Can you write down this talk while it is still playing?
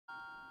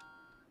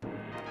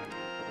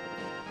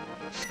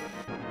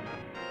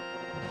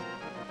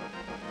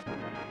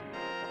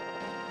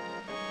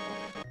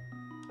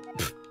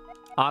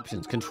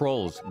Options,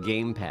 controls,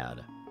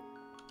 gamepad.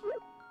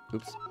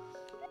 Oops.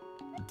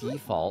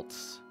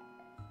 Defaults.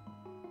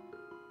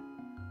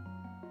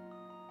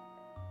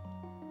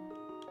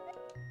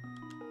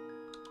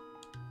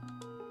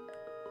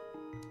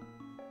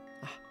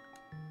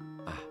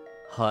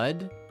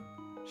 HUD?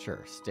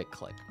 Sure, stick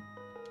click.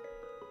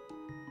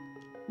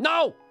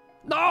 No!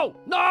 No!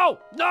 No!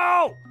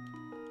 No!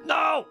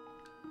 No!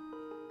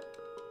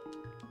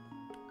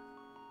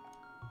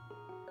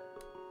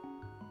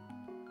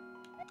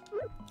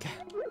 Okay.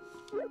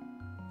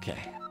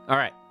 Okay. All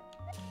right.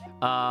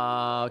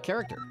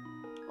 Character.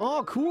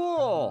 Oh,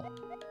 cool.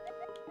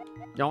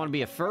 Y'all want to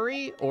be a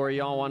furry or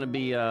y'all want to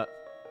be a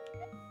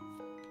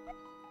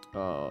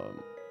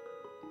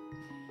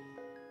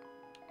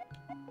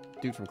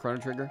dude from Chrono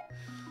Trigger?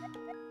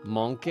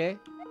 Monkey?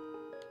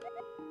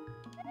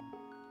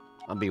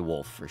 I'll be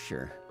wolf for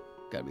sure.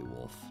 Gotta be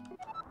wolf.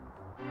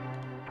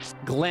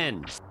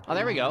 Glenn. Oh,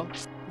 there we go.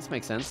 This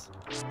makes sense.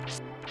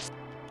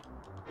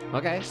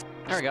 Okay.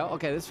 There we go.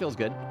 Okay, this feels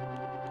good.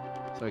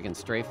 So we can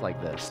strafe like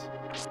this.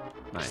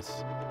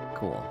 Nice.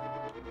 Cool.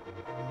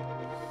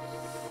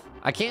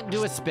 I can't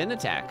do a spin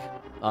attack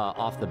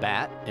off the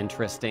bat.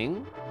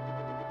 Interesting.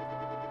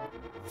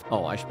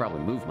 Oh, I should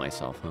probably move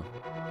myself, huh?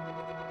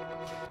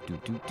 Do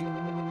do do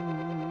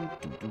do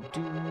do do do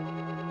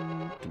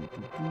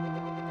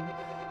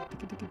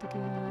do do.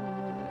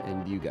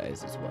 And you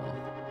guys as well.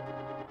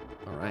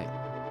 All right.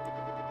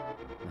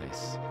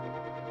 Nice.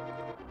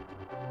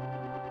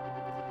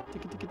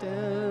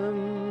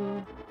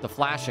 The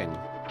flashing.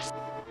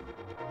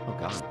 Oh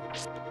God.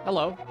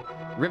 Hello.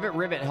 Ribbit,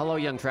 ribbit. Hello,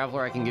 young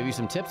traveler. I can give you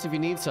some tips if you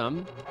need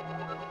some.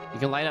 You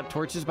can light up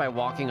torches by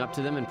walking up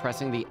to them and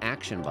pressing the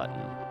action button.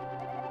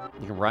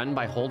 You can run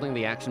by holding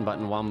the action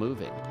button while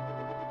moving.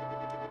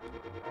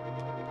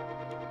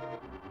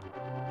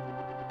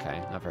 Okay,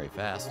 not very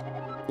fast.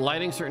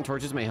 Lighting certain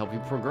torches may help you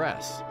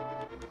progress.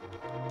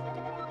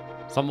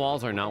 Some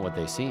walls are not what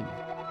they seem.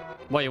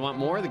 Well, you want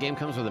more? The game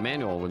comes with a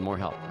manual with more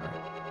help. All right.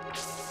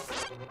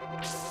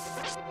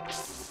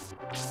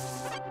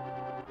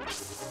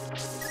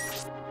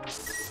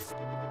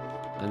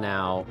 And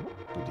now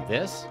we do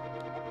this.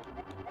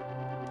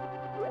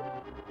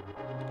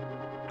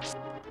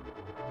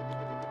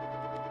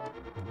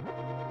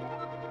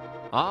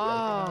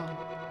 Ah.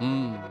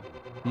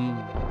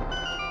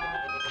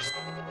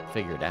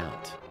 Figured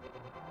out.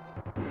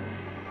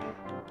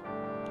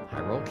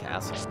 Hyrule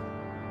Castle.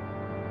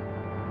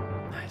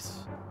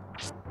 Nice.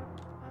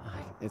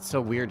 It's so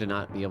weird to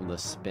not be able to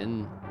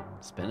spin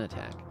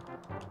attack.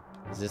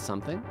 Is this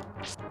something?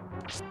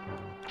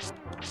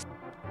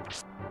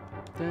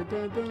 Da,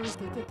 da, da, da,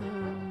 da, da.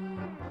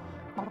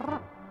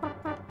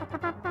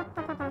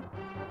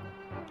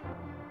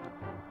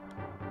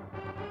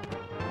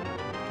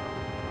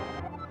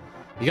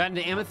 You got an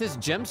amethyst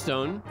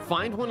gemstone.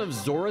 Find one of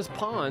Zora's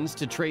ponds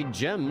to trade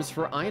gems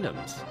for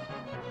items.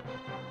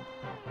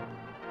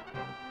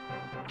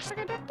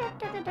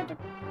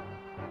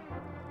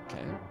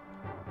 Okay.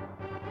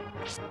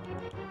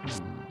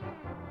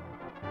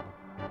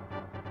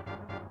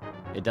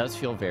 It does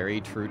feel very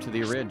true to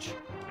the Ridge.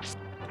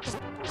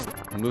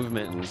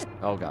 Movement and...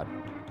 oh, God.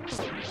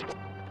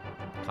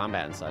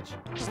 Combat and such.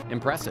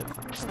 Impressive.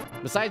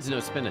 Besides no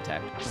spin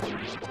attack.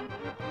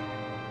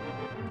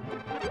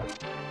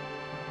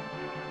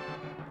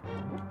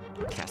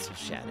 Castle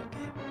Shadow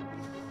game.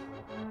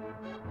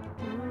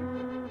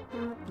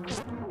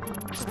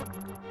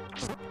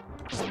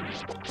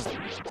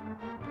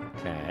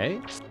 Okay.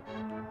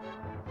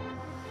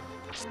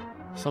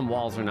 Some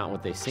walls are not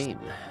what they seem.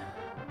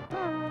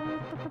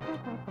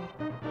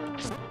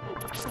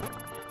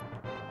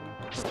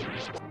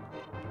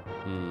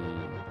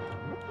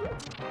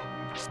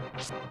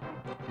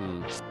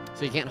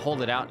 So you can't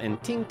hold it out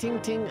and ting,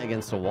 ting, ting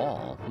against a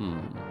wall.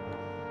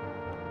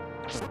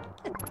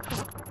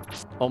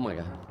 Oh my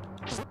God.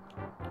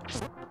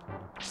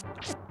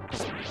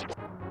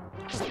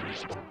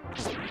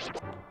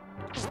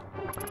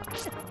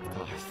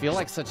 Oh, I feel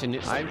like such a new...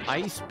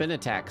 I spin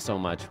attack so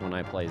much when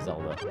I play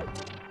Zelda.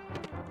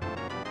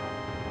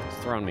 It's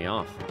throwing me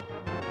off.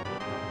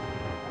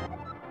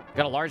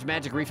 Got a large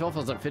magic refill,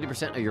 fills up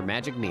 50% of your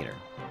magic meter.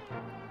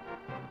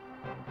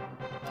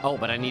 Oh,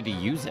 but I need to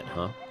use it,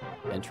 huh?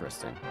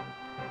 Interesting.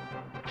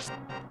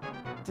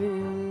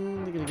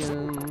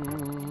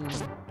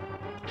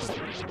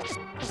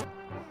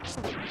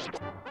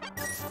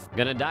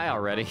 Gonna die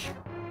already.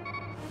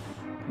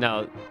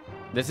 No,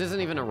 this isn't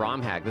even a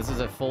ROM hack. This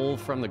is a full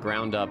from the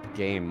ground up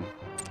game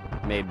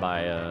made by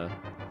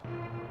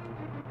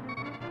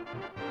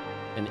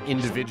an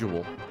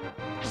individual.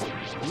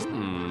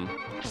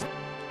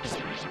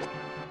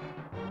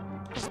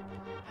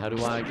 How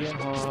do I get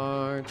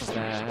hearts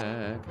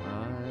back?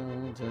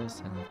 I'll just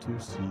have to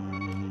see.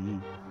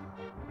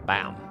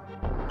 Bam.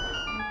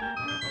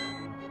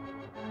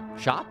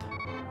 Shop?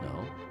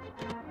 No.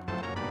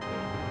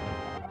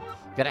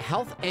 Got a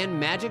health and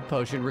magic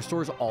potion.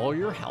 Restores all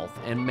your health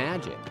and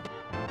magic.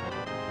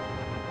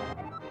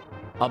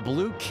 A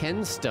blue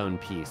kinstone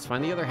piece.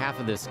 Find the other half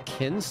of this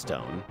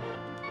kinstone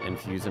and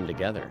fuse them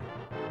together.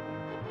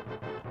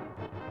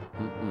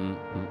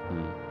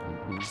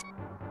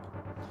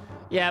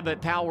 Yeah,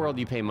 but Pal World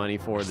you pay money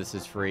for. This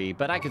is free,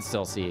 but I could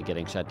still see it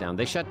getting shut down.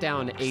 They shut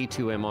down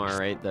A2MR,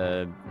 right?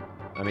 The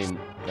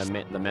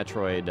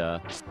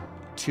Metroid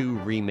 2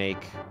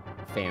 remake,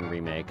 fan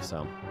remake.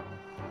 So,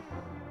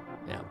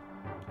 yeah.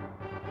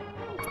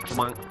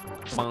 Bonk,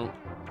 bonk,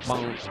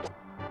 bonk.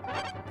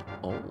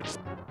 Oh.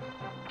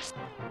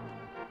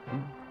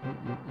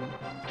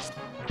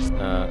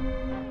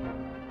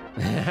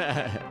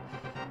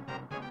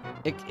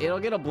 It'll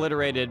get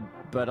obliterated,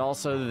 but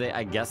also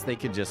I guess they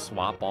could just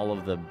swap all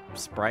of the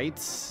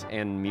sprites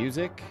and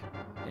music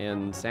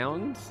and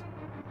sounds,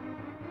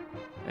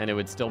 and it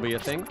would still be a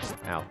thing.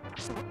 Ow.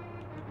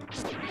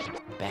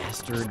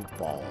 Bastard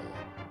ball.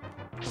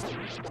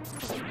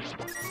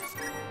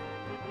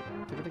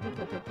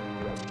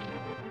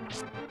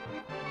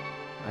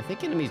 I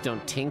think enemies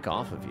don't tink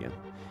off of you. You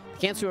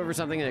can't sue over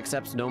something that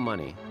accepts no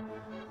money.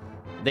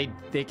 They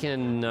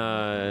can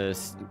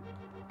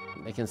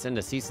send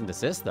a cease and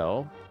desist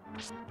though.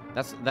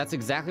 That's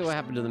exactly what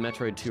happened to the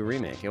Metroid 2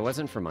 remake. It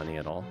wasn't for money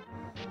at all.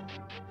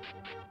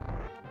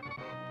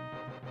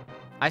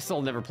 I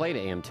still never played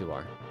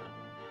AM2R.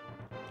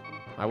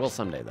 I will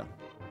someday though.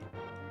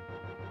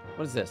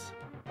 What is this?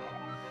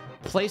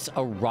 Place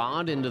a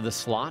rod into the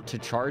slot to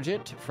charge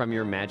it from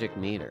your magic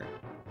meter.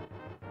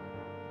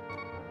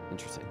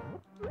 Interesting.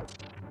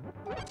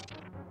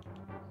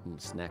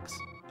 Snacks.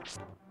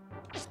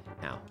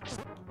 Ow.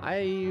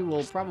 I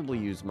will probably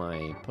use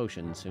my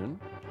potion soon.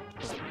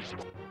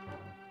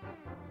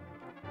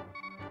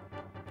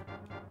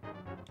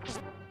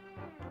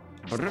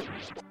 Ooh,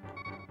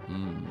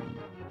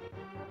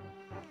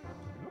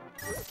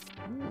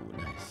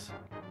 nice.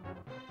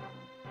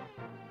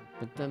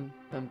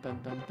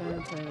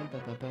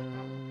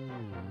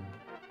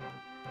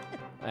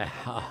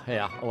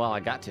 Yeah, well, I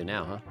got to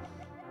now, huh?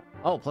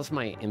 Oh, plus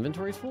my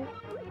inventory's full?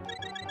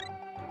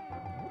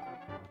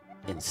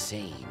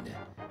 Insane.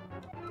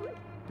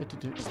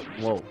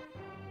 Whoa.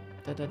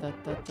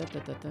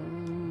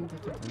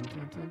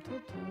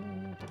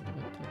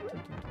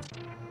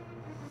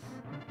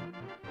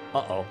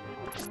 Uh-oh.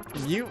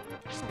 You...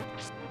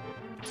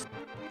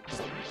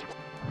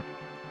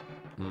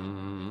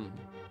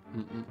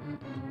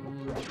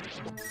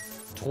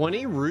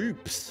 20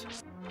 roops.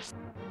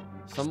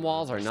 Some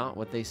walls are not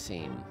what they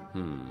seem.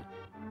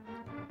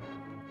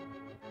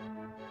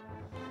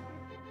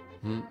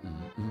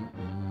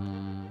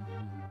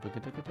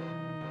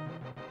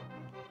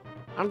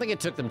 I don't think it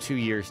took them 2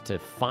 years to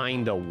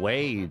find a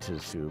way to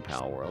sue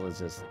Pal World. It's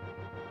just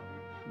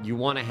you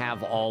want to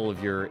have all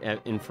of your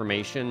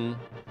information,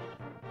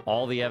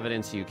 all the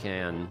evidence you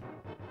can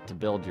to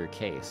build your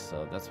case.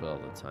 So that's what all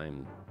the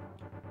time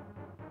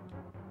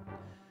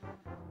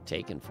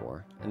taken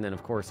for. And then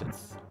of course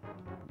it's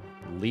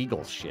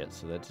legal shit,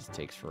 so that just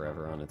takes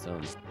forever on its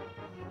own.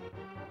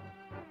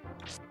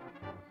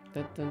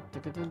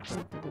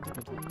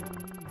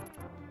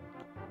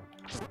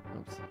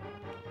 Oops.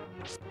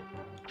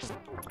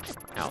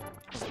 Ow.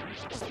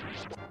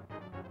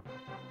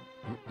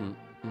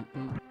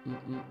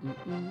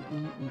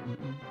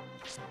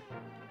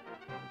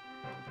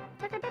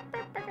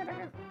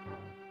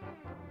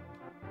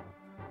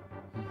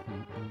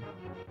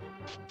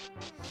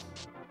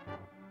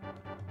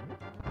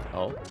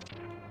 Oh.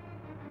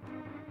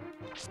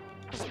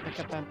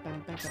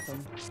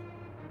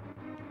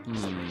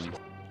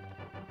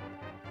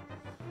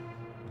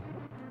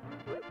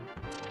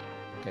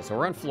 Okay, so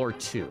we're on floor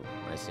 2.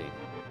 I see.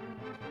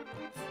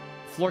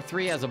 Floor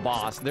 3 has a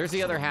boss. There's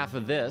the other half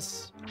of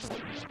this.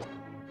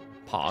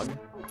 Pog.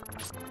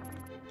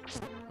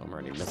 I'm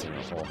already missing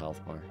a whole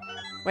health bar.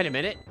 Wait a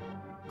minute.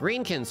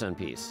 Green kinstone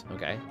piece.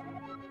 Okay.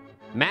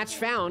 Match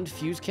found.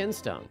 Fuse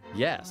kinstone.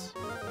 Yes.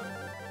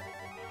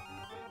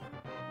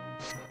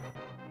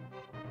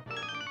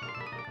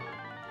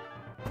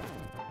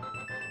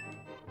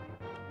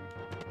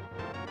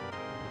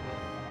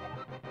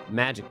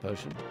 Magic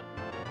potion.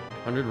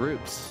 100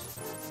 roops.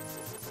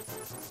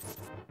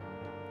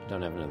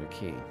 Don't have another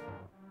key.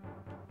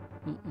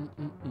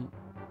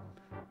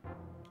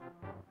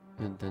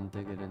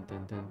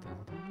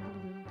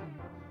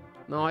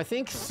 No, I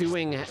think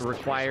suing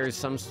requires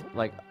some,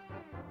 like,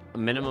 a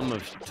minimum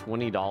of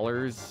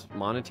 $20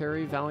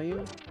 monetary value.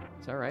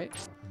 Is that right?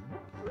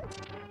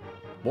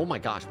 Oh my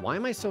gosh, why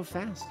am I so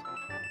fast?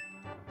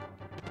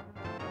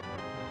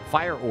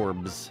 Fire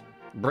orbs.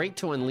 Break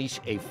to unleash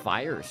a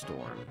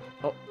firestorm.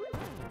 Oh,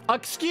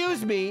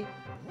 excuse me.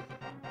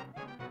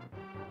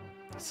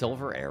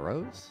 Silver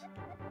arrows?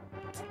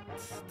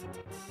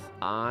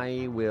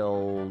 I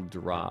will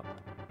drop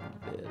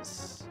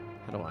this.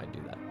 How do I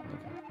do that?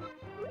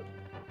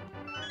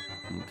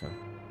 Okay. Okay.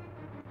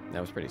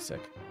 That was pretty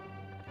sick.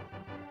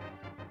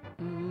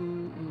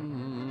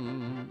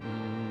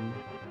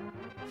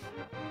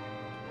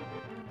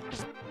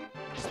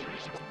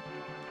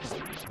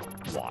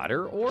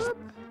 Water orb?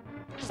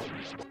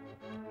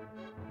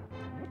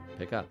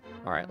 Pick up.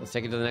 All right, let's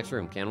take it to the next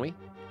room, can we?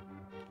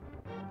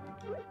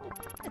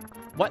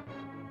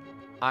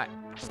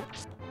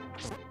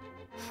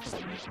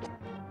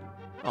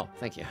 Oh,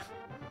 thank you.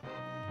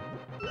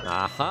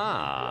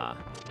 Aha.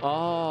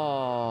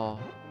 Oh.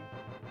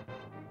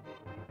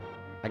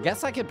 I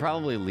guess I could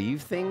probably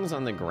leave things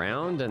on the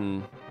ground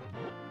and...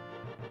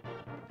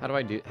 How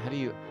do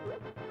you...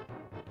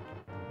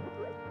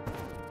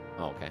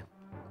 Oh, okay.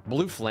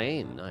 Blue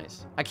flame,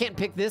 nice. I can't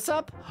pick this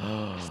up?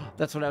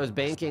 That's what I was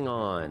banking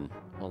on.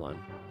 Hold on.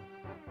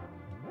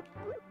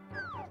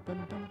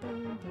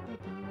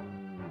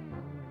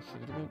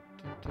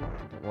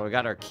 Well, we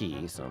got our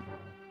key, so...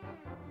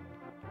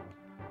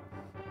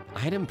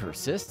 Item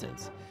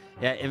persistence.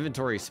 Yeah,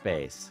 inventory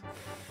space.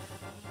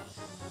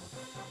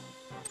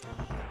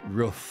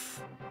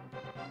 Roof.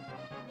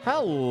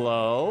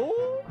 Hello?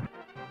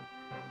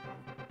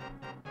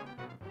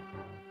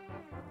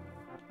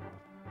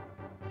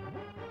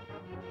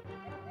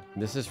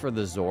 This is for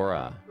the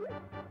Zora.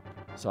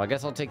 So I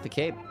guess I'll take the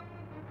cape.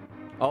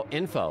 Oh,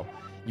 info.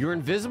 You're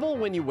invisible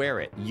when you wear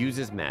it.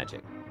 Uses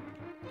magic.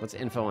 What's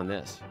info on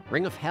this?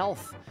 Ring of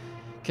Health.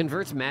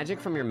 Converts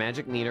magic from your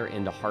magic meter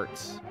into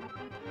hearts.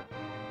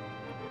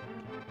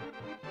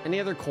 Any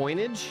other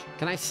coinage?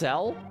 Can I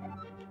sell?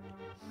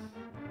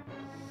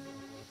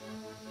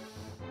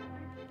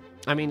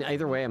 I mean,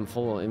 either way, I'm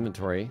full of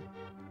inventory.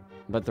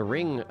 But the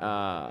ring,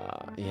 yeah,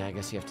 I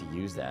guess you have to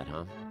use that,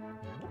 huh?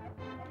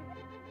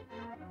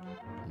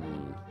 I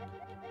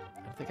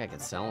don't think I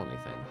could sell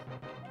anything.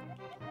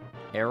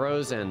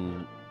 Arrows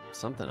and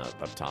something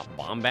up top.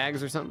 Bomb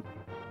bags or something?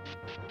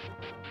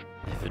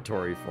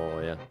 Inventory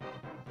full, yeah.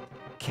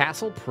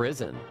 Castle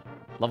Prison.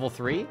 Level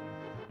 3?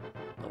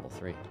 Level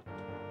 3.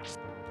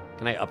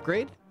 Can I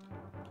upgrade?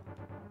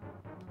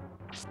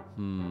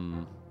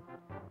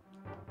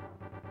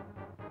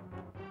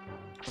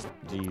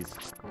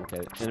 Jeez.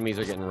 Okay, enemies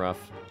are getting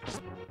rough.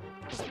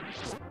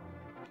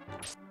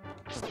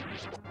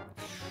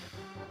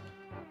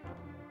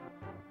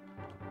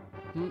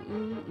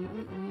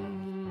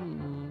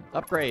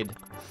 Upgrade.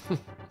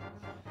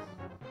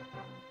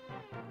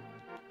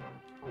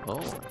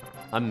 Oh,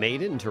 a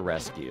maiden to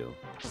rescue.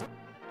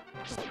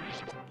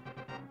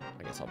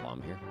 I guess I'll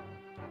bomb here.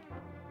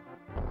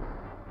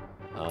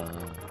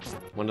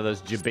 One of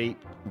those debate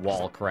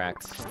wall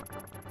cracks.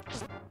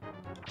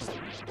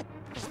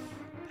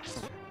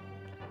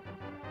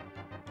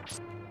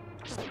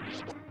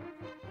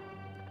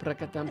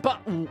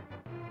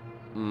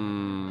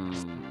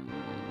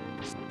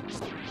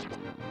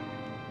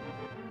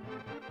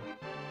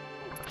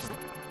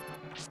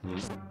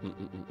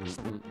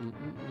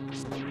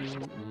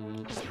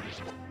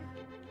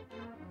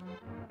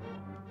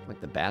 Like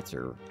the bats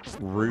are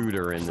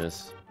ruder in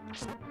this.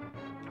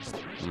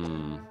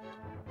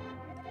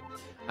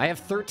 I have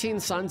 13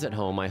 sons at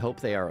home. I hope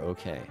they are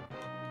okay.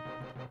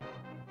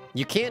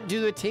 You can't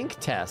do a tink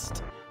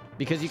test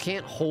because you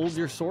can't hold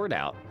your sword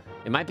out.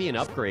 It might be an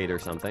upgrade or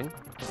something.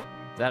 Is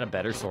that a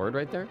better sword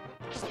right there?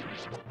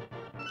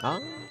 Huh?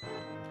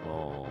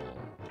 Oh.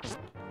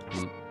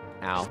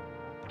 Ow.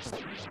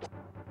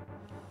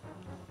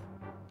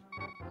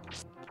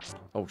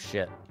 Oh,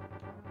 shit.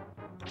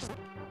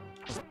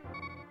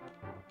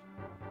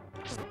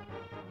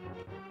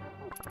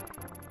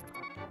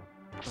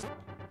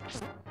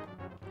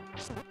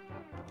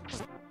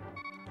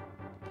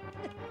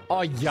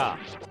 Oh, yeah.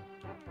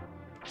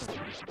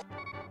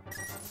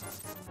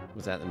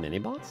 Was that the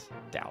mini-boss?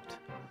 Doubt.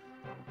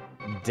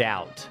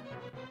 Doubt.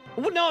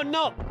 Oh, no,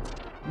 no!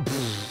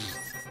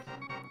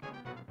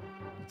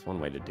 That's one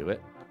way to do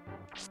it.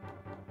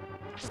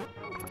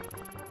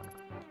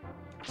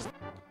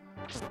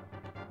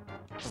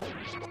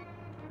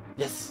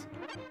 Yes!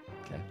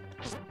 Okay.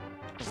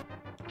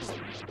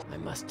 I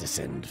must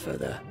descend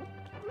further.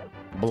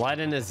 Blood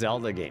in a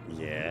Zelda game.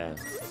 Yeah.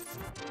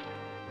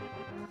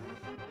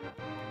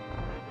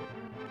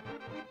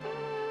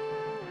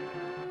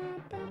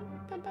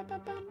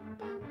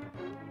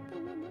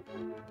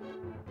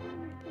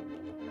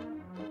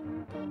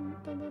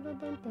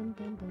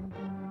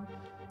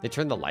 They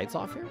turned the lights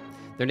off here?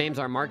 Their names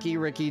are Marky,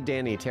 Ricky,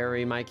 Danny,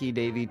 Terry, Mikey,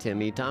 Davey,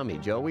 Timmy, Tommy,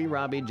 Joey,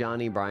 Robbie,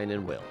 Johnny, Brian,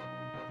 and Will.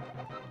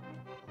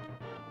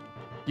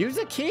 Use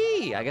a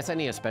key! I guess I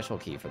need a special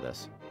key for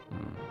this.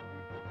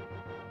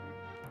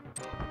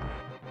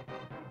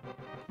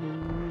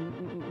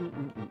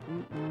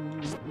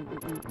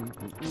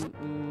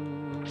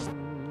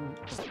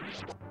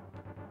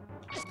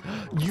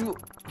 You...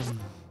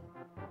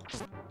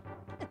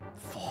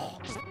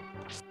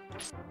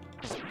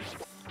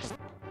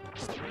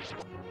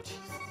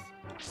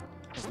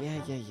 Yeah.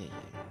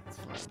 It's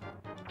fine.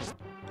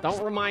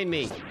 Don't remind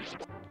me.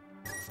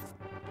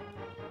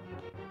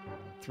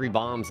 3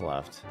 bombs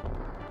left.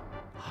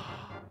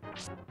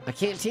 I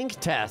can't tink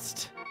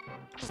test.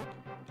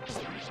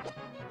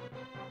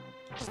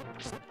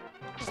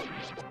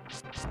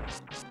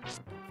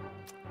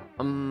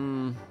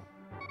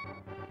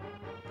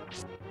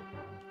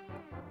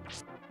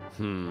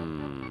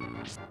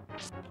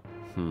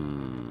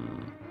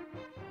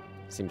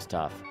 Seems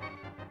tough.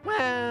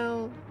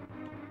 Well,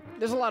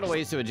 there's a lot of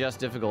ways to adjust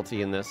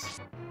difficulty in this.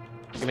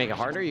 You can make it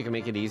harder, you can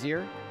make it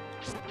easier.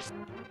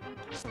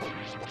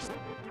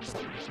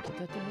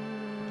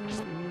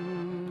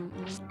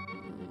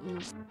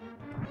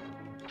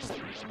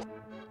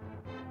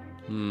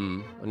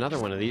 Another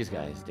one of these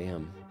guys.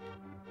 Damn.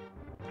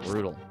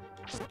 Brutal.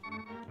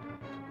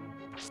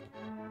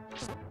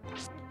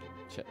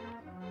 Shit.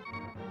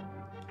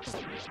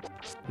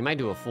 He might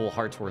do a full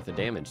heart's worth of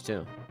damage,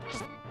 too.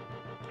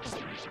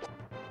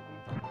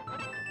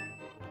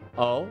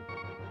 Oh.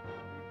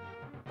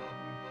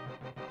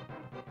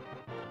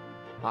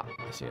 Ah,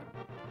 I see it.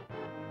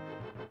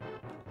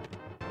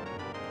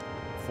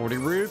 40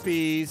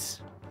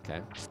 rupees.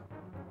 Okay.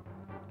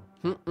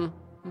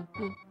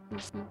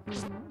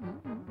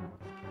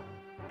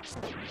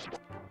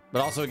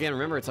 But also, again,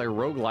 remember, it's like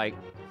roguelike,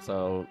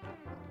 so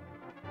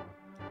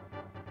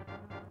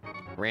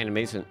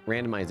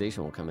randomization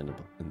will come into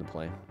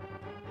play.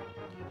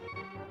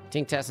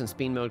 Tink test and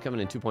speed mode coming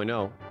in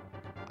 2.0.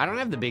 I don't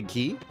have the big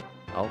key.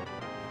 Oh.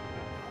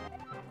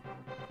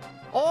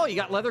 Oh, you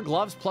got leather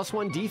gloves,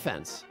 +1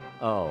 defense.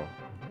 Oh.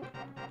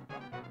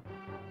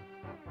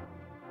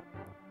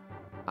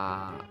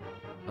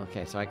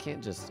 Okay, so I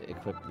can't just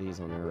equip these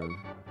on their own.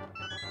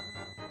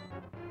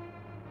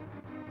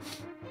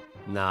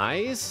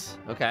 Nice.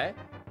 Okay.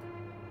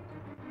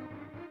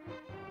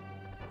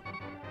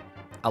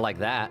 I like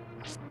that.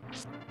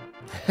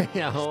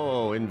 Yeah,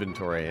 oh,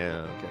 inventory.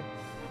 Yeah,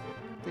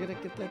 okay.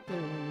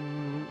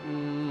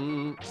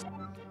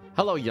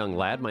 Hello, young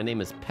lad. My name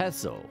is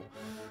Pezzo.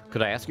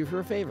 Could I ask you for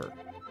a favor?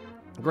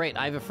 Great.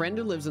 I have a friend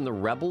who lives in the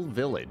Rebel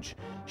Village.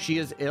 She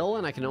is ill,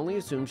 and I can only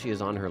assume she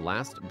is on her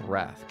last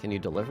breath. Can you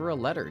deliver a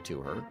letter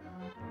to her?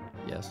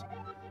 Yes.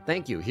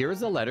 Thank you. Here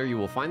is the letter. You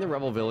will find the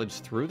Rebel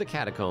Village through the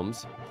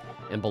catacombs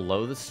and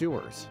below the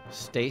sewers.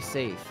 Stay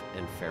safe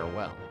and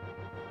farewell.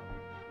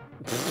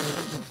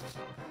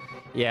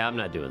 Yeah, I'm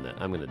not doing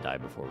that. I'm going to die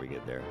before we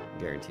get there.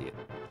 Guarantee it.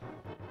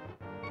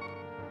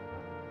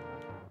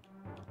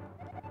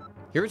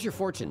 Here's your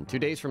fortune. 2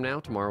 days from now,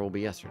 tomorrow will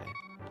be yesterday.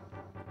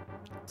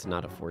 It's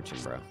not a fortune,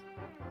 bro.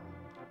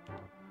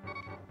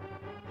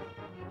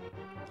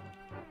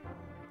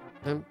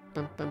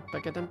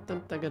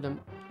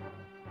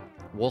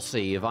 We'll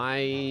see if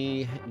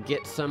I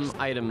get some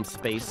item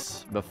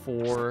space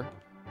before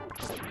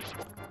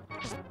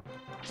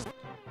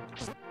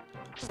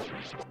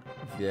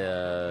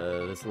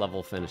this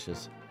level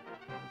finishes.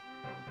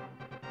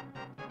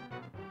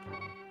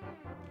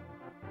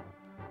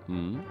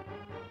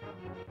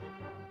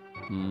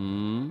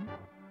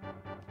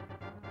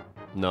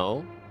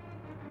 No?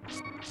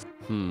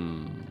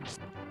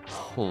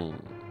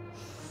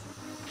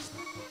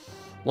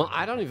 Well,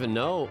 I don't even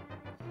know.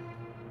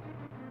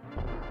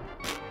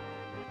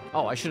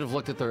 Oh, I should have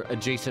looked at the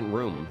adjacent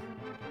room.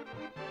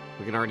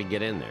 We can already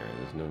get in there.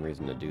 There's no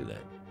reason to do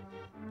that.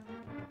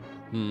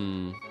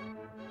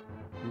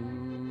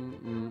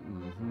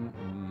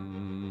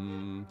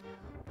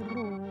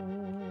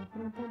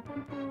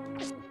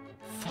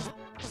 Fuck.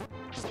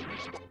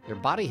 Your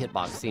body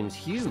hitbox seems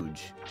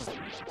huge.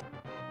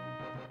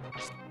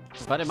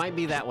 But it might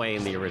be that way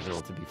in the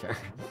original, to be fair.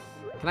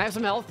 Can I have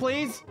some health,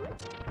 please?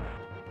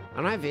 I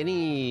don't have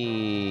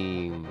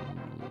any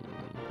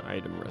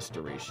item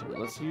restoration.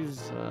 Let's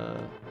use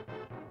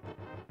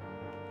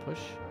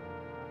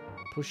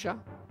Pusha?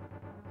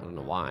 I don't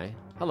know why.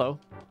 Hello.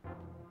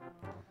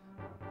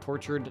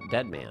 Tortured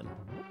dead man.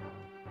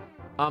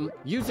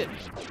 Use it.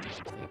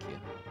 Thank you.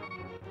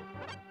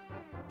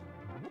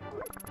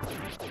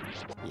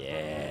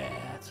 Yeah.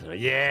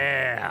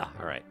 Yeah.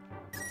 All right.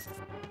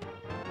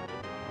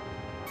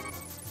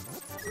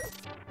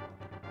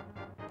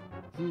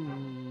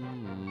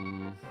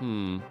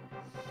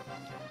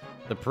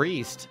 The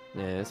priest.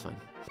 Yeah, it's fine.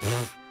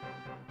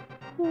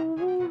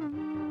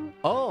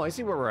 Oh, I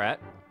see where we're at.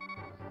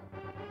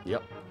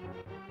 Yep.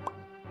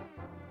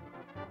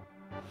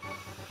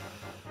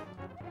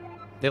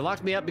 They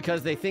locked me up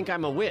because they think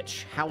I'm a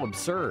witch. How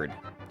absurd.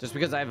 Just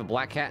because I have a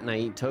black cat and I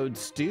eat toad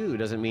stew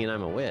doesn't mean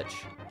I'm a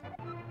witch.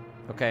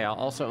 Okay, I'll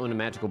also own a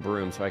magical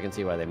broom, so I can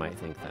see why they might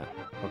think that.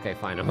 Okay,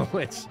 fine, I'm a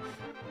witch.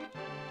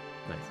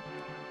 Nice.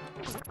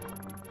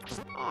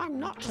 I'm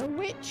not a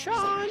witch,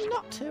 I'm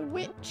not a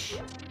witch.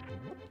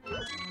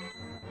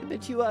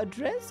 But you are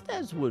dressed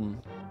as one.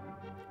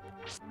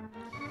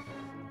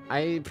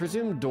 I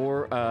presume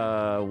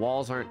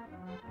walls aren't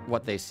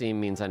what they seem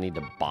means I need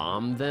to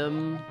bomb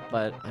them,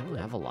 but I don't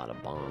have a lot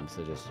of bombs,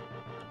 so just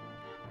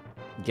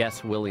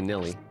guess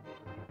willy-nilly.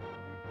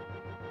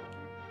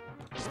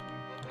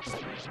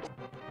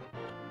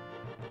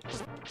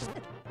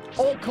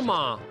 Oh, come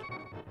on!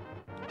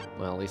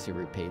 Well, at least he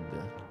repaid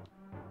the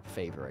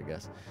favor, I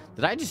guess.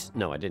 Did I just...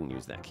 No, I didn't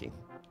use that key.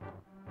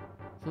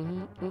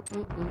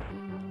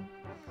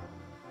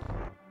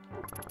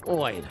 Oh,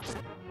 wait.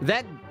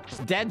 That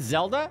dead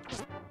Zelda?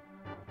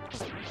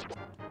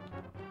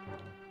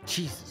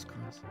 Jesus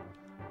Christ.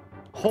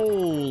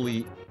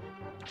 Holy...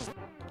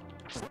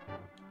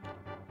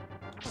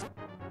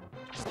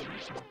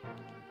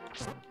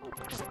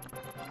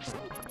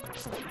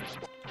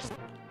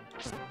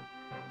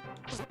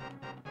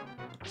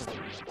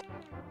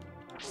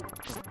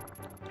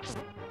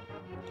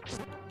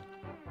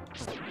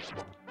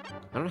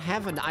 I don't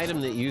have an item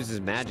that uses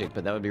magic,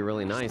 but that would be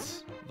really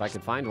nice if I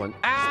could find one.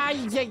 Ah,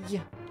 yeah, yeah.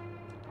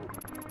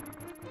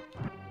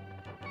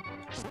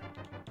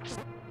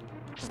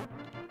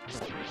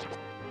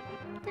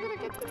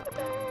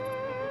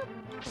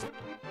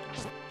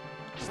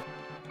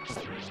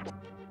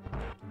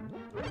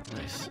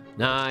 Nice.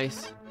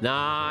 Nice.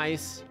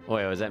 Nice. Oh,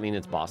 wait, does that mean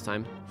it's boss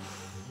time?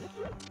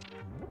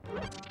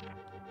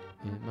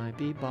 It might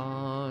be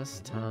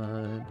boss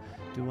time.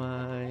 Do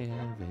I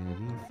have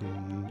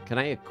anything? Can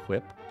I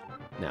equip?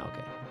 No,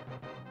 okay.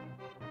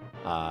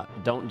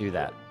 Don't do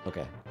that.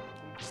 Okay.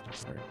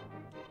 Sorry.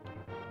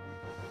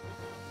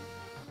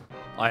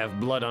 I have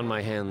blood on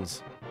my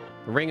hands.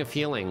 Ring of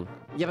healing.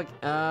 Yeah, but,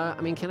 I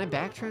mean, can I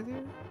backtrack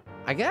there?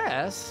 I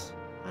guess.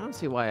 I don't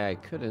see why I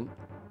couldn't.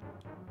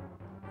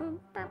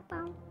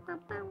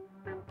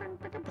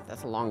 But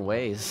that's a long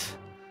ways.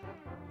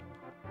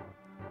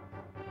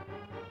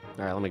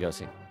 All right, let me go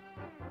see.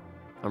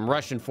 I'm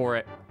rushing for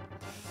it.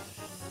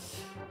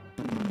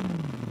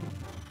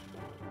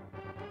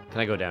 Can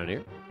I go down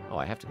here? Oh,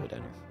 I have to go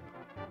down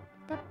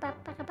here.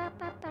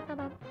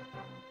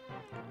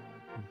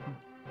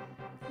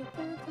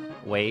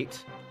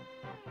 Wait.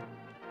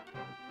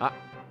 Ah,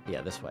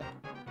 yeah, this way.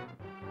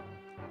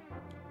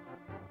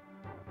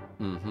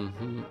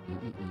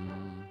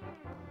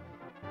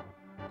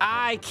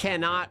 I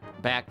cannot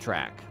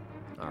backtrack.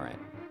 All right.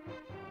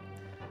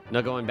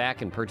 No going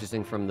back and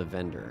purchasing from the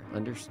vendor.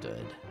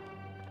 Understood.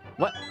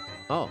 What?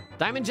 Oh,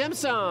 diamond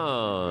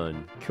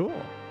gemstone. Cool.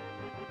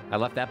 I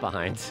left that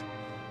behind.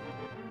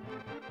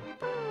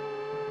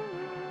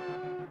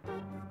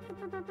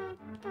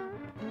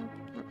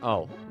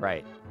 Oh,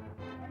 right.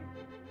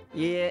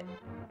 Yeah.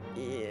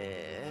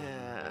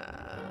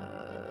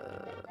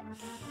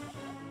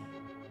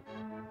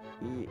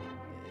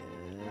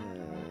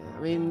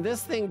 I mean,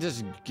 this thing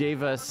just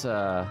gave us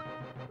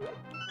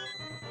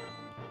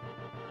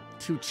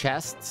 2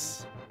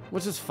 chests,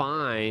 which is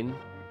fine.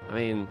 I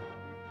mean,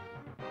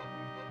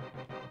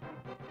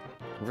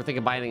 if we're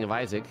thinking Binding of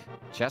Isaac,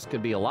 chest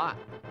could be a lot,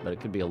 but it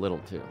could be a little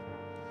too.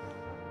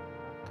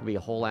 Could be a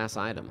whole ass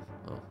item.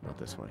 Oh, not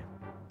this way.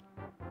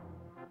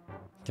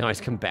 Can always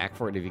come back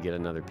for it if you get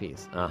another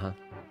piece. Uh-huh.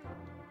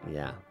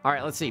 Yeah. All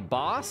right, let's see.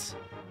 Boss?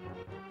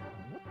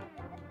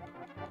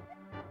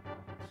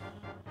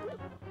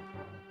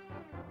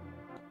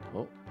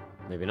 Oh,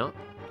 maybe not.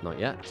 Not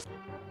yet.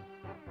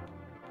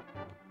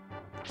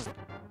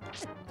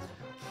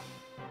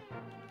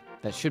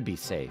 That should be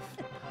safe.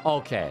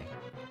 Okay.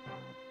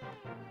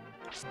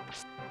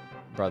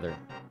 Brother.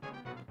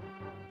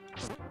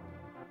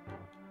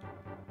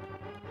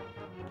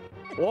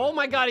 Oh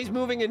my god, he's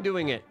moving and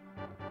doing it.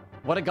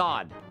 What a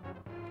god.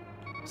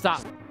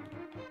 Stop.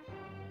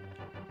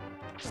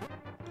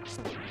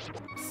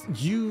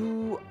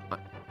 You...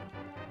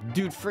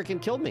 Dude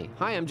freaking killed me.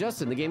 Hi, I'm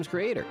Justin, the game's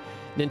creator.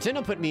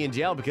 Nintendo put me in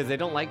jail because they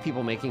don't like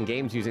people making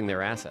games using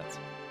their assets.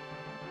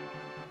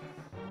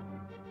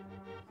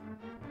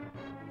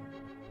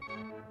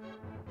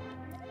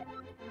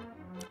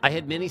 I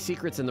hid many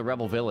secrets in the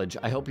Rebel Village.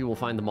 I hope you will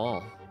find them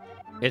all.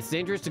 It's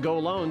dangerous to go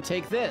alone.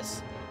 Take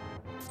this.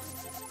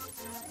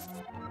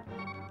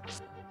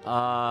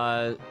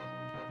 I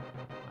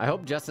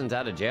hope Justin's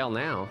out of jail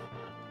now.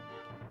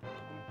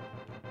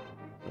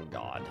 Oh,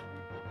 God.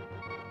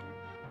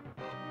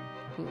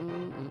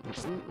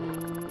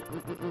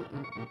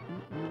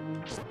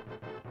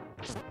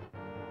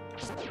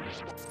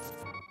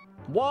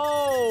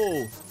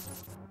 Whoa!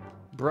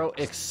 Bro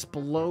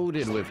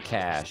exploded with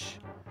cash.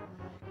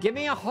 Give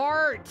me a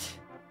heart!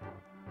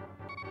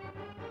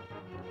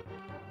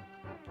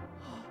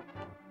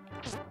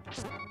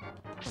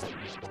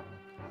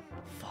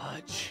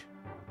 Fudge.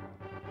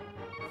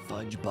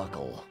 Fudge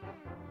buckle.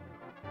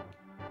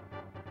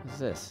 What's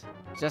this?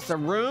 Just a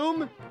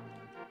room?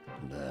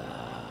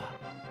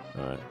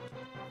 Alright.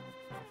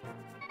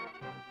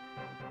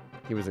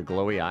 He was a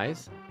glowy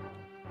eyes?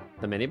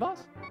 The mini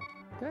boss?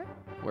 Okay.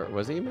 Where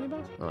was he a mini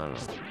boss? Oh, I don't know.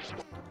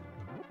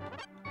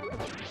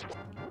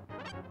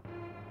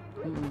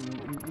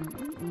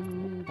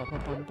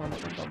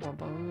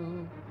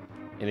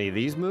 Any of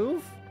these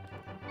move?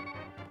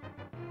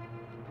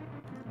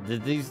 Do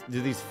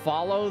these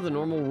follow the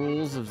normal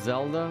rules of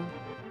Zelda?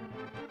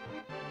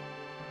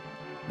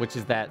 Which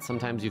is that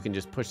sometimes you can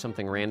just push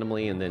something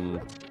randomly and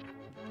then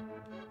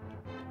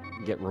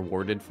get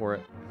rewarded for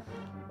it.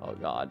 Oh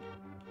god.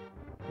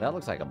 That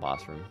looks like a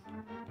boss room.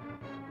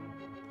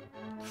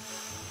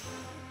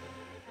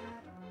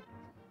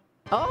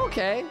 Oh,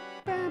 okay.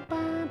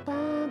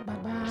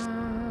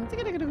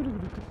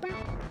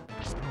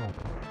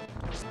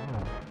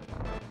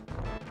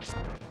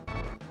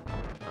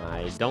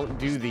 I don't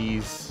do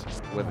these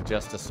with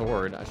just a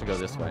sword. I should go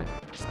this way.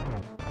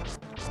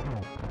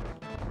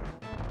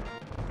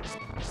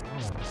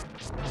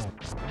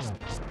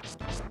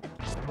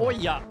 Oh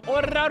yeah.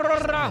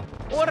 Ora.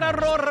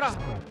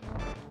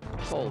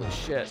 Holy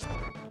shit.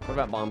 What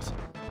about bombs?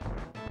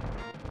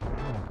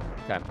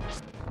 Okay.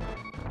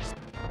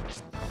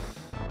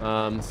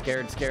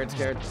 Scared.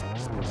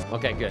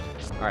 Okay, good.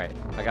 All right.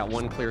 I got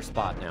one clear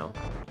spot now.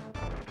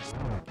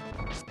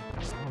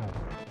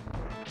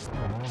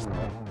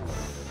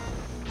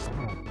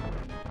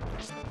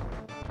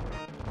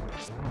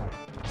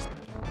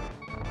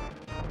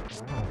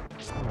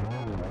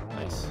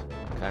 Nice.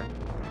 Okay.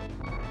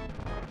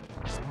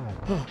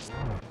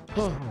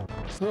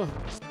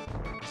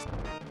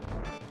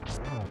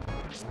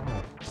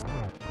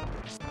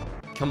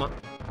 Come on.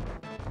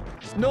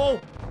 No!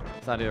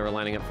 Thought they were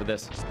lining up for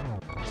this.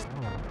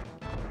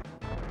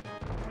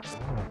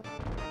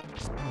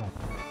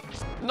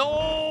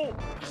 No!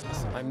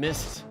 I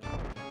missed.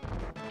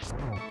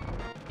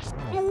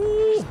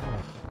 Ooh!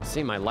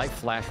 See my life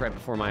flash right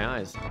before my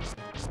eyes.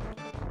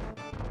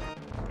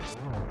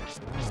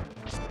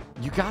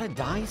 You gotta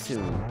die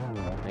soon.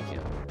 Thank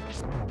you.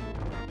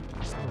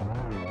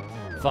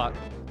 Fuck.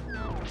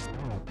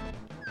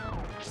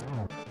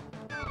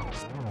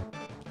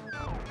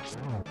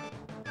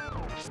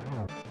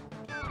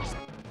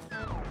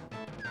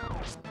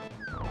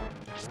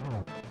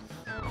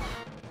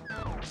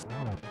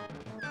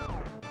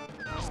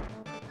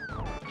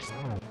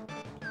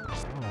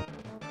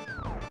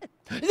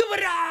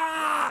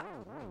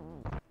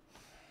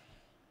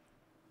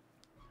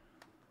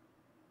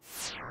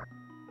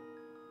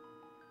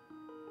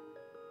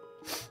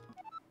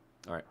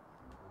 All right.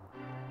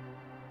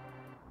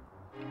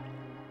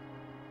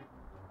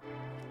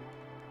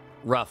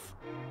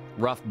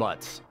 Rough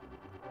butts.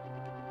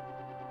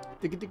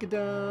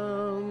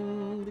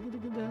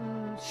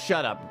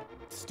 Shut up,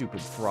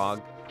 stupid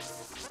frog.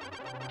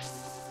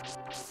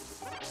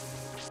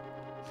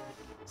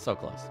 So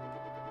close.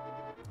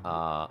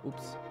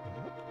 Oops.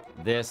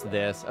 This.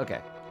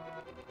 Okay.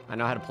 I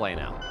know how to play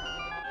now.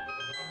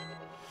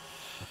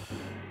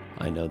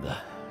 I know the...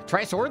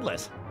 Try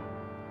swordless.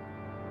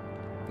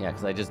 Yeah,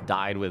 because I just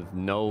died with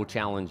no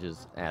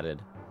challenges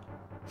added.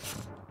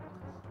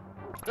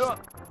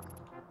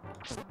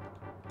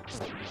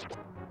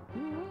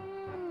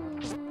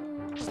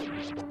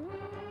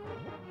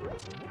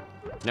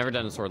 Never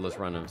done a swordless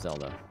run of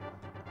Zelda.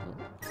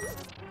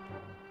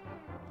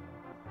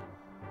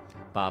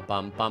 Ba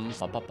bum bum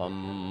ba ba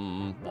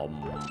bum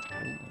bum.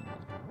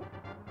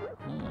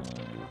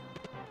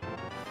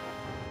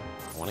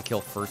 I want to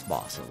kill first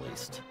boss at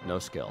least. No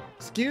skill.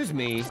 Excuse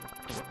me.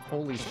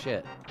 Holy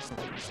shit.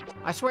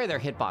 I swear their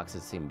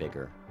hitboxes seem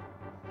bigger.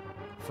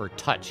 For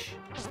touch.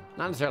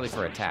 Not necessarily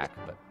for attack,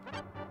 but...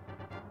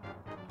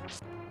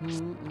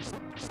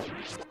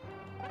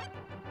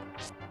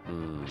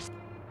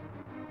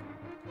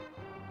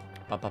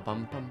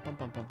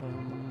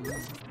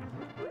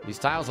 These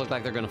tiles look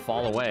like they're gonna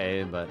fall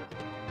away, but...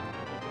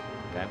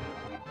 Okay.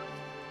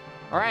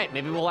 Alright,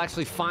 maybe we'll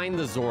actually find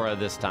the Zora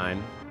this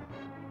time.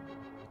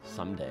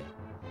 Someday.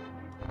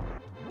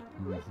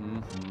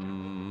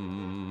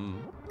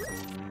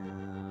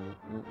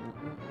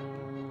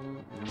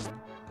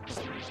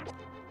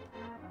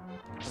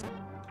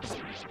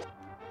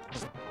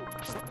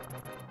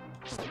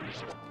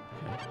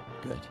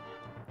 Good.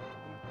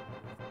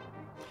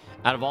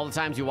 Out of all the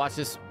times you watch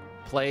this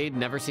played,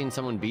 never seen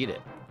someone beat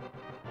it.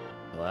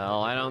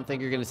 Well, I don't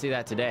think you're gonna see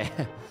that today.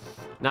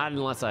 Not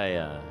unless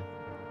I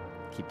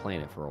keep playing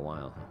it for a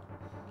while.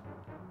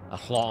 A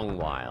long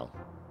while.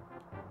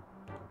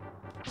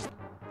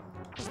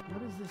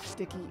 What is this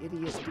sticky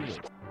idiot doing?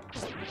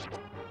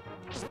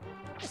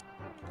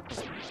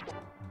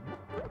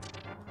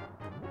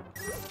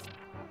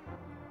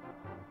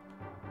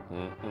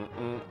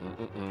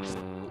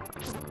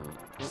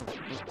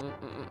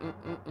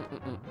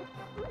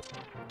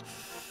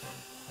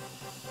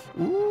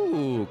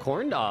 Ooh,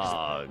 corn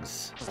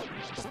dogs.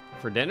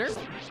 For dinner?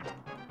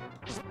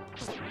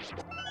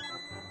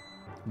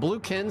 Blue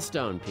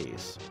Kinstone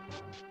piece.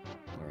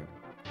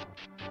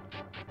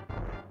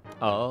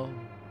 Oh.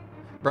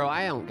 Bro,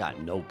 I don't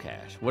got no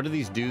cash. What do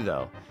these do,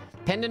 though?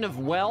 Pendant of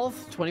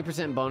Wealth,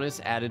 20% bonus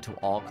added to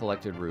all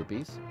collected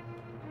rupees.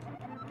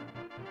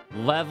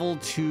 Level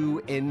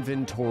 2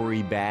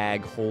 inventory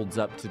bag holds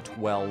up to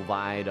 12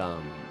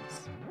 items.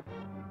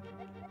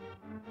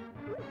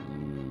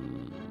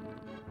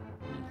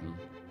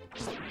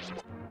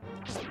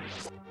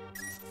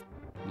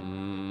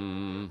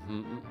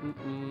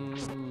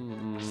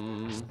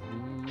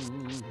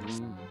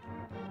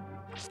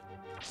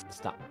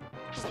 Stop.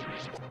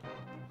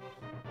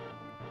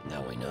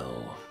 Now we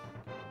know.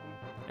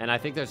 And I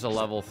think there's a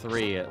level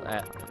 3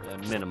 at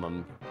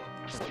minimum.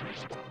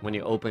 When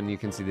you open, you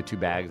can see the 2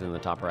 bags in the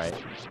top right.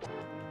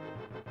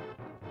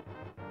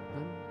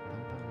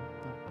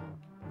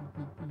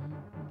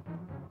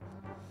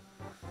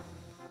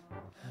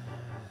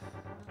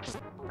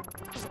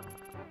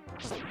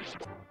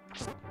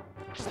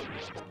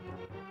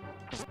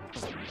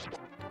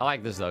 I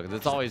like this though, because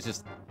it's always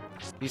just...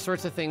 These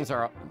sorts of things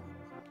are...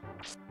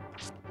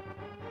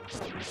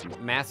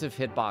 Massive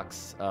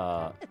hitbox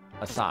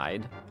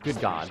aside. Good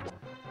God.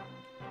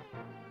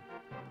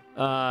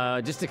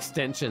 Just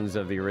extensions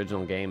of the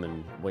original game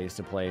and ways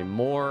to play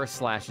more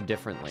 /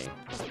 differently.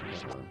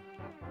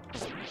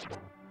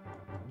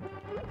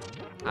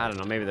 I don't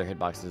know, maybe their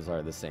hitboxes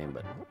are the same,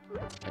 but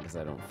I guess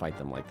I don't fight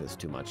them like this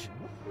too much.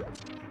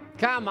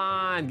 Come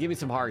on, give me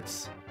some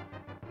hearts.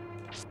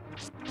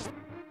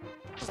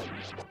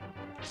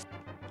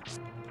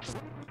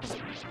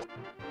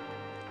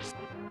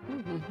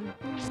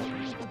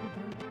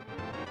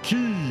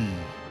 Key.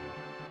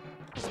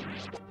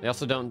 They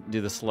also don't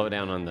do the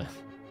slowdown on the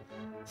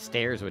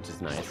stairs, which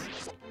is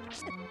nice.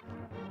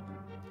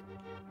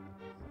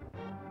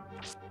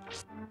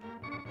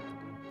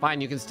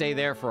 Fine, you can stay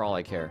there for all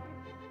I care.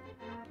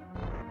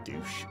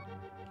 Douche.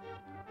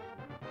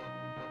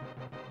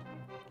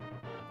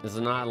 This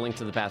is not a Link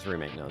to the Past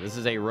remake, no. This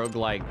is a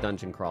roguelike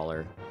dungeon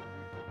crawler.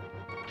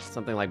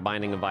 Something like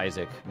Binding of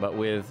Isaac, but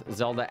with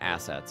Zelda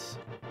assets.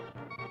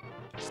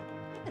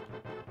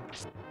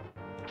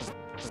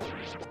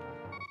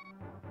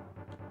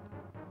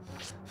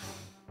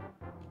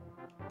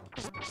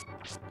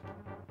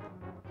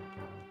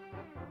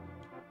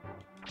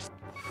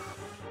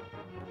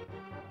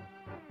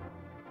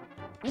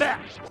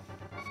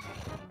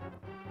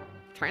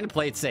 Trying to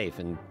play it safe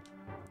and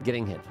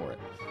getting hit for it.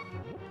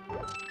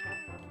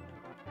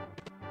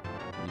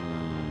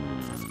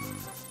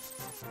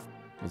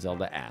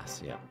 Zelda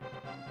ass, yeah.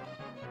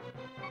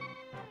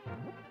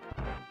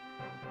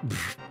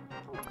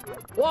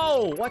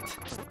 Whoa, what?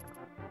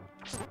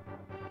 That's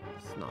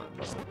not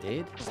what I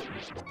did.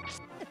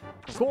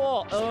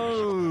 Cool.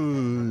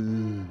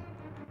 Oh.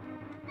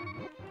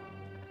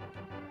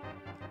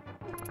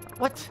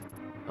 What?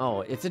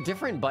 Oh, it's a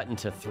different button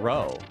to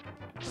throw.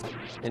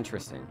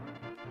 Interesting.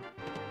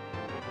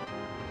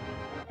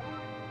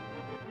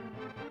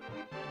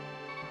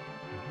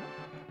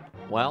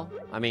 Well,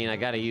 I mean, I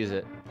gotta use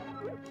it.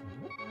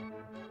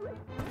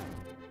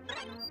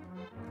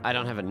 I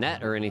don't have a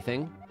net or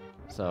anything,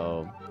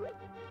 so...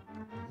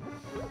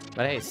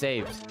 But hey,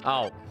 saved.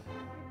 Oh.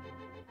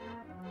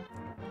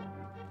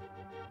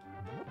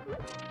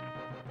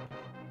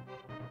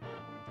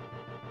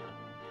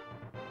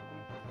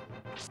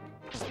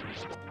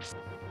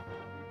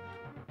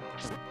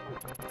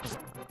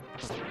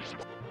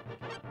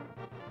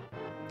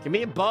 Give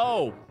me a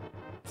bow!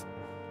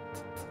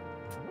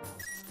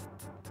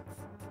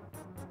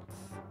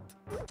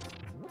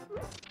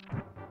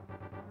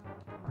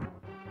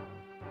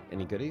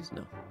 Any goodies?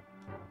 No.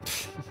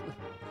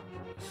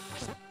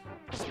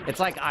 It's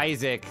like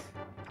Isaac.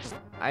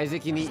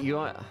 Isaac, you need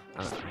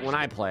when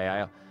I play,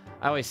 I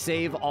always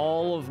save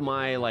all of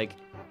my like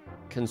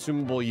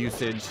consumable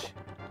usage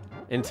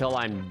until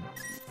I'm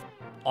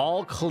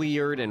all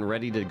cleared and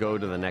ready to go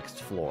to the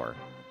next floor.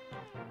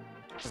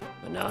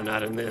 But no,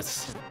 not in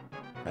this.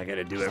 I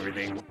gotta do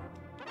everything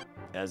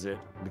as it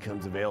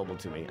becomes available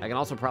to me. I can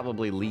also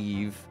probably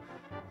leave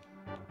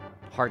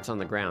hearts on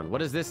the ground. What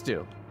does this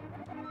do?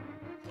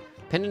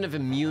 Pendant of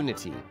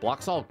Immunity.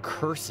 Blocks all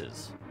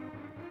curses.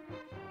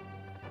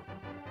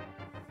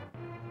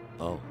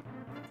 Oh.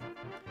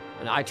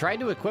 And I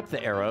tried to equip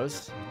the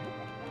arrows,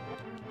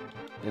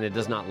 and it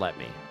does not let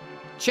me.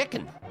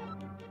 Chicken.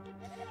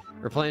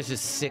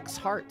 Replenishes 6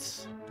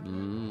 hearts.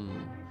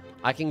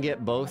 I can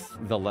get both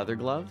the leather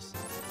gloves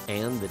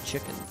and the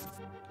chicken.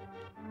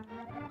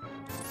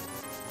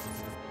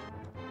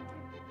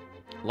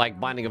 Like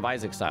Binding of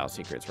Isaac style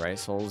secrets, right?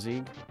 Soul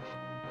Zeeg?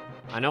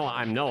 I know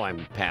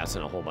I'm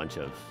passing a whole bunch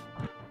of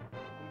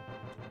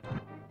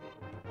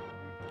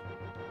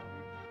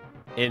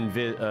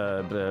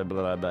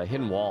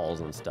hidden walls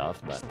and stuff,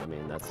 but I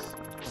mean that's.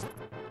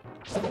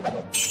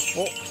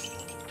 Oh.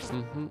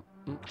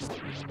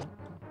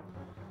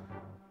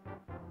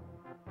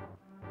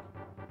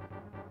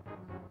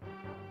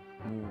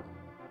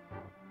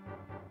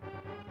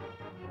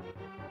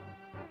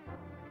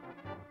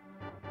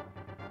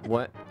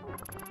 What?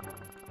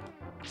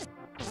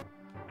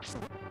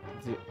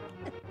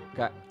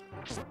 Got.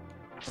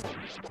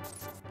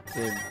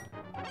 Did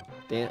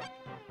dance?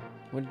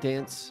 What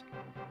dance?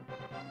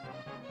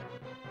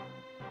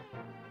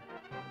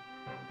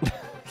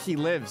 He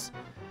lives.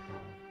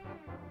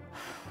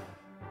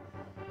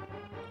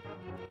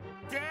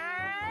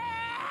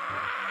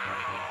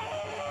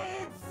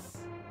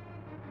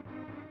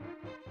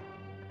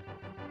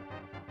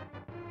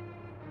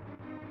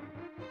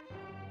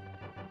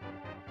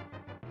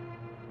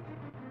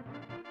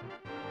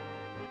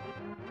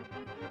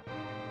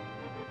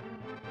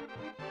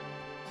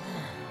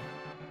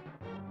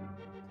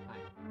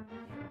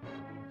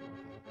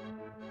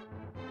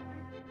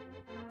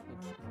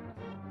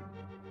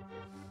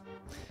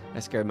 I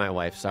scared my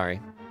wife,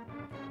 sorry.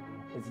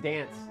 It's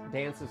Dance.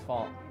 Dance's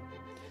fault.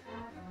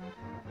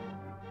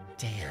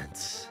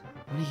 Dance.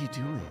 What are you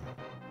doing?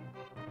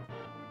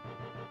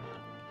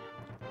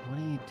 What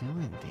are you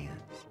doing,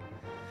 Dance?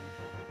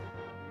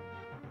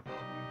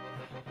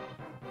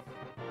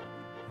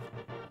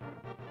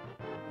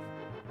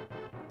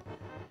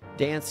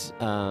 Dance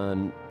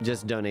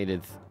just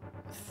donated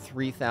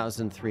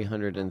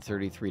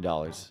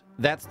 $3,333.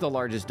 That's the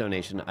largest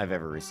donation I've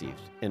ever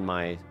received in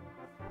my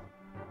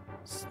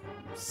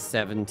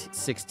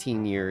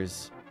 16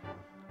 years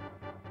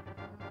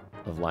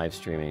of live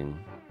streaming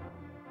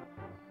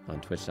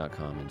on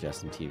Twitch.com and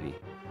Justin TV.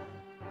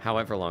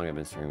 However long I've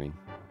been streaming.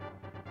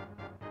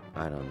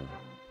 I don't know.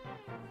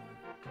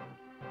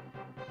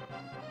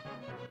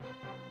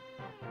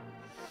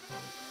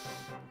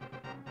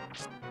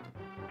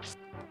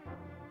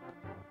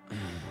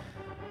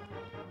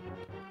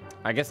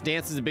 I guess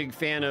Dance is a big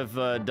fan of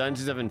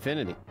Dungeons of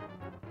Infinity.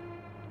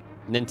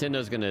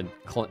 Nintendo's gonna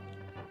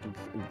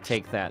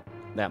take that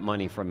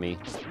money from me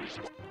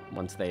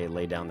once they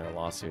lay down their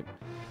lawsuit.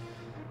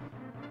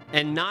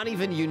 And not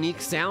even unique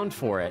sound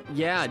for it.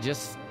 Yeah,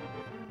 just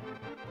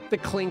the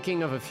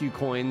clinking of a few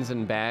coins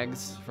and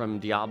bags from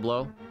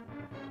Diablo.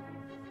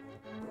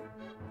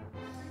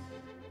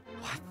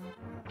 What?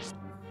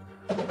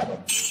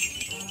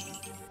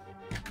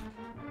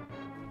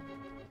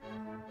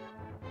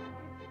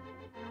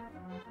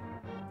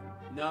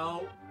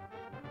 No.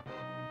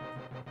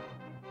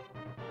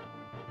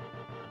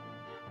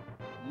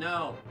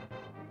 No.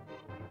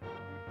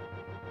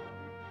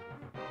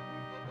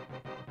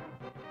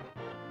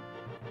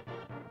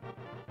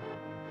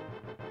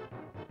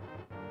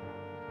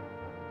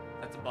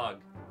 That's a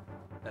bug.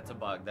 That's a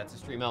bug. That's a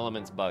Stream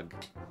Elements bug.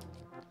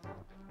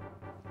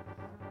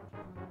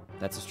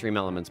 That's a Stream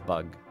Elements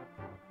bug.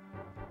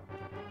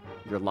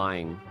 You're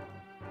lying.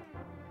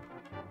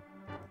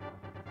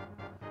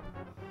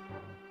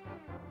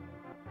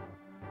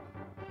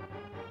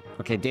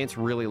 Okay, Dance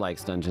really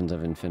likes Dungeons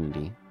of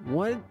Infinity.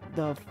 What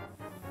the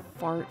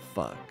fart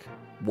fuck?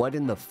 What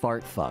in the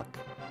fart fuck?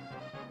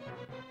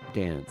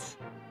 Dance.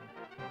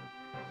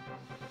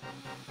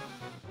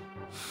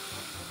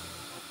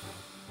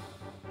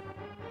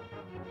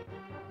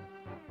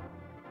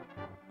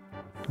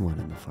 What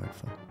in the fart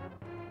fuck?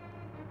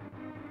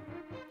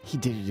 He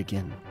did it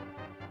again.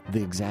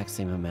 The exact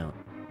same amount.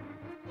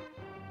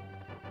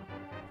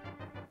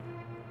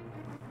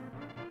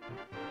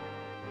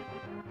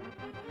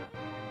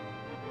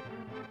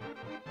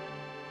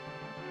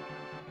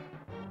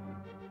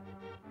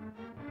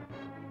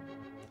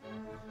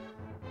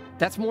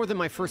 That's more than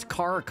my first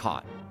car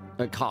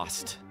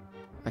cost.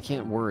 I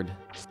can't word.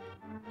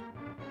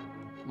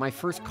 My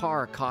first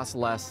car cost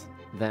less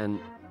than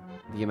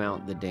the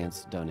amount that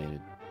Dance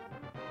donated.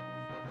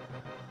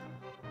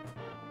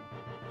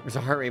 There's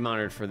a heart rate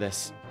monitor for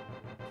this.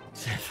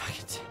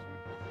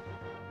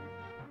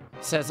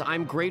 Says,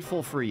 I'm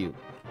grateful for you.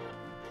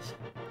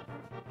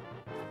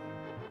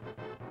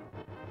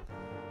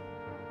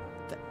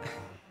 I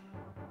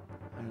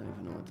don't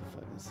even know what the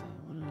fuck is saying.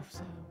 What did I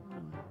say?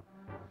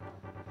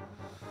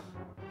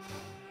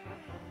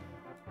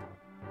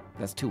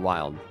 That's too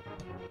wild.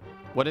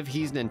 What if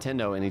he's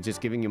Nintendo and he's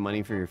just giving you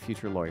money for your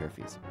future lawyer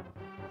fees?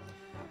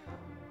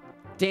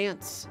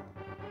 Dance.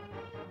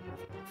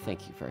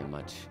 Thank you very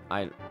much.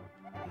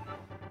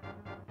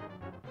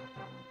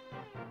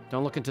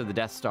 Don't look into the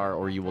Death Star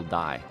or you will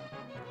die.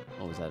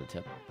 Oh, was that a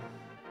tip?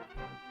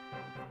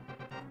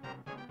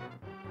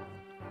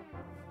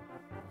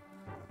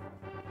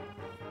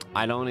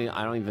 I don't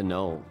even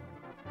know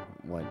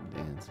what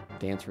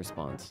dance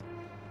response.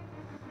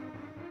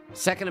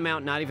 Second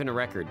amount, not even a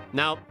record.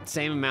 Nope,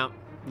 same amount.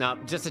 Nope,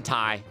 just a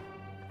tie.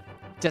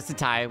 Just a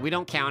tie. We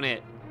don't count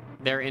it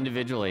there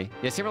individually.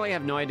 Yes, you really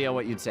have no idea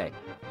what you'd say.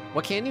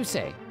 What can you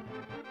say?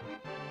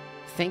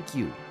 Thank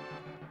you.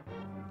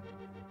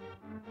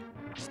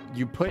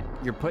 You're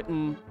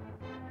putting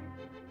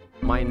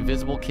my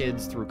invisible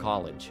kids through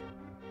college.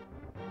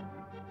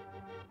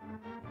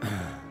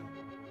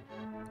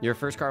 Your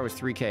first car was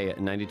 $3K,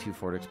 a '92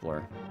 Ford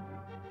Explorer.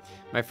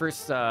 My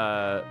first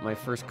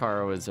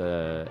car was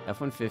a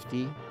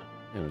F-150,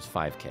 and it was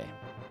 $5K.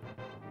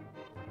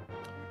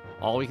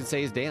 All we can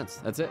say is Dance.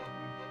 That's it.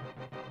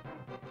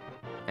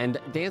 And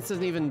Dance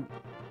doesn't even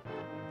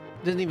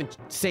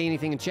say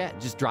anything in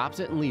chat. Just drops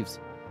it and leaves.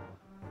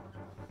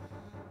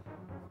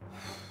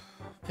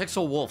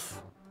 Pixel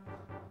Wolf,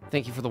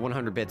 thank you for the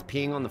 100 bits.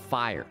 Peeing on the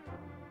fire.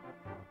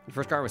 Your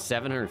first car was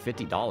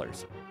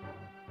 $750.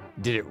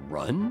 Did it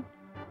run?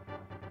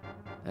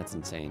 That's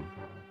insane.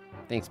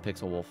 Thanks,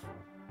 Pixel Wolf.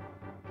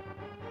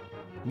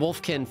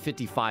 Wolfkin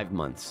 55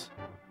 months.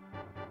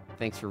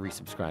 Thanks for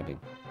resubscribing.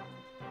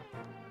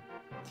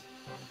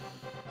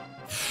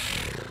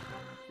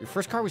 Your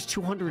first car was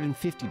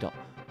 $250.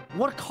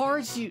 What car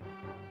is you?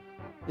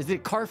 Is it a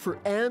car for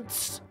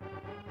ants?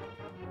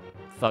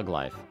 Thug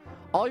life.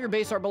 All your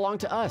base art belong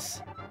to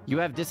us. You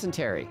have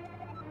dysentery.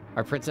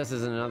 Our princess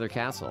is in another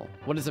castle.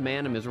 What is a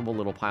man? A miserable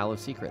little pile of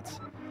secrets.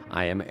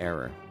 I am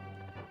error.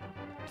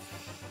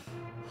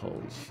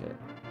 Holy shit.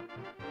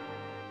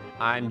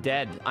 I'm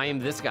dead. I am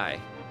this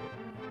guy.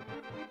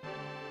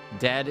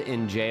 Dead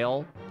in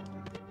jail.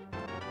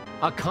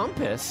 A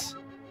compass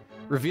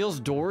reveals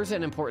doors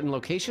and important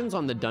locations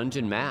on the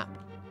dungeon map.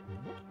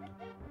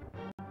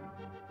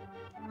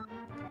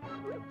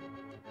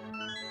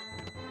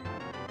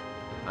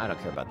 I don't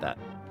care about that.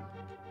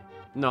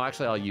 No,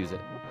 actually, I'll use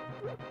it.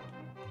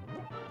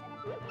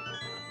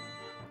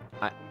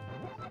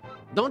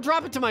 Don't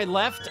drop it to my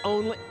left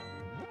only.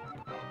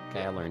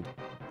 Okay, I learned.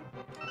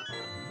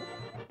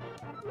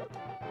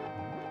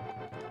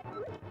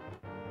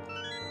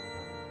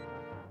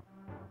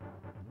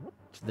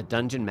 The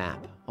dungeon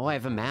map. Oh, I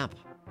have a map.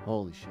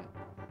 Holy shit.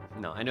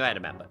 No, I knew I had a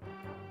map, but...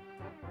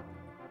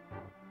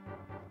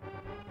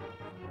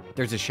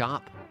 There's a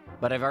shop,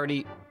 but I've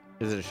already...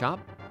 Is it a shop?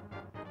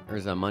 Or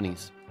is that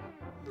Money's?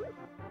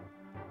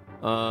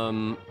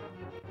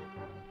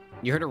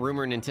 You heard a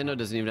rumor Nintendo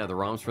doesn't even have the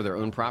ROMs for their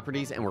own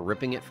properties, and we're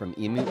ripping it from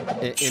Emu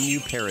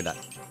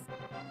Paradise.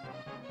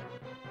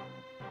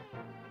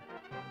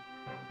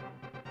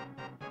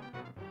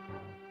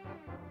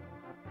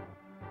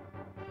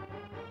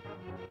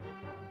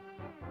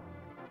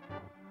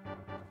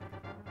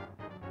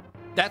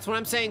 That's what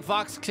I'm saying,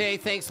 Fox K.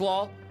 Thanks,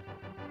 lol.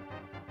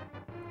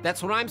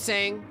 That's what I'm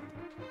saying.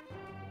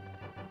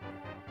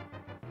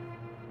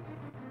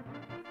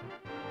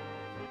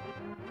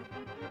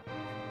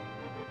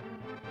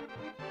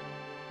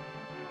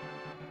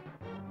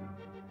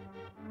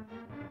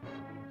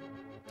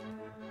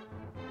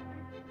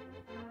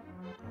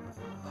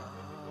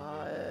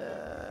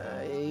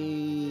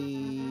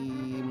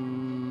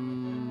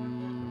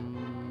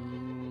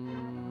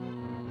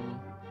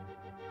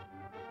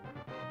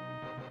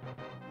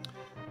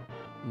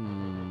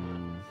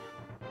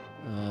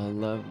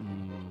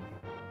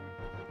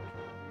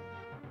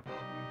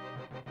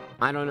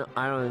 I don't know.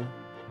 I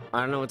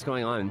don't know what's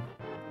going on.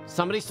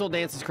 Somebody stole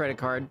Dance's credit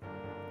card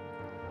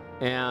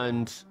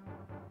and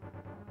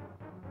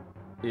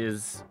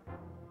is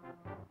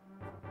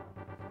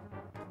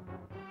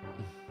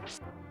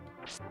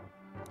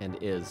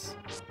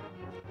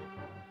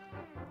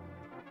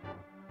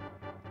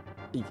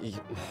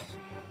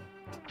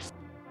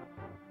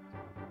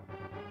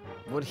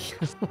what do you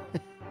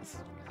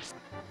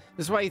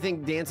This is why you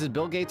think Dance is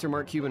Bill Gates or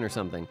Mark Cuban or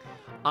something.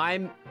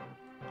 I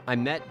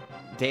met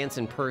Dance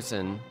in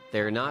person.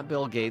 They're not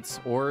Bill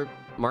Gates or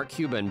Mark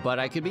Cuban, but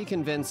I could be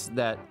convinced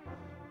that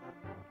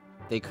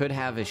they could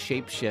have a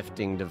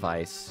shape-shifting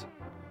device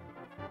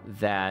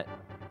that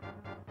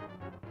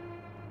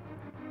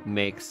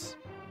makes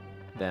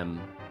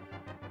them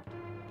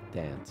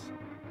dance.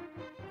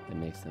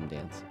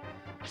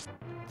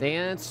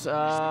 Dance,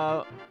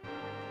 what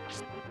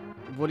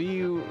would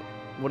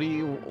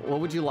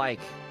you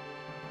like?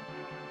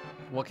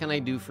 What can I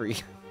do for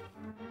you?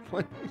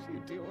 What are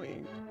you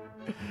doing?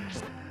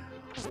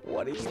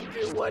 What do you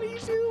do? What do you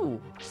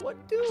do?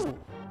 What do?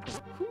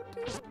 Who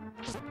do?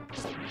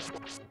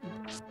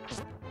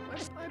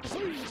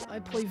 I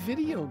play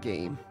video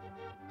game.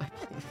 I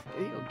play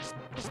video game.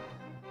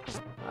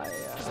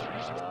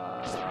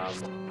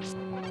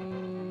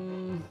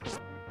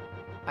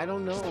 I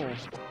don't know.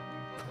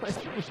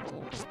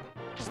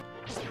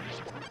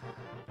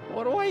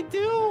 What do I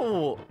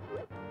do?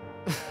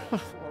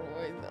 What do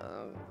I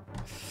do?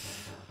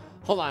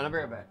 Hold on, I'll be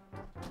right back.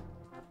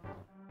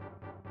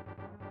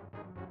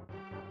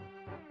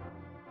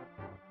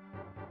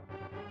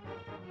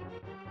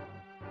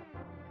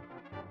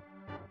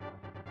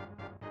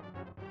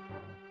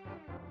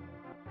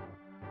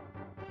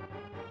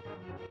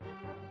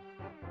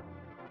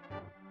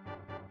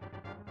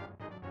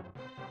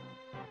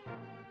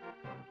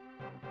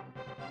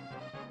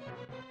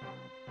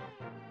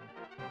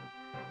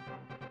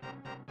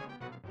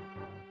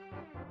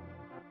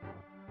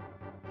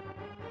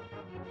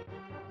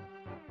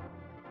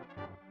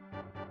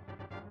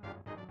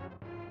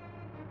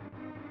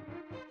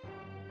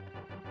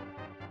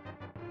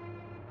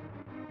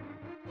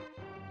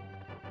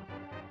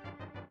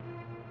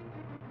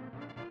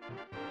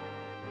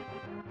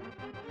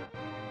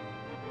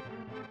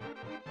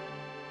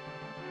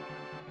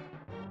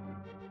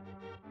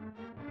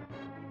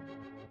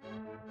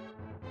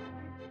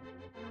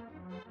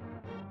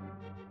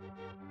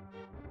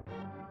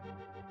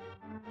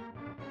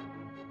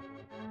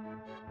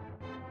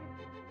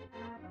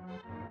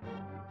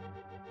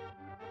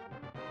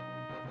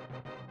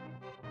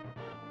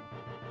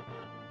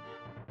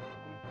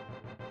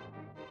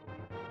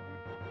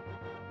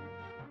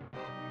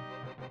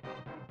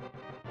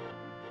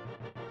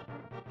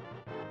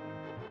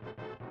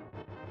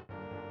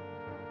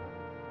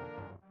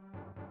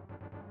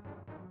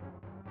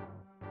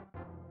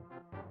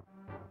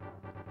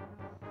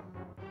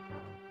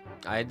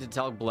 I had to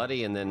tell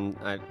Bloody, and then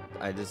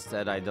I just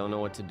said I don't know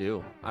what to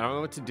do. I don't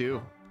know what to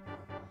do.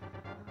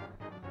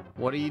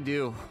 What do you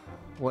do?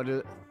 What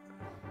do...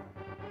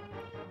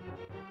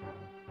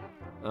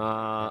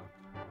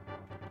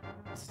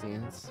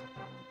 Stance?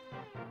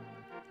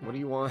 What do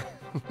you want?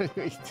 What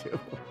do you do?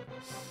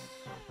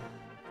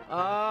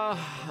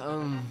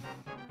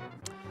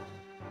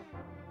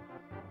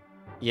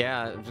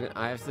 Yeah,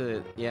 I have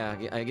to, yeah,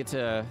 I get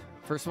to...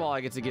 First of all, I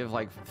get to give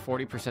like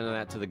 40% of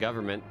that to the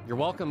government. You're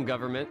welcome,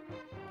 government.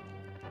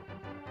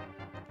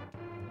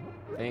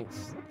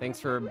 Thanks. Thanks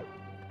for...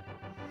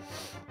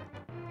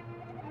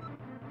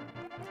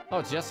 Oh,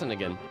 it's Justin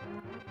again.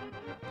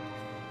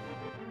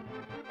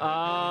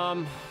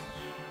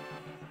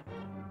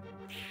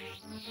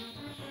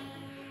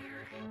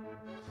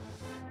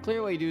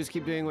 Clearly what you do is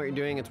keep doing what you're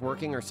doing. It's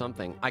working or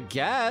something. I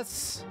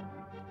guess.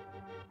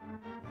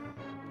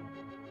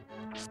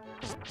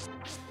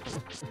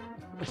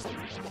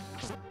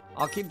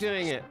 I'll keep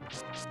doing it.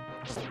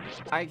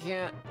 I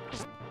can't...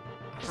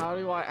 How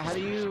do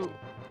you...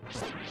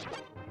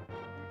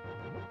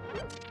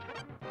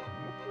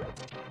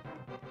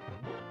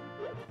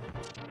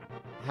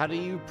 How do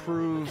you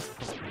prove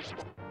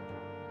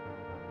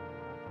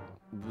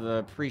the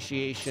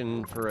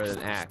appreciation for an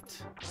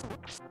act?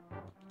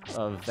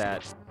 of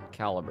that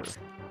caliber.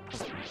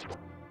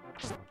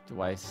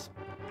 Do I...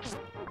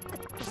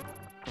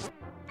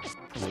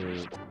 Can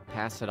you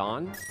pass it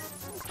on?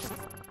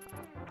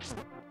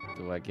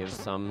 Do I give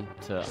some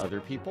to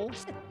other people?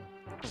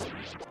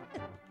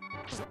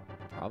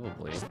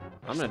 Probably.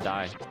 I'm gonna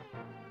die.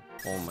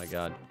 Oh my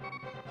god.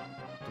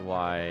 Do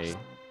I...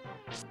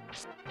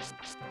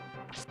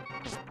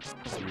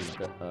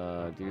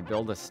 do you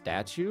build a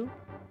statue?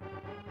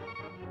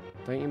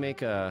 Don't you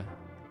make a...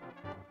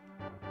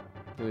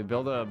 Do we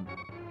build a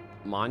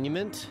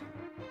monument?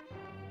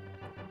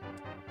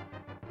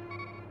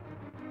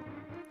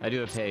 I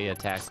do pay a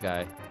tax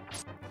guy.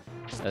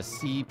 A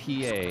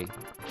CPA.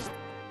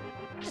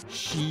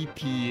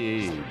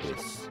 CPA.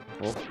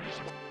 Oh.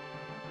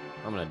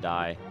 I'm gonna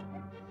die.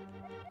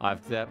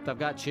 I've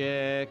got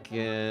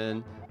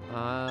chicken.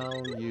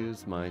 I'll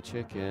use my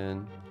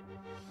chicken.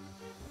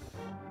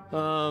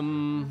 I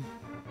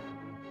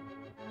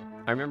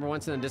remember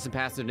once in a distant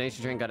past, the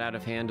donation train got out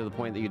of hand to the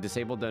point that you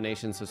disabled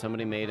donations, so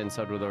somebody made and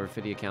sold with over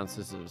 50 accounts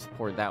to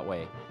support that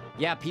way.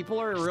 Yeah, people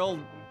are real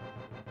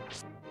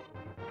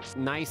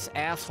nice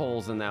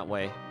assholes in that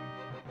way.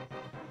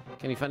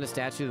 Can you find a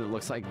statue that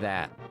looks like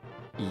that?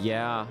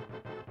 Yeah,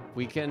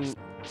 we can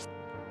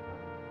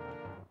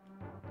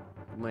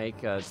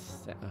make a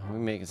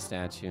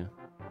statue.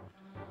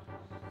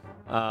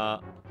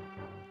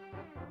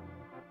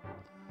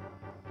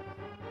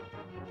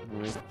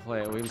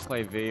 We can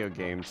play video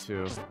games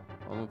too.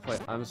 What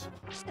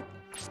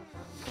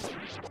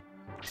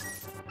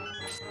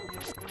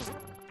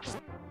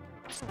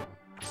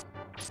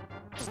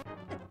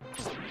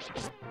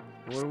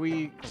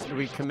do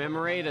we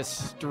commemorate a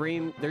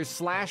stream?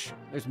 There's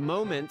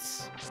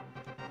moments.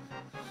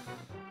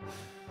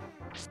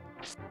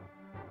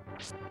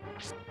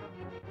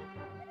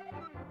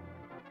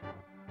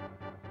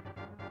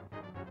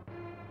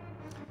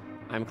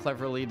 I'm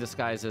cleverly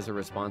disguised as a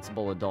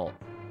responsible adult.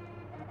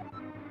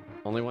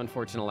 Only one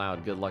fortune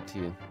allowed. Good luck to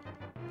you.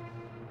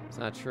 It's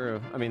not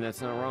true. I mean,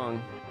 that's not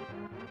wrong.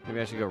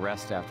 Maybe I should go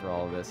rest after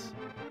all of this.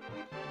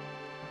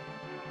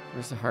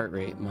 Where's the heart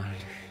rate monitor?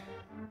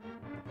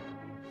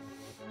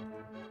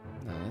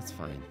 No, that's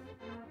fine.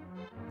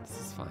 This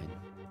is fine.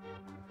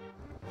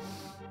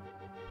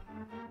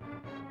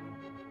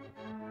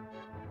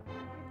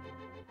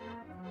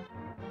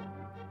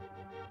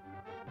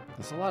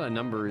 There's a lot of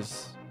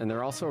numbers, and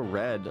they're also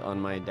red on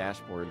my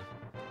dashboard.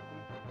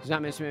 Did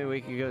not mention maybe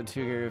we could go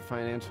to your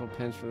financial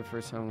pinch for the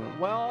first time.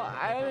 Well,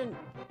 I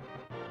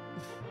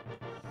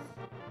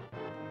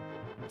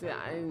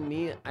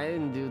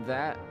didn't do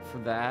that for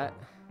that.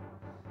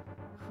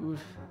 Who?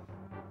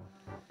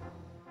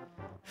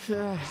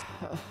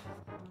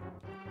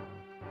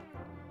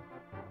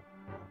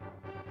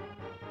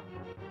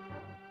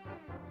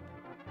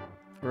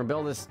 We're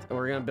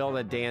gonna build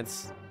a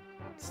dance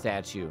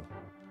statue.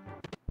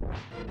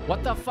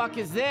 What the fuck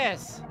is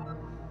this?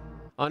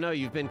 Oh no,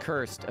 you've been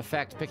cursed.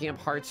 Effect, picking up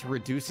hearts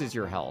reduces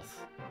your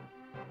health.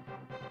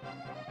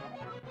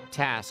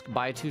 Task,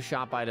 buy 2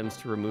 shop items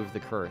to remove the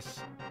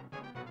curse.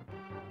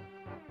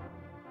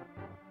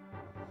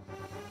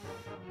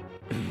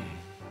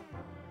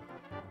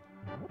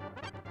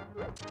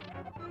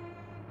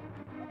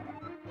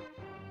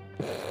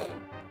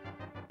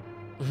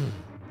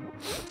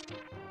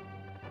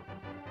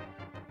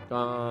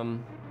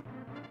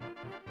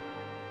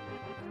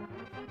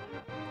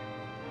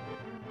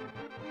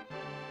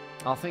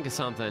 I'll think of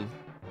something.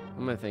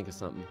 I'm gonna think of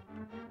something.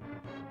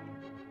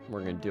 We're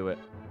gonna do it.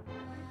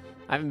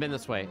 I haven't been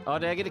this way. Oh,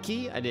 did I get a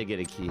key? I did get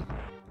a key.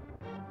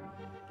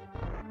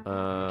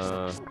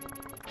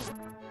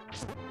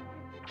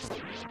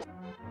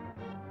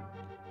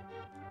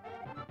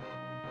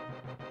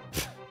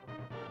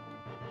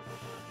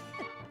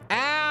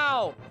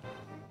 Ow!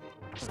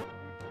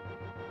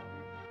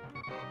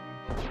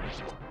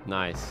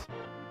 Nice.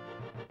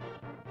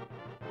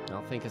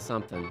 I'll think of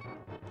something.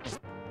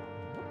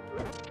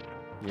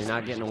 You're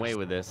not getting away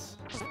with this.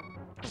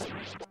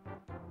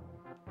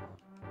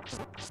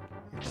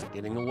 You're not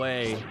getting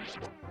away.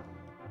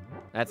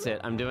 That's it.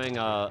 I'm doing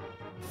a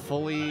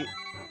fully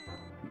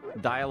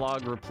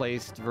dialogue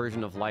replaced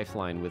version of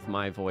Lifeline with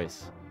my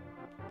voice.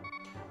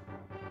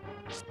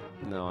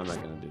 No, I'm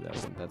not gonna do that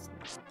one.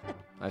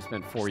 I've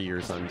spent 4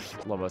 years on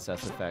Lobos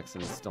SFX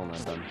and it's still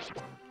not done.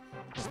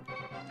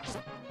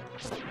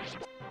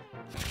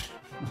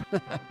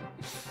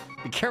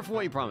 Be careful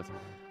what you promise.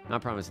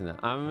 Not promising that.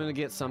 I'm gonna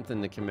get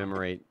something to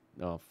commemorate.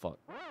 Oh fuck.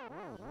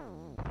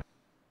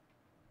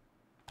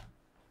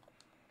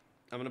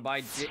 I'm gonna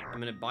buy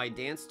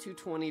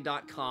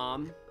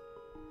dance220.com.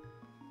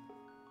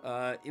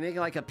 You make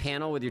like a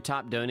panel with your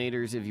top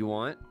donators if you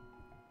want.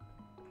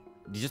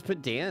 You just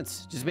put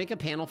dance. Just make a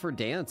panel for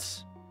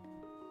dance.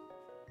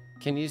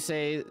 Can you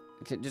say?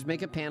 Just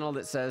make a panel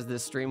that says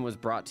this stream was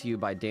brought to you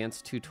by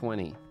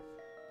Dance220,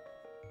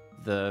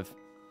 the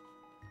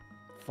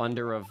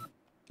funder of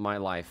my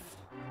life.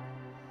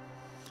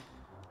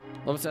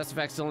 Lobos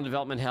SFX still in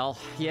development hell.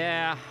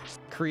 Yeah,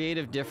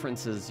 creative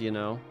differences, you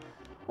know.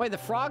 Wait, the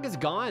frog is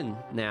gone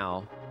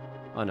now.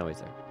 Oh no, he's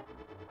there.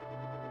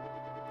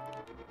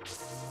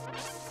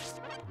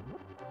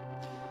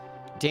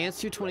 Dance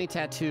 220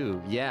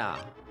 tattoo. Yeah.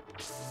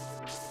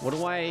 What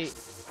do I...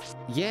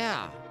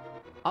 Yeah.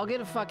 I'll get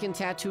a fucking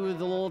tattoo with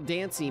the little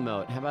dance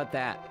emote. How about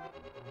that?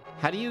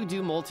 How do you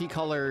do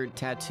multicolored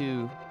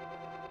tattoo?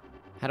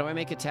 How do I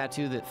make a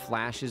tattoo that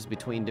flashes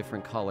between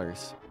different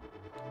colors?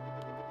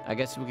 I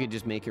guess we could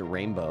just make it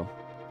rainbow.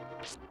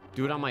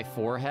 Do it on my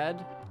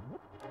forehead?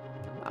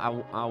 I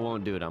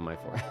won't do it on my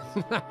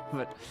forehead.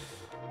 But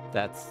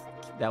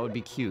that would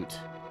be cute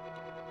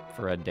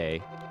for a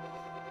day.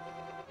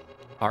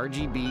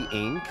 RGB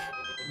ink.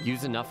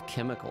 Use enough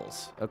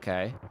chemicals.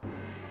 Okay.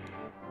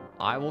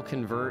 I will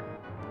convert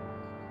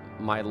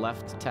my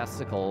left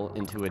testicle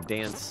into a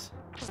dance.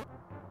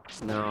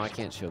 No, I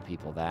can't show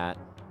people that.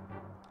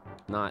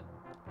 Not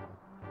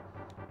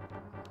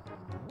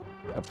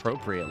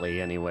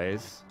appropriately,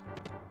 anyways.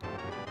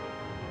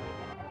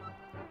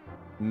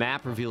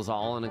 Map reveals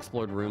all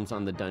unexplored rooms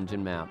on the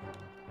dungeon map.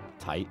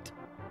 Tight.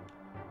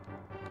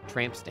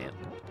 Tramp stamp.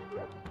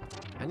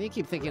 I need to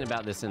keep thinking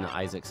about this in the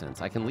Isaac sense.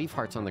 I can leave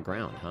hearts on the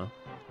ground, huh?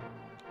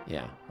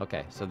 Yeah,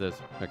 okay, so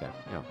there's... Okay,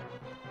 yeah.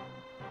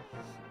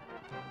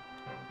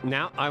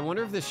 Now, I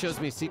wonder if this shows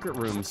me secret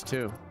rooms,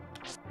 too.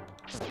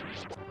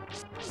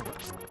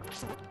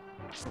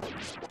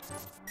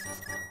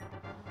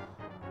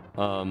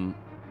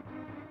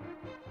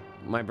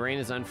 My brain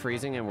is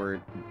unfreezing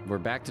and we're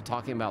back to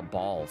talking about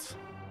balls.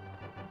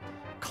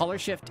 Color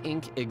shift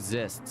ink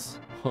exists.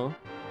 Huh?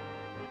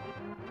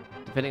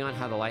 Depending on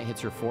how the light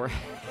hits your forehead.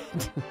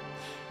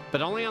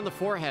 But only on the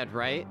forehead,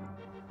 right?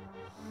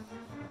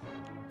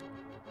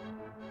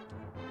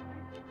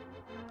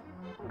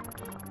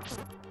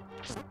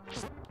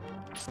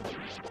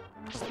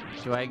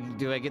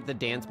 Do I get the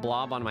dance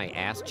blob on my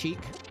ass cheek?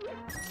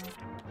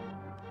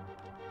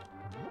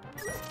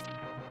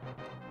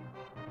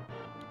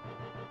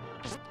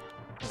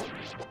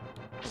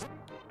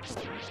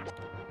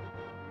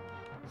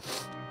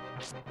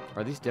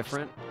 Are these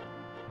different?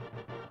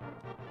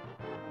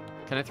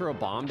 Can I throw a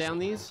bomb down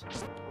these?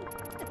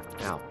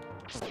 Ow.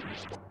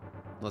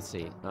 Let's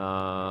see.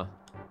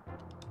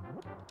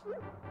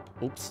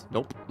 Oops.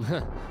 Nope.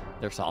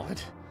 They're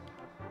solid.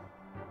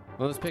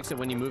 One of those pics that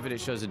when you move it, it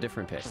shows a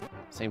different pic.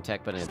 Same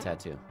tech, but in a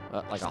tattoo.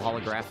 Like a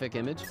holographic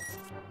image.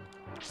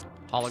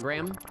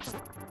 Hologram.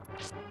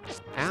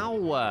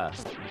 Ow!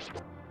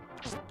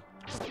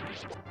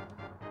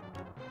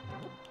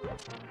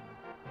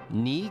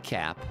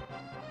 Kneecap.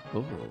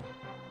 Ooh.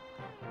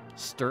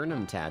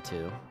 Sternum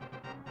tattoo.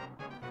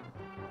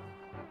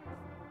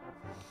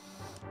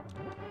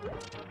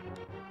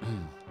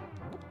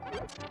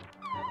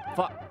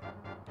 Fuck.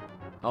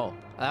 Oh,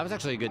 that was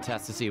actually a good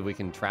test to see if we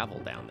can travel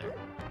down there.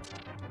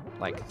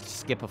 Like,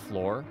 skip a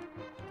floor.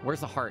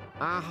 Where's the heart?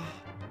 Ah.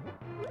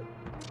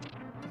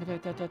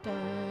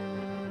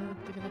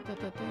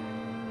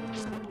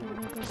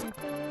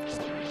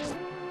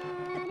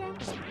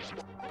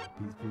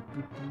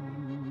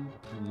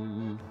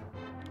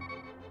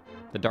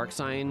 The dark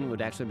sign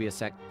would actually be a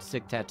sick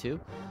tattoo.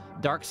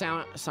 Dark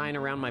sign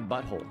around my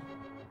butthole.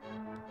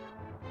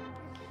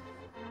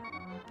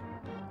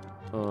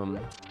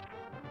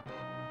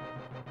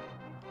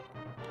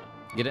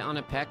 Get it on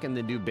a pec and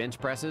then do bench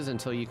presses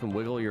until you can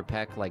wiggle your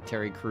pec like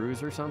Terry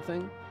Crews or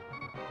something.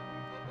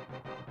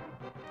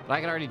 But I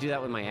could already do that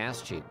with my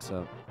ass cheek,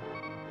 so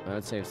I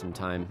would save some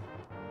time.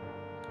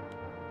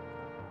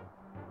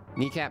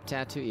 Kneecap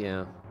tattoo,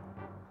 yeah.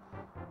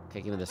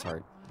 Okay, give me this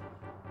heart.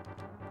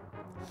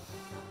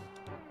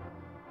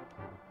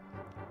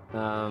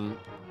 I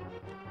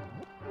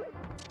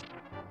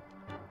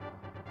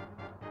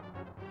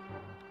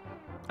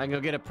can go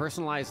get a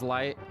personalized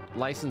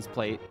license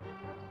plate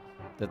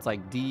that's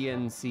like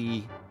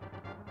DNC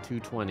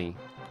 220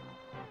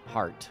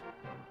 heart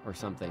or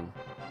something.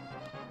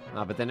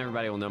 But then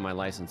everybody will know my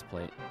license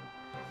plate.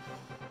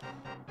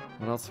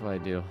 What else do I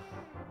do?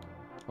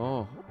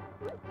 Oh.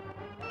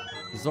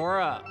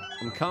 Zora,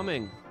 I'm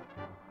coming.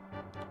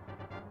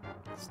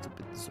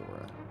 Stupid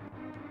Zora.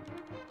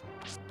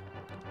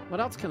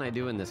 What else can I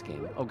do in this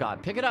game? Oh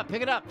god, pick it up,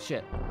 pick it up!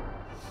 Shit.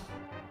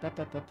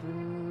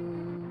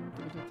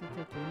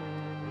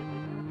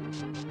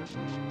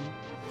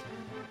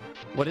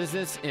 What is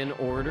this in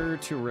order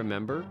to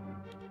remember?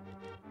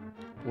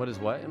 What is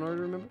what in order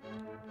to remember?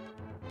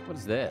 What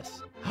is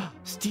this?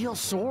 Steel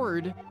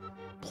sword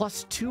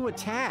plus 2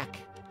 attack.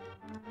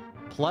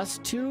 Plus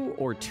 2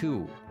 or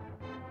 2?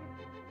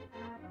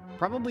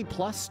 Probably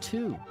plus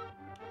 2.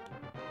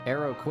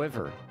 Arrow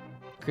quiver.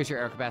 Increase your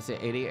arrow capacity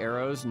at 80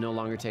 arrows. No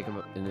longer take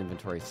an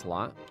inventory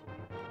slot.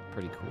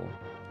 Pretty cool.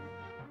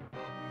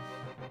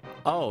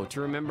 Oh,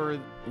 to remember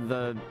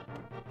the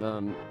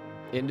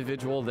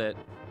individual that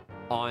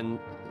on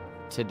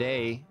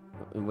today,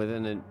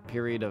 within a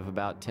period of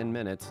about 10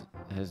 minutes,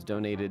 has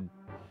donated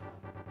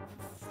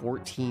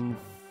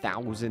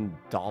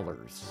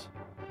 $14,000.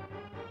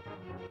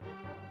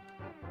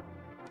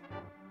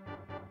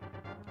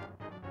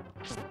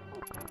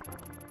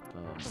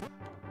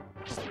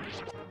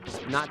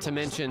 Not to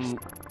mention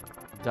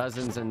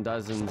dozens and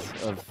dozens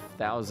of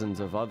thousands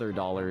of other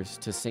dollars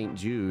to St.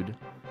 Jude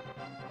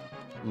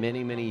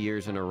many, many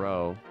years in a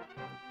row.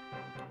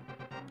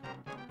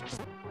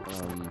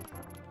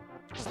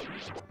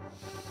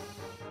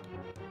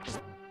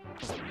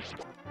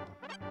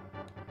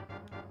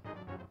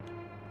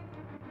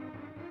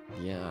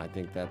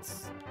 think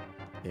that's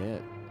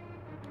it.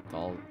 That's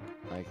all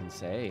I can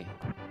say.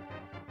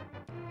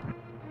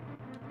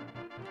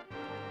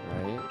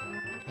 Right?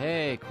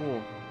 Hey,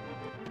 cool.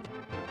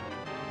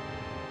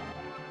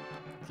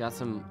 Got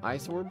some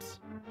ice orbs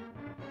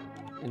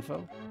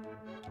info.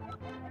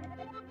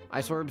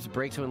 Ice orbs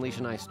break to unleash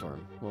an ice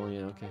storm. Well,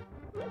 yeah, okay.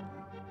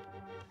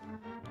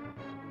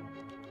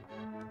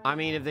 I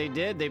mean, if they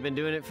did, they've been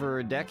doing it for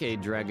a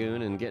decade,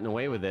 Dragoon, and getting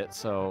away with it,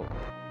 so...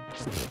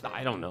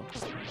 I don't know.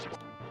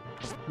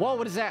 Whoa,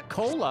 what is that?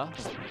 Cola?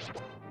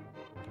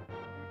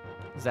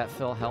 Does that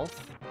fill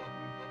health?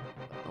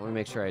 I want to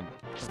make sure I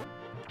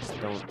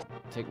don't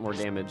take more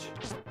damage.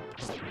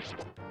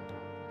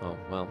 Oh,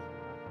 well.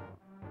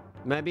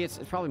 Maybe it's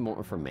probably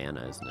more for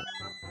mana, isn't it?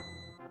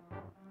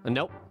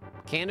 Nope.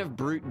 Can of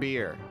brute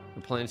beer.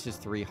 Replenishes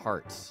 3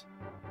 hearts.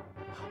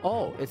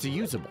 Oh, it's a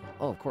usable.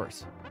 Oh, of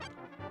course.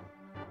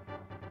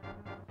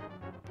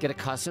 Get a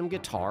custom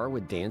guitar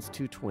with Dance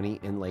 220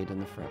 inlaid in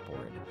the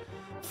fretboard.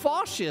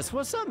 Faustus,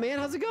 what's up, man?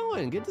 How's it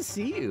going? Good to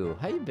see you.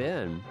 How you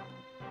been?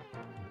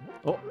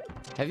 Oh,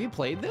 have you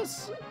played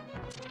this?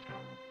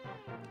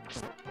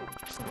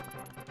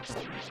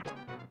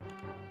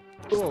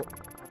 Oh,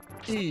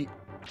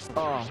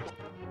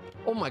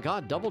 oh my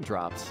God, double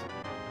drops.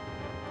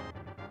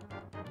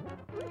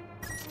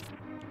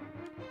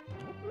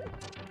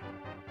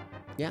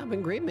 Yeah,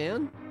 been great,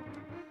 man.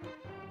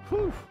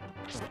 Whew.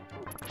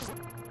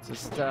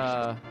 Just,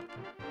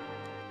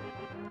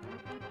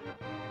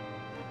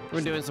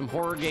 we're doing some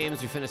horror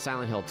games. We finished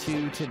Silent Hill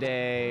 2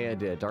 today. I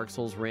did a Dark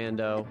Souls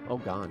rando. Oh,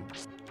 gone.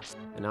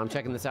 And now I'm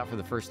checking this out for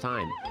the first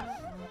time.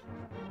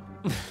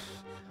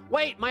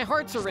 Wait, my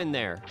hearts are in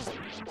there.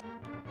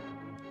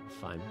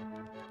 Fine.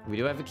 We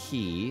do have a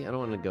key. I don't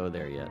want to go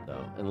there yet,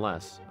 though.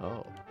 Unless...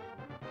 Oh.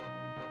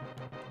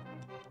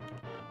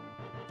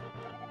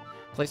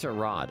 Place a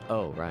rod.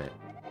 Oh, right.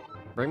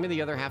 Bring me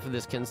the other half of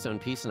this kinstone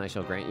piece and I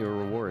shall grant you a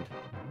reward.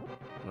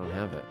 I don't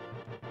have it.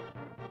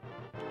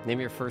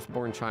 Name your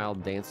firstborn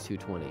child, Dance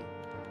 220.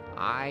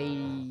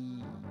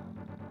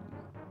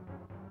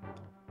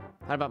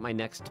 How about my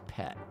next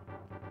pet?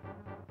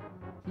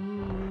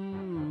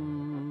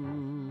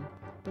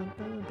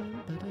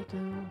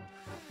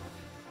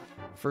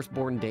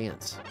 Firstborn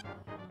Dance.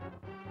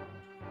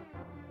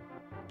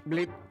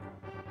 Bleep.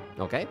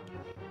 Okay.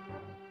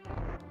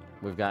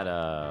 We've got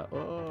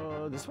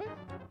this way?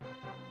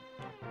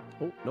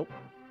 Oh, nope.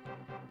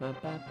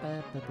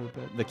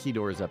 The key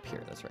door is up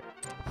here, that's right.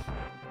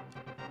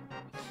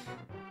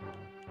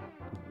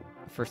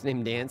 First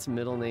name Dance,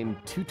 middle name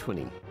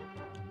 220.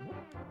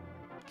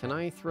 Can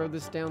I throw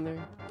this down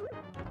there?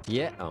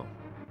 Yeah, oh.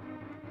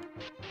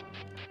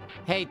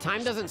 Hey,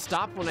 time doesn't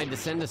stop when I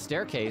descend a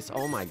staircase.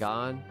 Oh my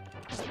God.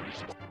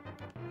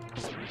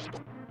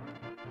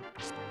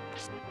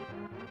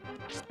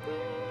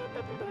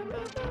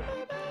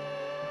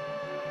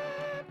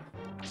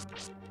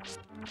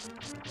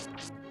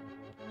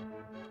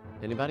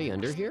 Anybody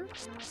under here?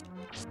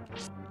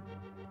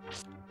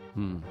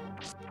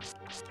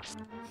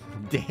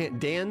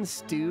 Dan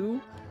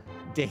Stew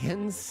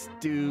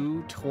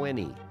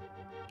 20.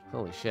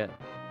 Holy shit.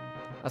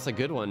 That's a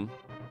good one.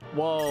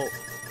 Whoa.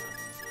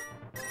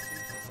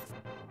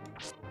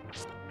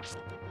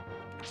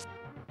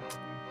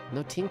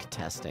 No tink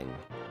testing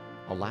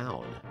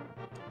allowed.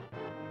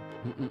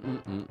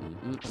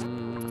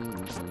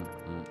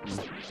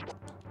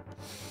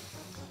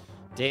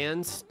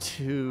 Dan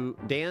Stew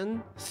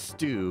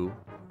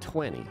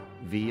 20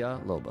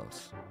 via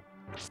Lobos.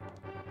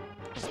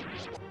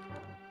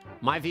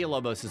 My via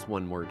Lobos is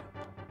one word.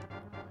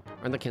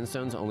 Aren't the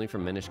Kinstones only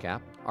from Minish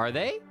Cap? Are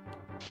they?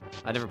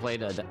 I never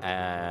played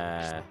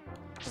a...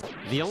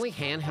 The only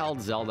handheld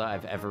Zelda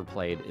I've ever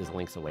played is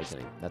Link's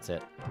Awakening. That's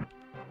it.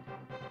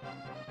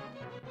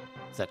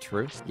 Is that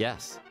true?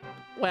 Yes.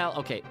 Well,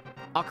 okay.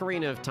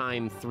 Ocarina of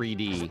Time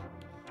 3D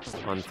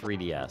on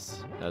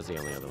 3DS. That was the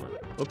only other one.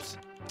 Oops.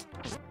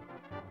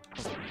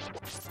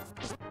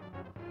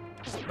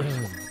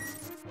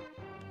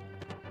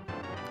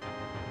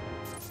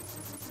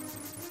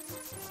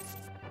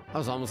 That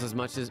was almost as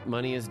much as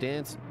money as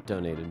Dance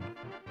donated.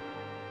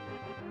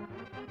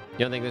 You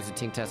don't think there's a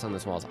tink test on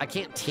this walls? I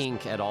can't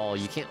tink at all.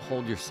 You can't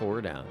hold your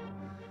sword out.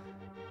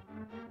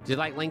 Did you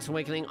like Link's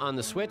Awakening on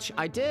the Switch?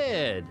 I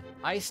did.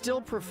 I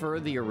still prefer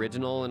the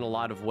original in a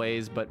lot of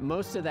ways, but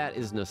most of that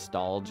is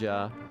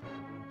nostalgia.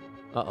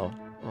 Uh-oh.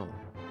 Oh.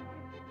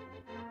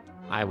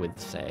 I would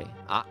say.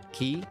 Ah,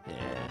 key?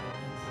 Yes.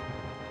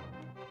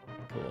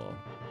 Cool.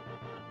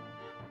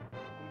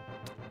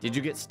 Did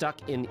you get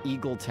stuck in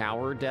Eagle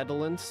Tower,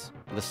 Dedalance?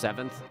 The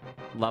 7th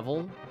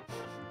level?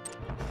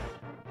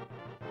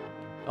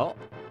 Oh.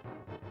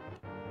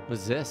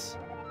 What's this?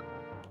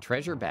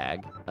 Treasure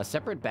bag. A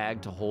separate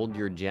bag to hold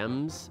your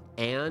gems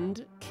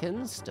and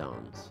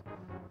kinstones.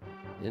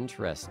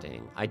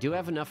 Interesting. I do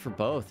have enough for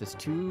both. It's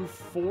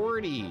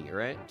 240,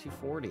 right?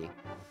 240.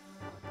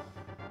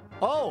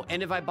 Oh,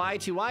 and if I buy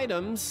 2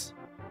 items...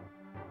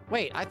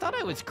 Wait, I thought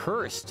I was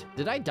cursed.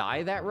 Did I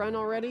die that run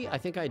already? I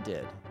think I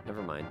did.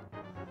 Never mind.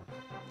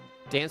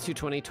 Dance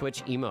 220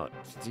 Twitch emote.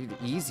 Dude,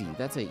 easy.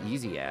 That's an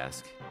easy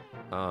ask.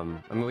 I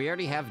mean, we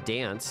already have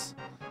dance.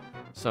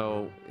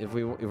 So if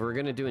we're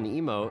gonna do an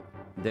emote,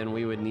 then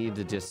we would need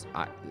to just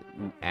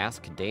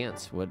ask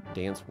dance what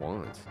dance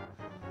wants.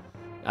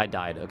 I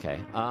died. Okay.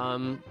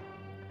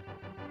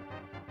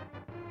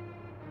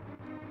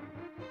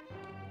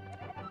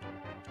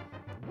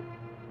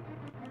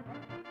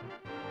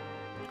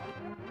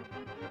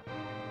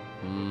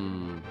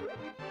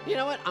 You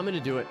know what? I'm gonna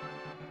do it.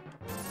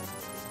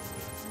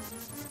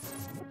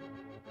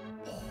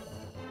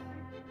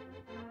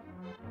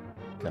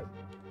 Okay.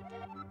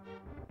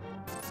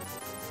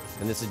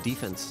 And this is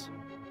defense.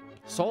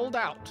 Sold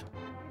out.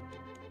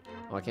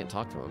 Oh, I can't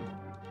talk to him.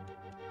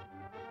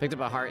 Picked up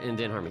a heart and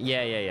didn't harm me.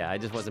 Yeah. I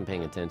just wasn't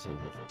paying attention.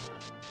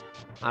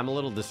 I'm a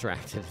little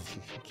distracted, if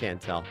you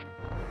can't tell.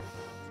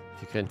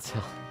 If you couldn't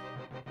tell.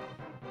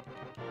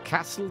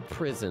 Castle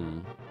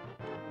Prison.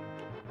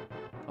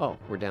 Oh,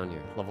 we're down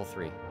here. Level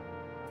 3.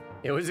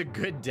 It was a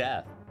good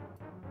death.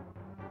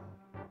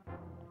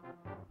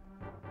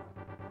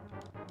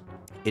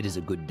 It is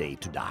a good day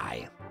to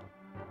die.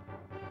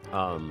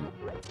 Yeah.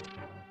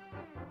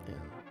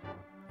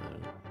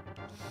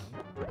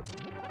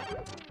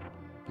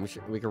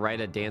 We could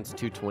write a Dance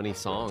 220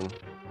 song.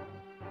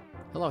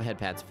 Hello, head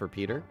pats for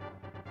Peter.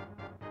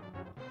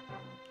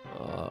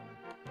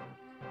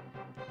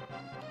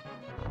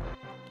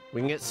 We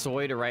can get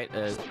Soy to write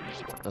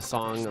a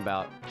song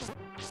about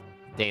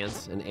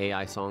dance, an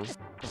AI song,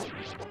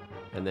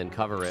 and then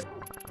cover it.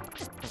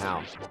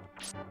 Ow.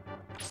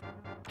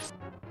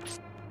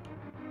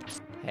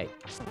 Hey.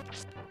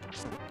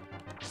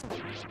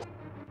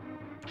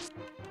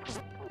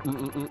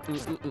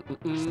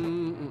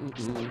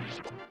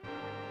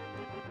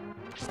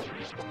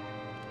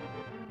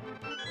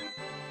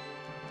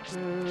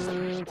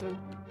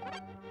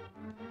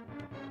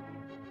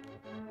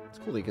 It's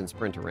cool that you can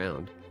sprint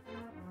around.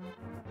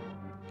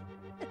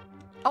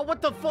 Oh,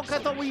 what the fuck? I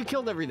thought we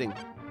killed everything.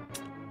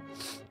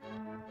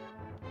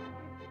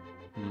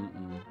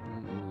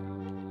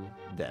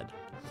 Dead.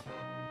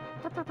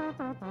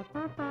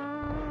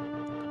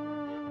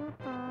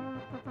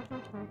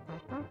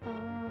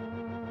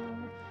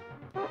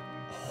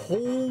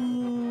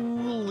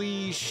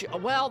 Holy shit.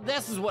 Well,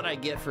 this is what I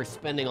get for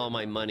spending all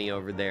my money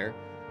over there.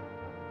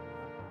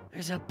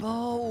 There's a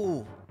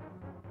bow.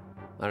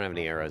 I don't have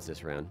any arrows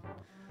this round.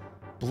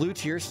 Blue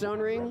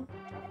Tearstone ring?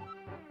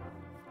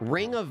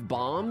 Ring of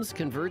bombs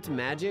converts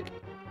magic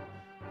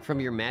from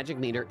your magic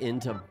meter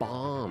into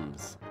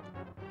bombs.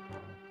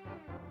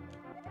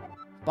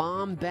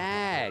 Bomb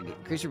bag.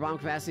 Increase your bomb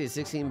capacity to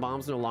 16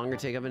 bombs, no longer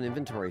take up an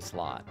inventory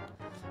slot.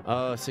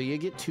 Oh, so you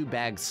get 2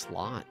 bag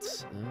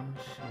slots. Oh,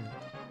 shit.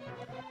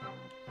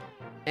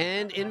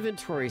 And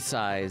inventory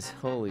size.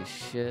 Holy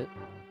shit.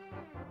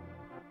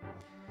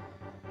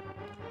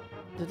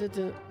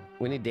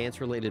 We need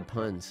dance-related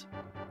puns.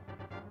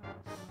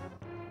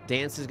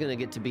 Dance is gonna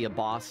get to be a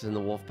boss in the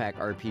Wolfpack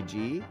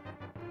RPG.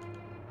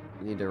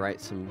 We need to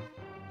write some...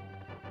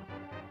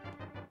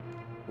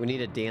 We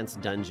need a dance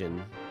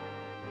dungeon.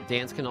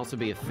 Dance can also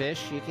be a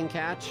fish you can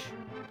catch.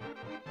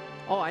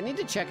 Oh, I need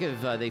to check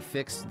if they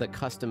fixed the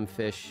custom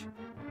fish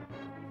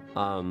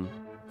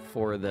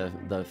for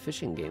the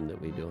fishing game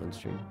that we do on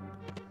stream.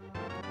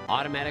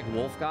 Automatic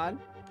Wolf God?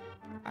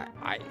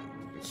 I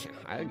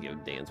would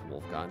give Dance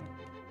Wolf God.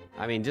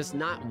 I mean, just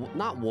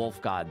not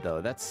Wolf God, though.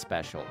 That's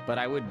special. But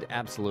I would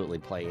absolutely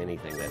play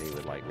anything that he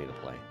would like me to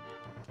play.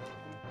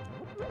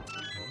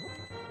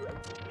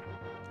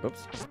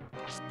 Oops.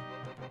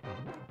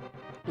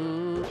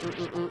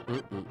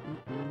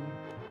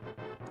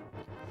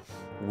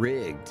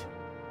 Rigged.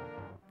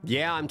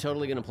 Yeah, I'm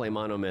totally gonna play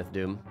Monomyth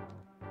Doom.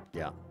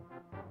 Yeah.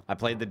 I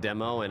played the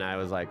demo and I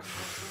was like,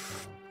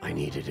 I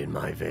need it in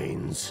my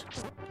veins.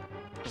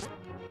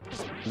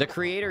 The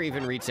creator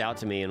even reached out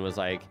to me and was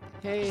like,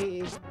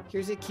 hey,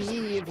 here's a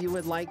key if you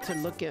would like to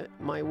look at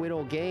my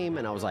Whittle game.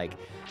 And I was like,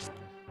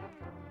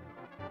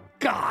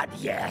 God,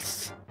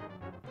 yes.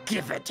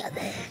 Give it to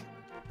me.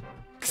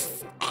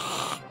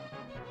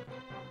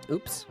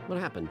 Oops, what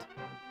happened?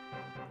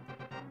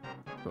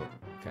 Oh,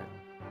 okay.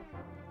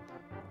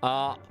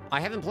 I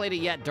haven't played it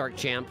yet, Dark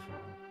Champ.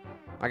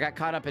 I got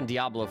caught up in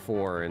Diablo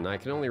 4, and I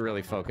can only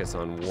really focus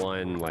on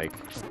one, like,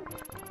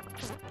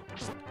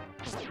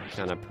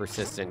 kind of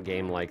persistent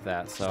game like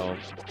that. So,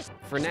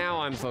 for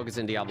now, I'm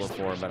focusing Diablo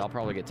 4, but I'll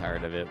probably get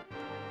tired of it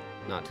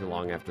not too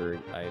long after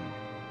I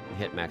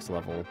hit max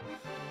level,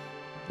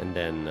 and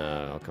then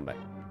I'll come back.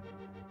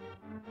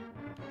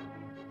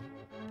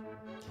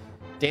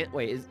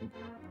 Wait, is...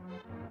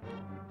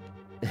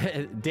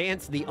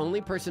 Dance, the only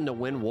person to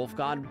win Wolf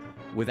God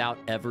without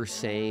ever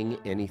saying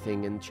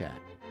anything in chat.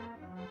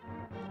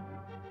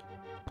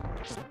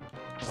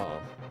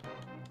 Uh-oh.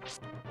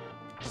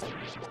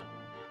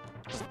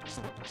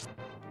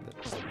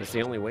 That's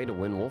the only way to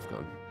win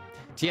Wolfgon.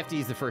 TFD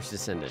is the first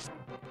descendant.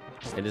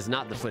 It is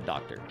not the Foot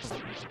Doctor.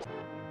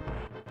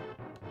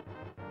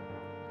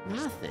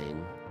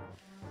 Nothing.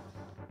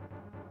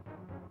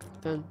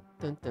 Dun,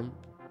 dun, dun.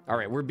 All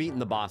right, we're beating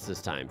the boss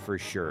this time, for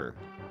sure.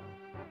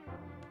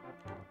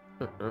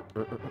 Huh.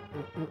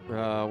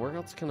 Where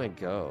else can I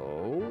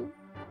go?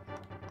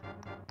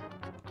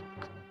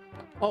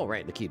 Oh,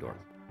 right, the key door.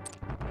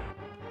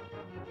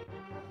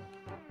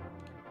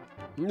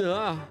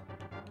 Ah.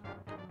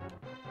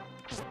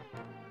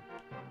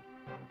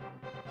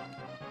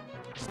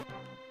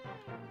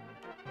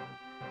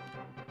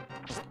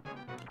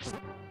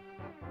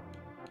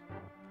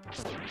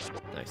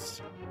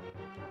 Nice.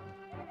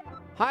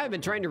 Hi, I've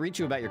been trying to reach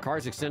you about your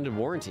car's extended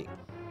warranty.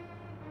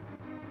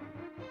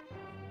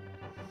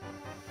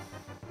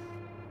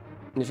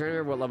 I'm trying to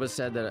remember what Lubba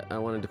said that I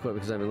wanted to quit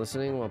because I've been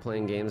listening while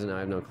playing games and now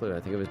I have no clue.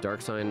 I think it was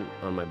Dark Sign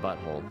on my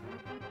butthole.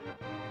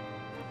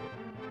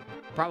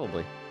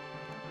 Probably.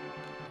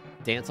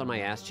 Dance on my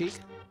ass cheek?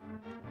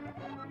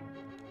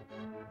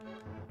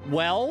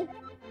 Well?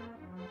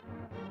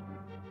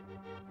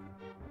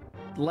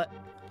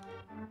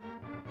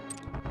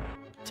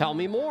 Tell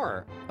me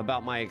more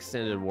about my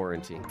extended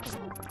warranty.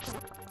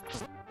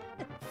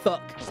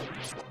 Fuck.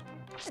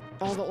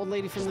 Oh, the old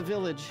lady from the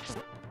village.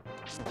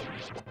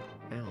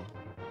 Ow.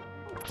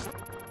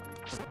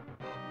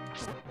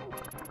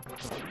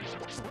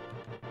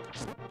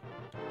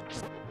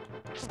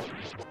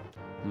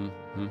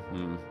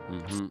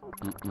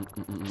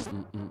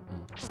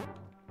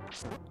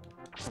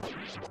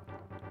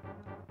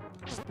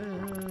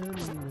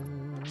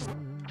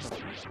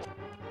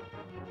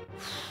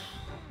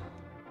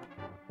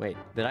 Wait,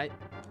 did I?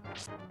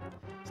 There's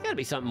gotta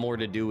be something more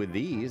to do with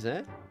these,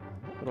 eh?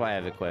 What do I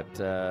have equipped?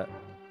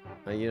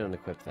 You don't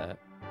equip that.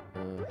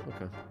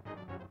 Okay.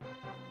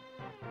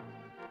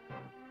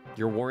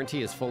 Your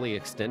warranty is fully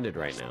extended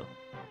right now.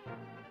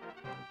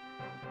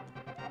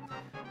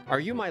 Are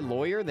you my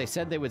lawyer? They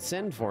said they would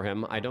send for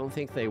him. I don't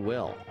think they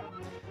will.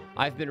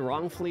 I've been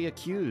wrongfully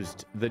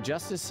accused. The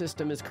justice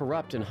system is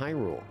corrupt in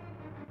Hyrule.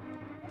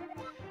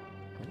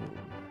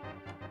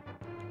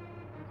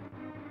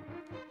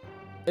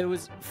 It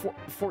was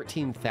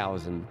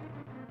 14,000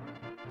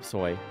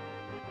 soy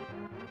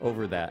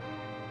over that.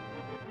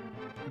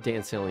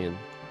 Dancillion.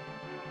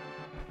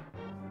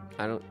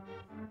 I don't...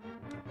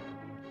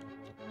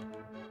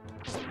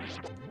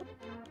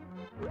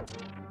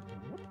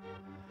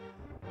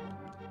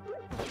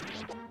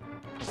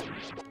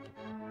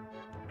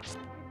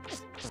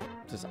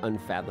 Just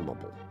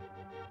unfathomable.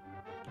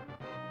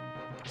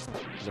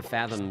 The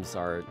fathoms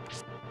are...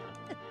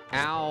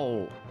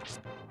 Ow!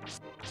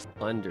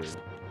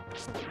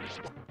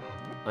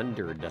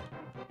 Undered.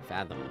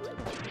 Fathomed.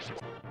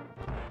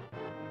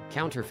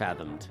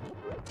 Counter-fathomed.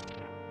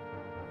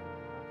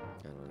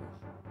 I don't know.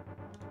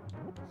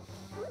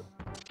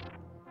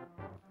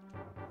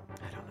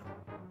 I don't know.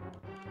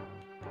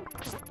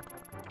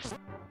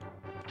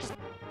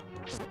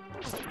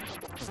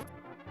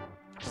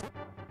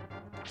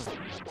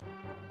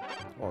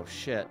 Oh,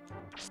 shit.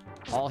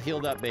 All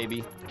healed up,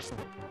 baby.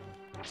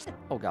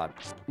 Oh, God.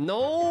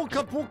 No!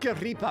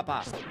 Kapukari,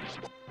 papa!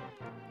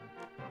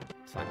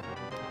 It's fine.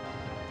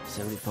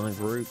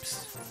 75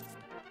 roops.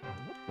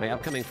 My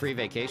upcoming free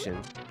vacation.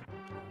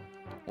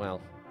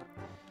 Well.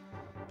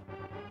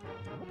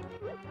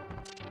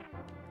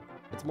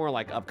 It's more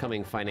like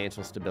upcoming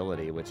financial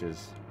stability, which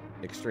is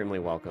extremely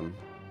welcome.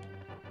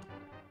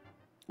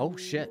 Oh,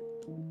 shit.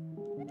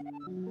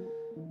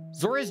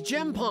 Zora's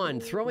Gem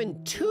Pond! Throw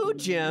in 2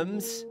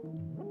 gems!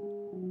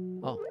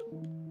 Oh.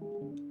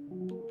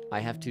 I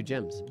have 2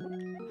 gems.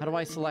 How do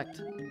I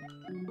select?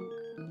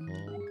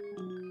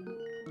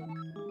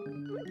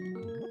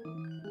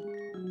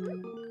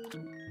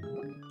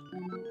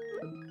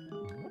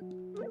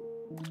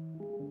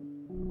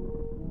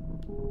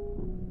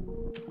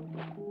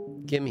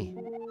 Gimme.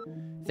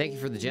 Thank you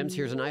for the gems.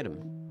 Here's an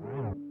item.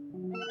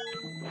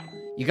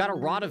 You got a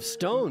rod of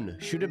stone.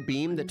 Shoot a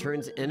beam that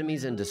turns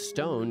enemies into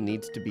stone.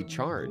 Needs to be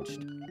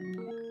charged.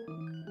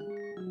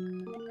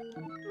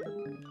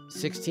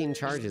 16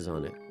 charges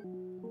on it.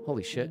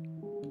 Holy shit.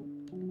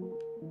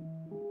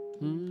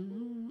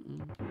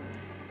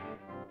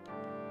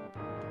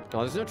 Oh,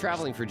 there's no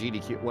traveling for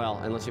GDQ. Well,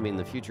 unless you mean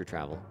the future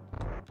travel.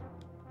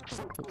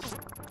 Oops.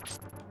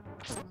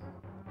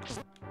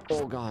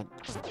 Oh, God.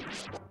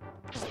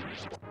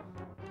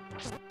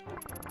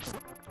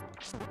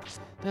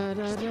 Da,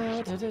 da,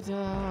 da, da, da,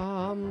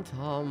 dum,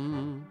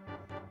 dum.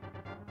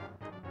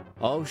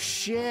 Oh,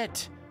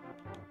 shit.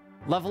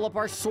 Level up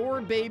our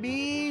sword,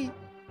 baby.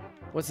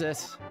 What's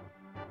this?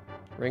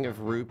 Ring of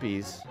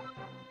rupees.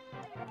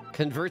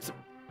 Converts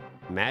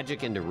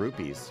magic into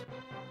rupees.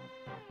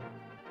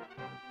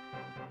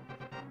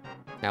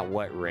 At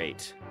what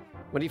rate?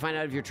 When do you find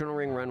out if your Eternal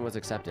Ring run was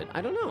accepted?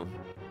 I don't know.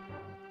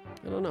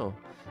 I don't know.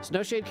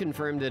 Snowshade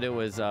confirmed that it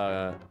was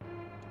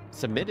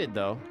submitted,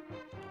 though.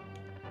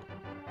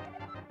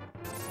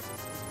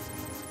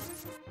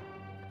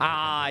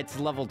 Ah, it's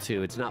level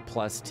 2. It's not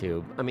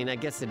 +2. I mean, I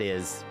guess it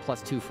is.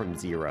 +2 from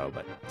 0,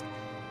 but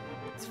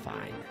it's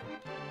fine.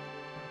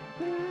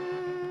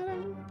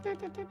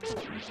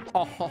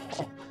 Oh,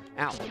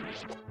 ow.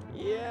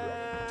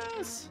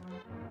 Yes!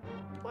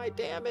 My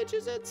damage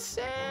is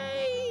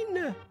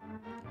insane!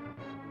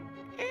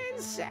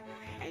 Insane!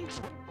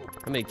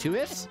 How many? 2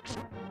 hits?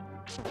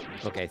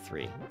 Okay,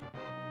 3.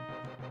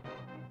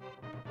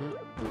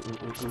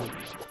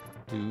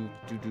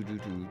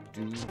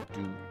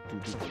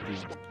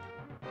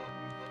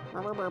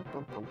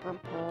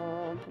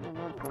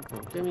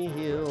 Give me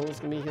heals,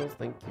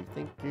 thank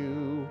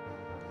you.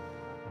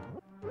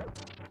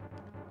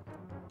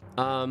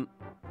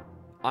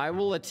 I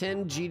will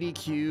attend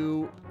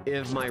GDQ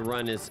if my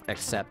run is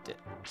accepted.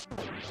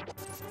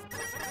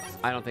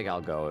 I don't think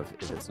I'll go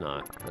if it's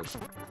not.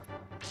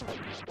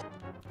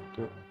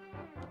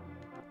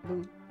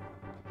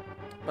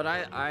 But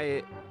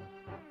I've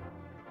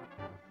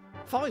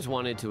always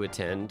wanted to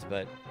attend,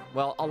 but,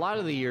 well, a lot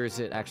of the years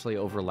it actually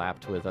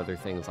overlapped with other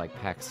things like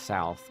PAX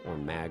South or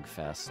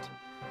MagFest.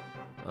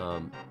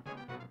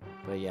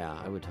 But yeah,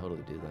 I would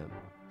totally do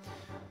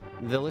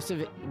that. The list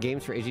of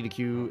games for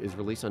AGDQ is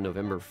released on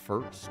November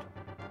 1st.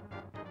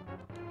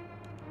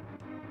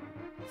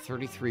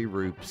 33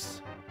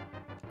 roops.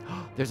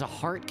 There's a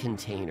heart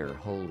container.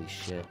 Holy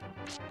shit.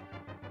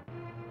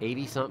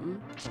 80 something?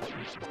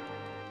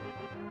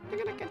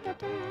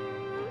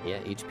 Yeah,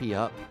 HP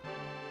up.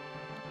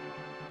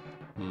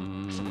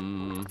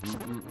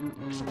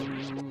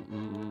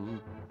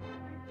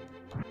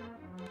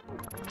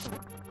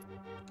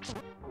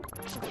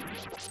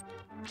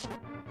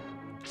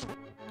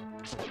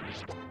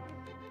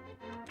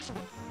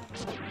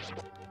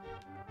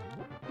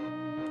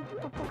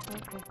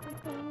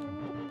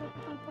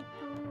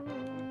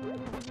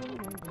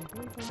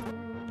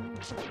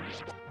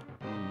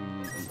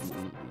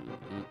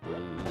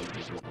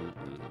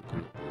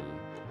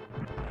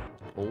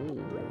 Oh.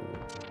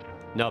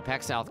 No,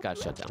 PAX South got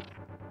shut down.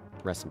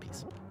 Rest in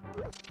peace.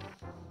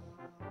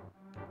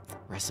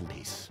 Rest in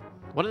peace.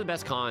 One of the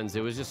best cons.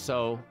 It was just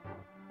so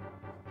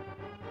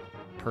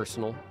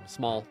personal,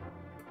 small.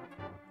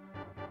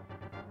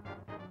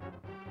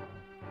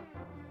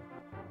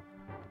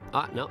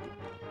 Ah, no.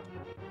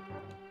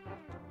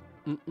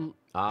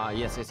 Ah,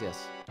 yes.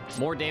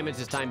 More damage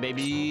this time,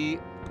 baby.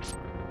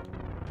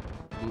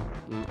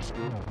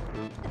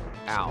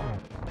 Ow.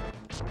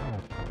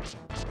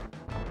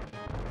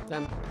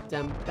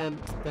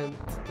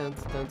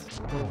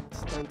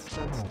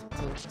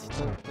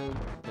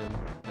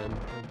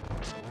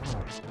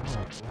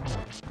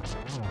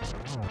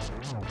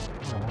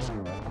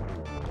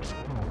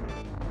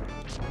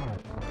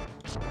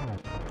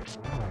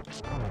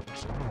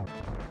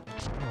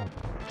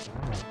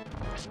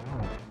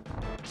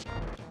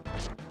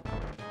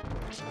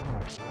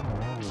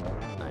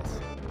 Nice.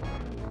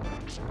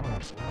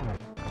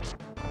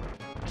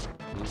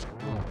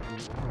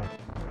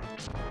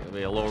 It'll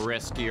be a little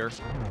riskier.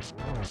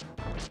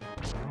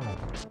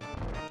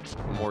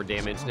 More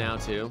damage now,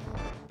 too.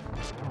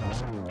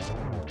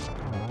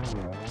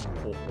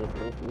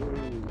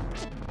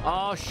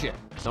 Oh, shit.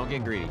 Don't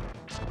get greedy.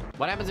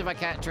 What happens if I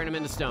can't turn him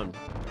into stone?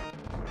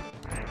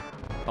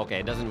 Okay,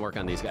 it doesn't work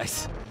on these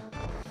guys.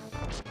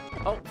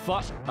 Oh,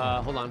 fuck.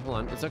 Hold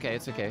on. It's okay.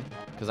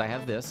 Because I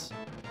have this.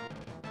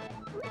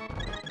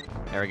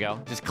 There we go.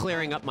 Just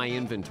clearing up my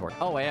inventory.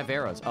 Oh, I have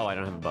arrows. Oh, I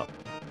don't have a bow.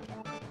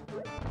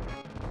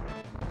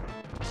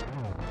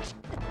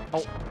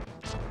 Oh.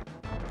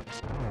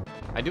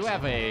 I do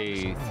have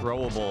a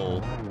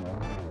throwable...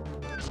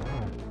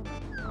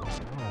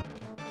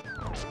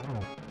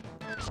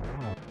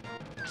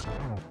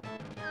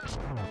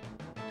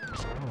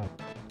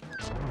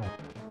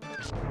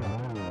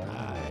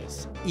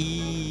 Nice.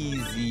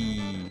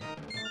 Easy.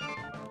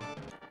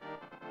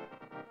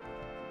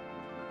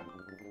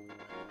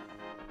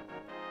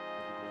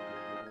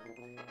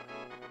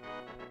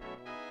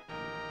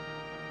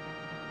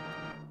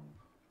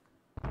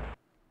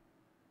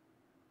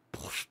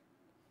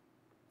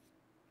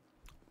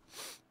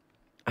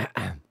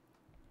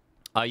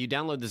 You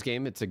download this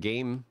game. It's a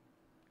game.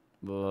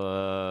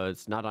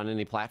 It's not on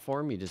any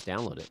platform. You just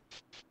download it.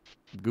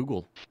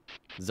 Google.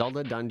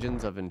 Zelda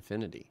Dungeons of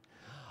Infinity.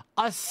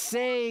 A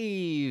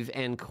save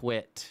and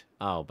quit.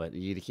 Oh, but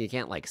you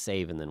can't, like,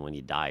 save and then when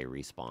you die,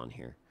 respawn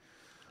here.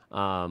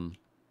 I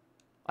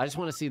just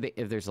want to see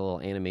if there's a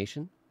little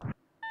animation.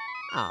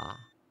 Ah.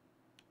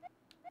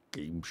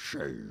 Game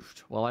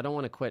saved. Well, I don't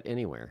want to quit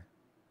anywhere.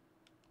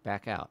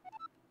 Back out.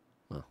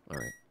 Well, all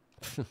right.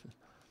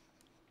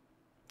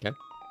 Okay.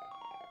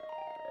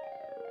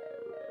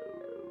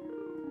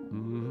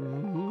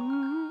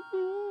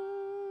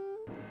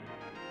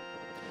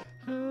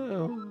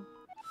 Oh.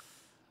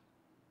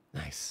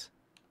 Nice.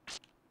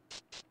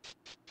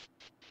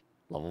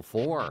 Level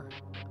 4.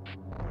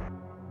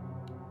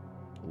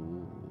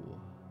 Ooh.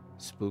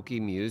 Spooky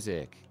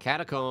music.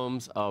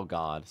 Catacombs. Oh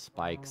god.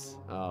 Spikes.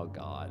 Oh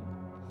god.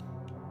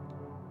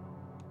 Oh,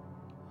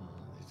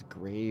 there's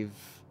grave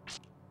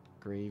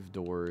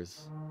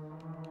doors.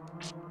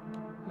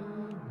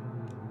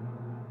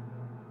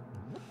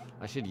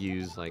 I should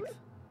use like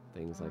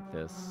things like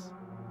this.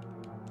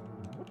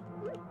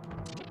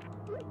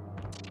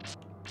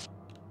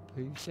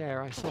 Who's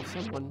there? I saw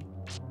someone.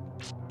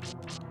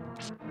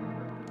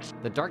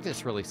 The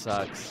darkness really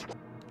sucks.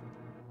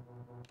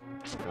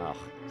 Oh,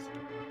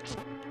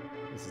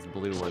 this is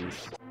blue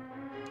ones.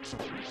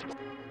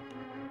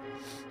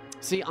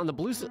 See, on the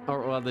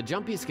the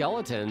jumpy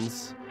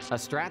skeletons, a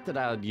strat that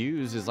I would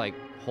use is like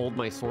hold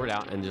my sword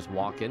out and just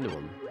walk into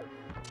them.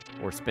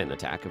 Or spin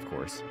attack, of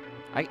course.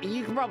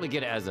 You can probably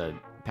get it as a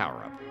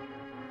power-up.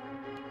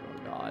 Oh,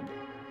 God.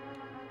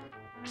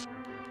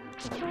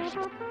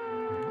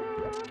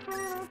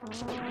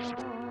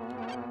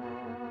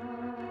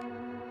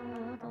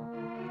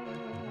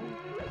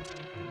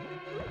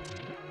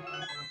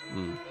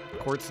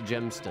 Quartz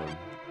gemstone.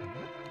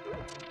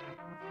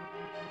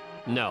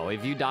 No,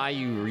 if you die,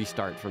 you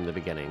restart from the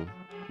beginning.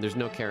 There's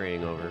no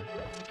carrying over.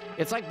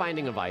 It's like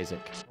Binding of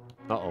Isaac.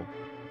 Uh-oh.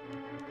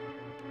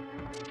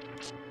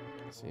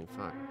 See,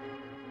 fuck.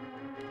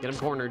 Get him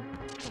cornered.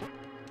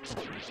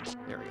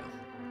 There we go.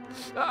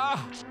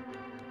 Ah!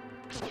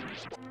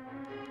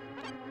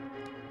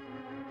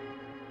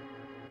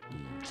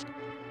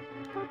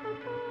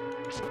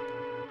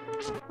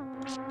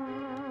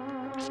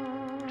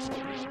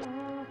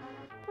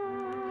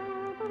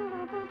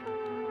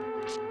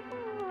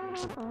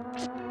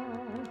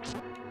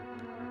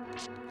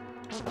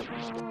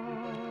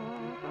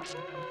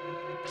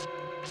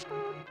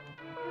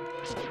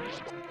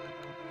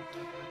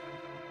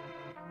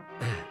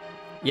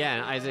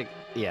 Yeah, Isaac,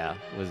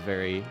 was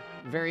very,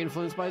 very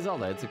influenced by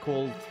Zelda. It's a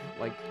cool,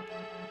 like,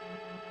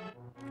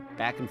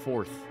 back and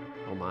forth.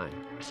 Oh my.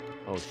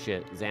 Oh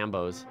shit,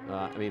 Zambos.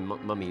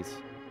 Mummies.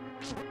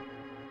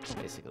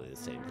 Basically the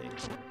same thing.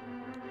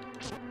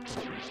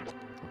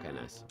 Okay,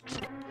 nice.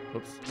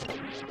 Oops.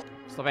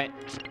 Stop it.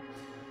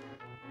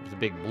 There's a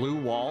big blue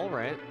wall,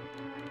 right?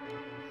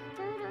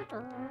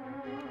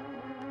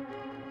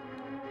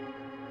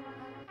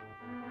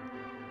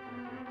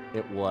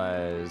 It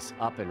was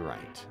up and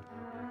right.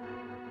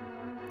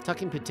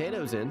 Tucking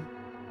potatoes in.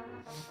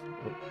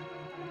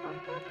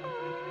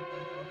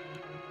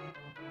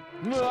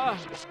 Ah!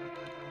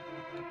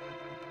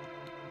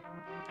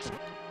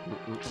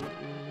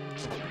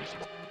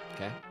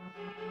 Okay.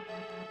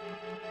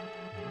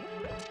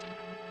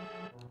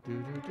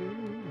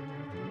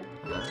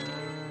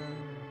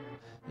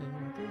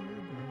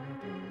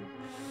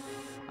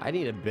 I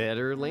need a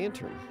better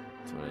lantern.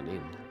 That's what I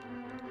need.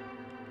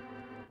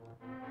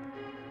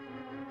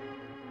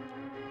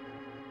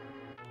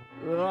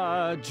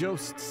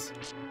 Josts.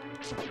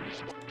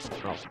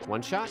 Oh,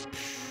 one shot?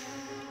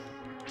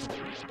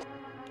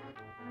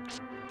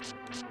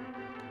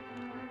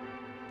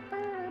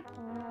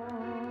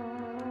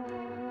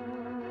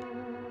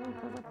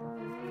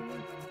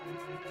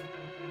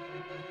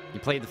 You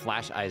played the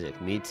Flash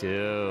Isaac. Me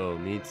too.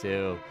 Me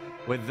too.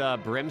 With the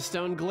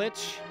brimstone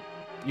glitch,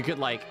 you could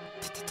like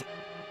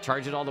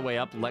charge it all the way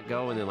up, let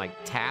go, and then like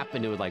tap,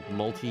 and it would like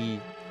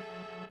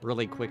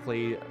really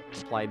quickly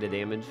apply the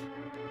damage.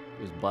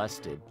 It was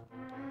busted.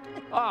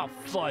 Oh,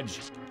 fudge.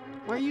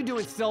 What are you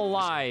doing still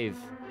alive?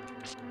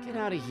 Get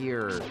out of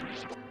here.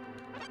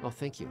 Oh,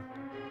 thank you.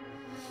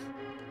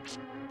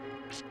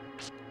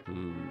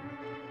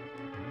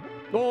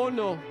 Oh,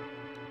 no.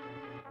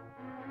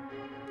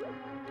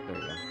 There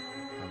we go.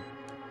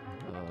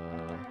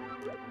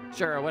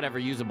 Sure, whatever.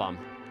 Use a bomb.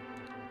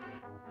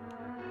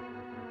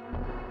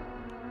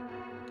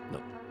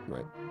 No,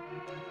 right.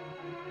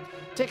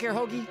 Take care,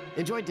 Hoagie.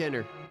 Enjoy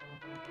dinner.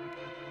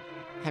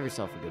 Have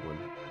yourself a good one.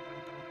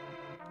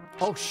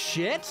 Oh,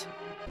 shit!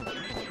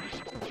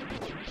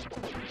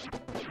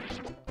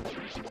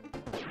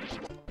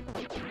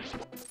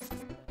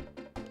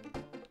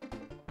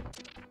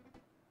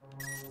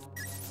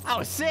 I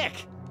was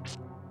sick!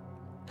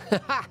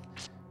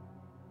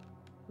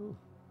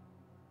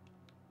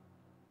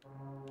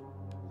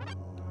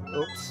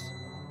 Oops.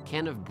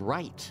 Can of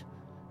Bright.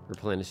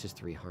 Replenishes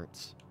 3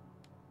 hearts.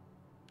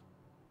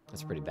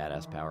 That's a pretty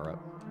badass power-up.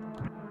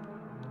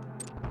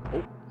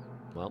 Oh.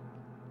 Well,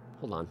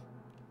 hold on.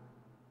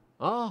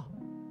 Oh.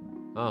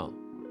 Oh.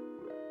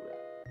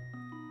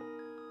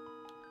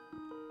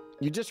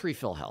 You just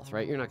refill health,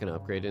 right? You're not going to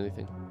upgrade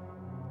anything.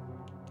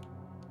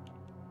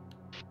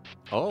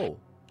 Oh.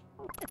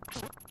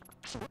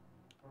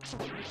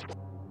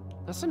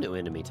 That's a new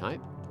enemy type.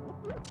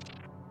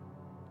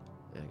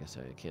 Yeah, I guess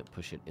I can't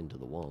push it into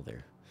the wall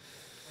there.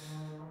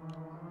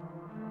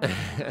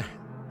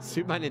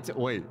 Suit my Nintendo.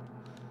 Wait.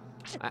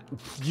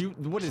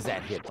 What is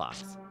that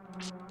hitbox?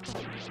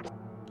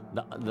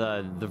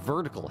 The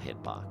vertical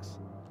hitbox.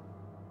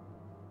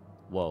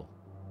 Whoa.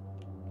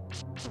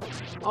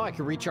 Oh, I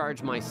can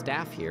recharge my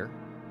staff here.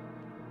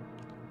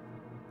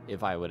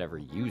 If I would ever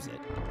use it.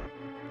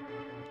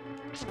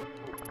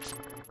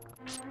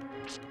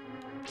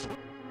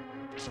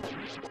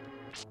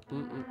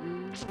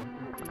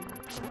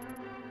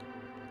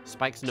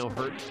 Spikes no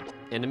hurt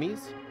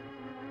enemies.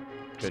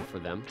 Good for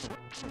them.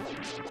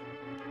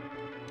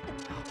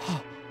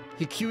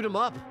 He queued him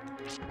up.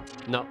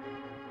 No.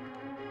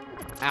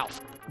 Ow.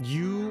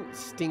 You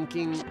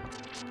stinking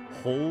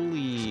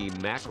holy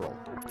mackerel.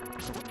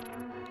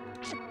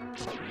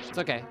 It's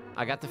okay.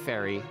 I got the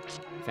fairy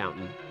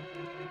fountain.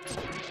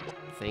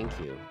 Thank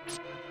you.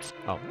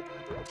 Oh.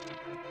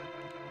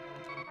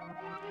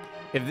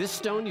 If this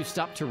stone you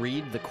stop to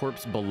read, the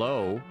corpse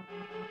below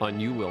on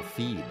you will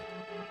feed.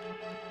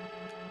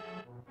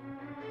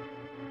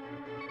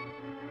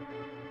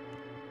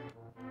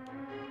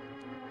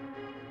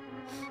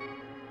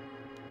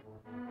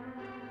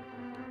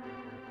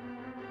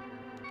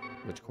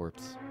 Which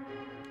corpse?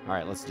 All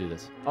right, let's do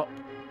this. Oh,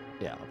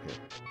 yeah, up here.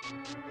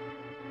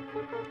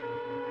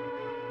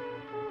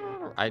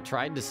 I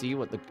tried to see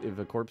what if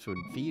a corpse would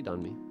feed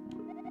on me.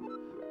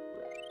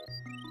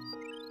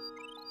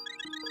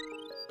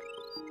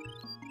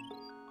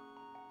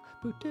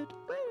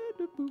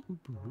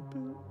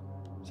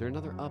 Is there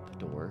another up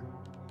door?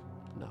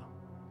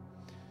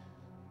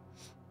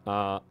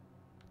 No.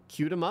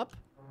 Cute 'em up?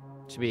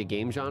 Should be a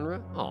game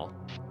genre? Oh.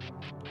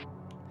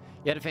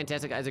 You had a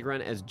fantastic Isaac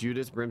run as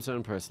Judas,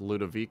 Brimstone, plus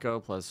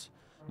Ludovico, plus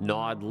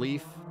Gnawed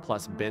Leaf,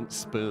 plus Bent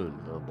Spoon.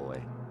 Oh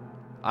boy.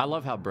 I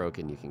love how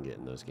broken you can get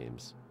in those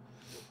games.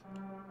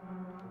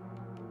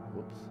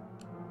 Whoops.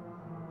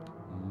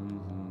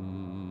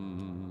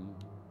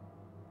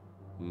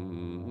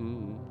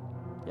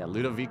 Yeah,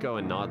 Ludovico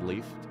and Gnawed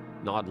Leaf.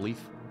 Gnawed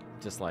Leaf.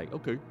 Just like,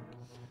 okay.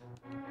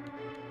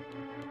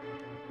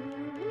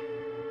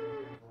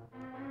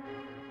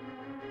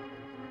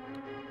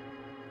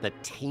 The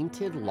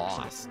Tainted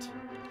Lost.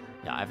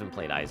 Yeah, I haven't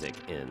played Isaac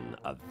in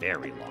a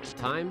very long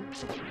time.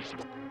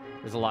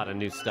 There's a lot of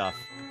new stuff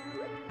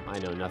I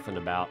know nothing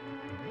about.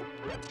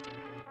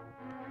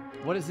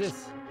 What is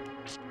this?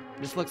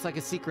 This looks like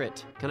a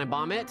secret. Can I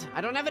bomb it?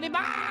 I don't have any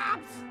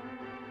bombs!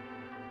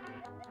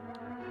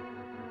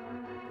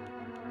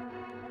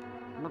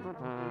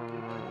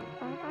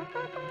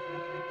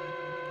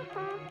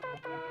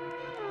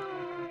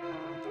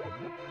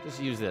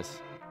 Just use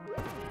this.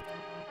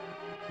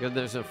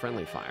 There's no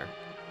friendly fire.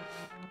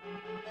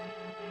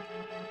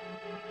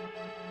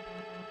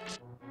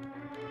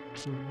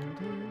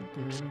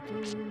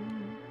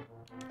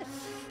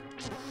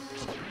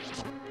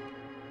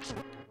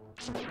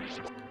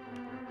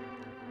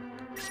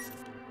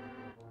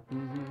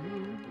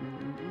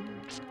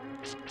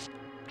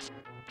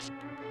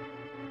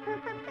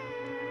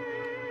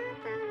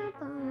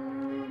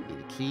 Need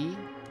a key.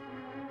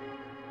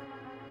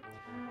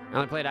 I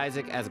only played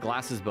Isaac as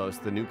Glasses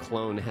Boast. The new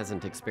clone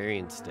hasn't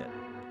experienced it.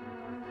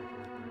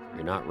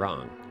 You're not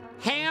wrong.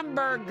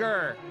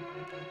 Hamburger!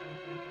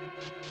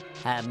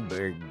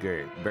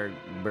 Hamburger.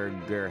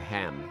 Burger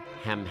ham.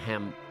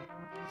 Ham.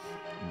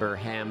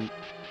 Burham.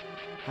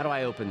 How do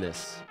I open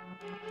this?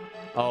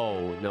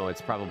 Oh, no,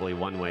 it's probably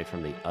one way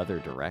from the other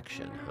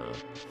direction, huh?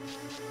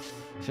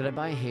 Should I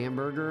buy a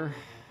hamburger?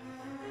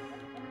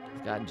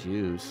 I've got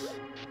juice.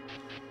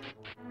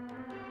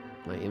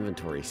 My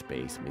inventory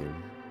space, man.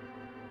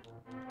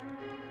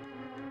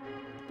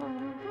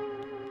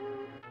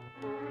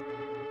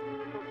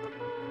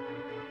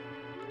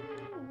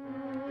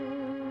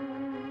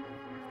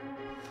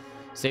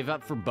 Save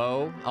up for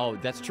bow. Oh,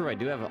 that's true. I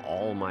do have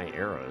all my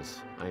arrows.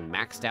 I'm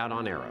maxed out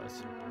on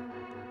arrows.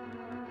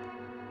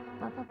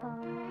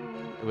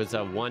 It was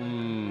a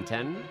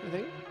 110, I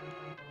think.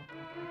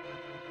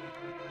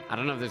 I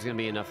don't know if there's going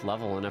to be enough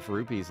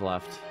rupees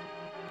left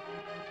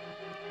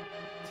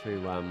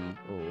to, oh,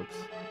 whoops.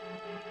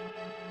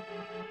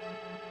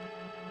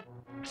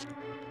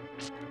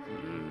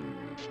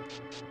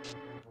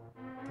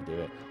 To do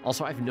it.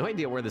 Also, I have no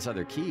idea where this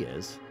other key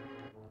is.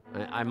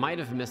 I might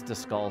have missed a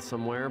skull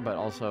somewhere, but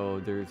also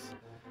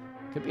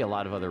could be a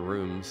lot of other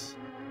rooms.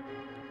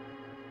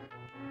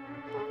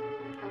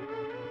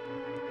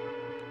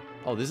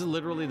 Oh, this is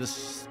literally the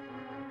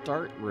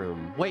start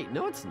room. Wait,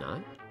 no, it's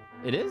not.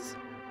 It is?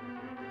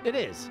 It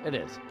is. It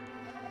is.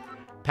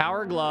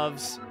 Power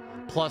gloves,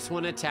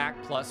 +1 attack,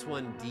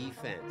 +1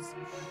 defense.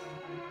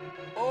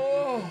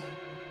 Oh!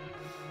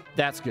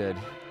 That's good.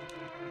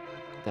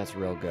 That's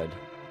real good.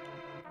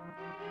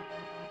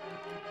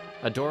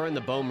 A door in the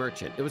Bow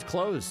Merchant. It was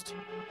closed.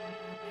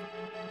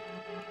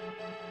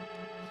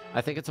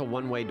 I think it's a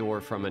one-way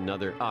door from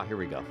another. Ah, here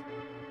we go.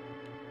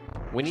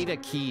 We need a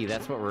key.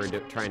 That's what we're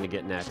trying to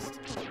get next.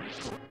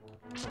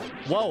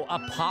 Whoa, a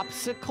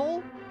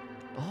popsicle?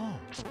 Oh,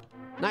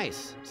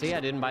 nice. See, I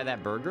didn't buy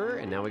that burger,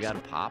 and now we got a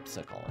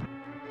popsicle.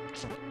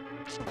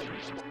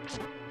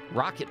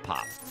 Rocket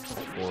Pop,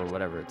 or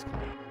whatever it's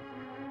called.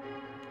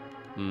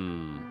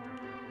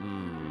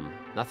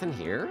 Nothing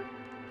here?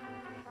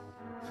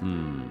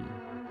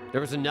 There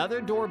was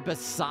another door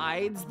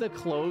besides the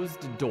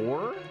closed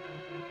door?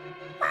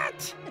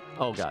 What?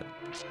 Oh, God.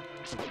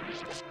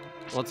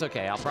 Well, it's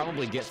okay. I'll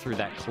probably get through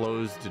that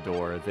closed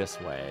door this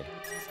way.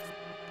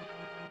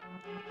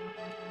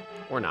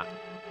 Or not.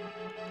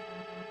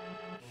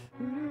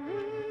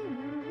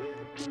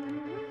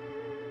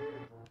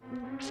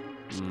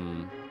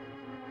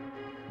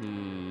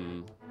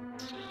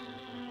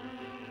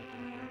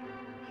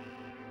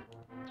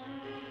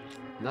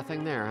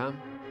 Nothing there, huh?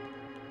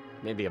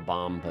 Maybe a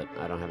bomb, but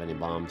I don't have any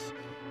bombs.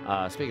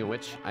 Speaking of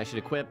which, I should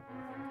equip.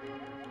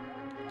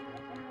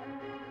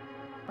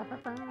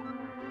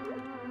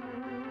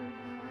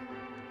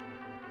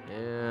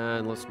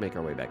 And let's make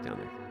our way back down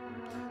there.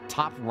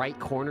 Top right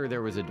corner,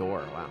 there was a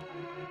door. Wow.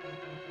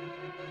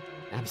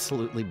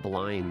 Absolutely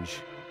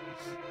blind.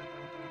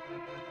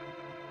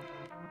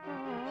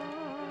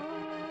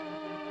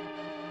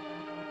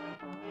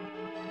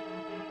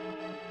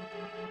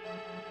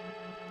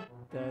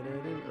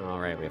 All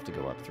right, we have to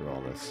go up through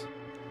all this.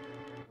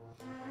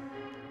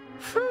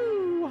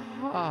 Whew.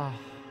 Ah.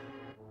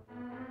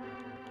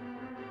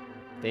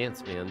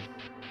 Dance, man.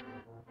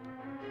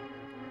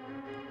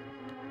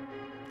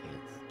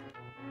 Dance.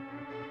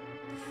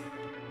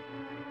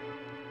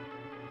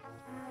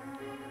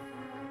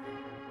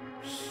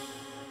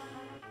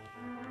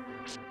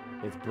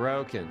 It's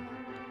broken.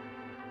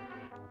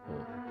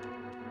 Oh.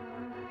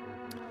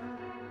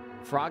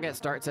 Frog at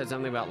start said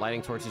something about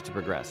lighting torches to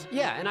progress.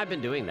 Yeah, and I've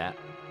been doing that.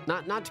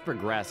 Not to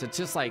progress. It's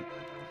just like,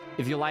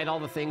 if you light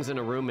all the things in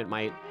a room, it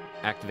might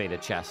activate a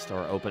chest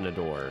or open a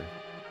door.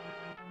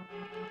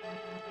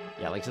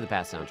 Yeah, Link to the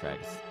Past soundtrack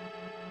is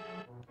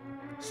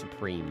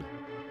supreme.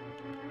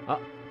 Oh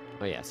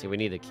yeah, see, we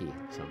need a key,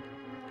 so.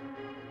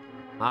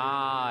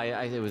 Ah,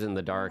 it was in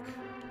the dark.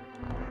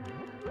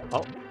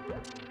 Oh.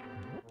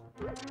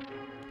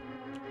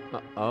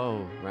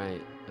 Oh,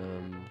 right.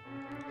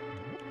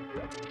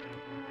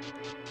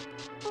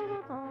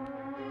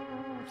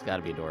 There's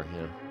gotta be a door,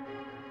 yeah.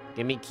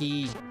 Give me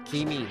key.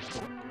 Key me.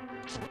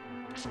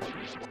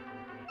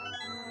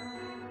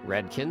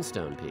 Red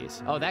kinstone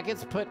piece. Oh, that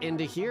gets put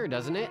into here,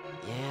 doesn't it?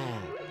 Yeah.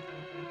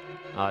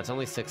 Oh, it's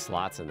only 6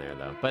 slots in there,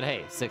 though. But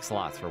hey, 6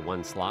 slots for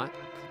 1 slot.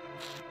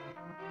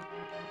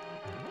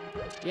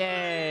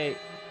 Yay!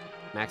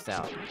 Maxed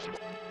out.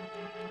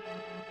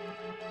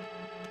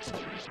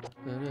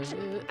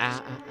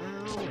 I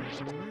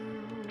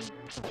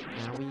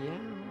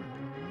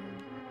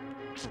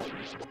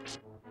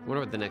wonder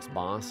what the next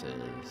boss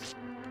is.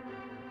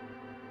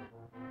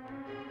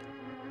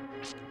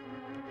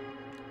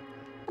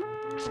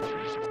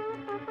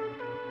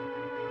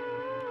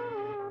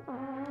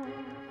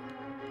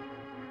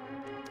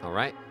 All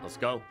right, let's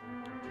go.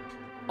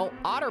 Oh,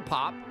 Otter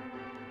Pop.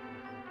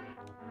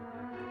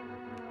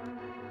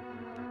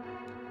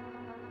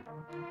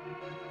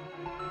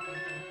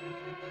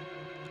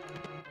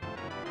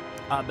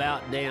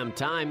 About damn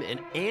time, an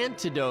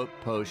antidote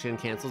potion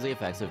cancels the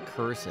effects of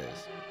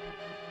curses.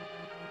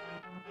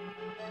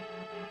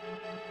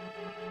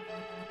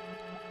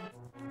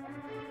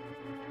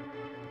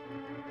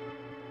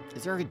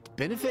 Is there a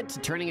benefit to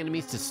turning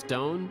enemies to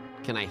stone?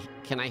 Can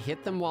I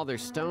hit them while they're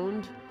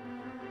stoned?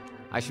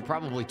 I should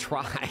probably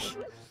try.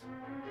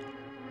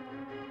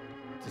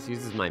 Just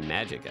uses my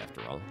magic after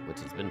all, which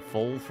has been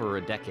full for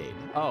a decade.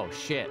 Oh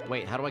shit,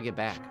 wait, how do I get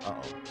back?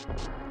 Uh-oh.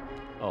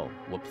 Oh,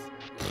 whoops.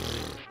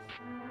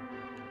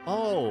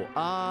 Oh,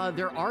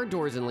 there are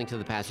doors in Link to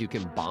the Past you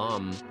can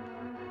bomb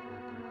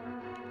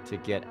to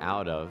get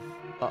out of.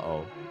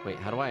 Uh-oh. Wait,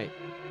 how do I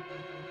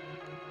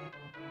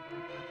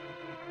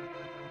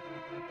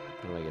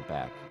get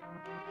back?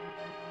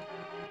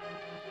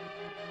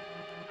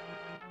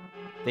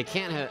 They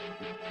can't have,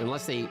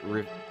 unless they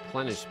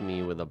replenish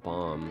me with a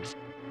bomb.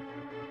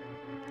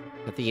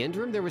 At the end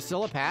room, there was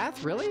still a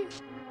path? Really?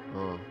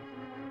 Oh.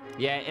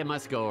 Yeah, it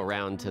must go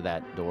around to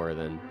that door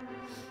then.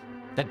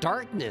 The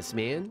darkness,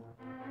 man.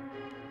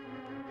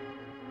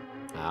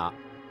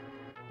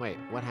 Wait,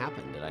 what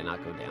happened? Did I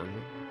not go down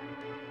here?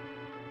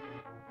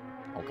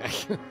 Okay.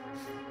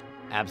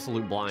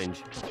 Absolute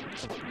blind.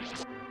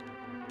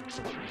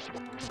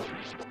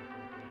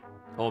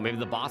 Oh, maybe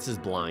the boss is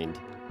blind.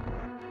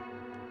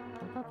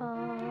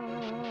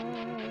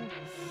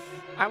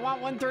 I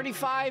want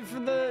 135 for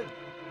the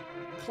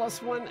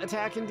 +1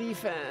 attack and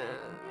defense.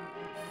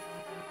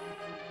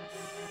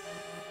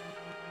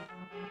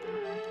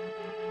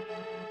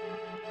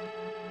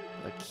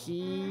 The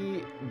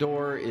key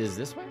door is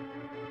this way?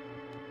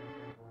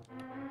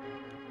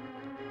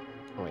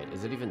 Oh wait,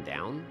 is it even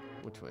down?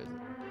 Which way is it?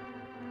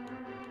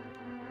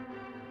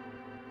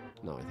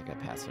 No, I think I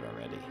passed it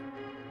already.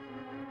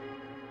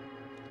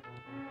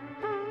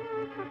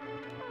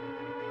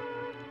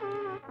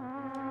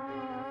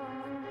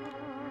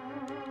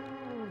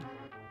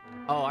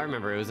 Oh, I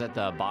remember. It was at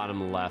the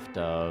bottom left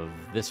of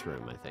this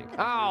room, I think.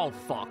 Oh,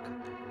 fuck.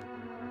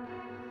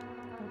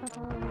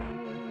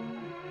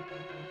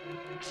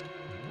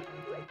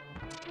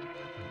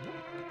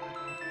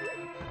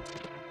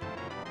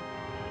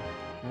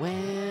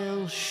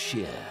 Well,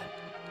 shit.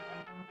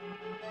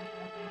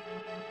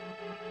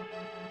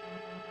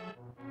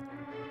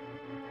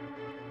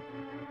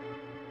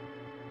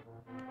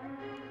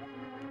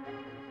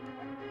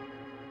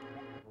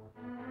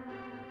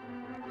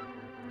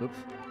 Oops.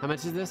 How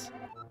much is this?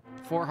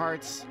 4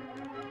 hearts.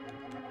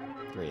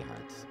 3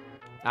 hearts.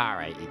 All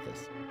right, eat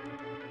this.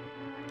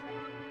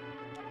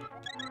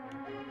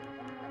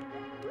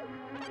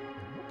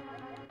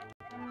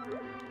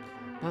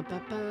 Bum,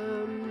 bum,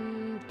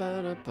 bum,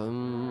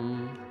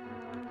 ba-da-bum.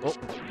 Oh.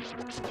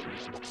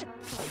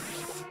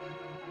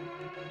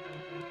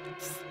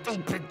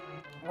 Stupid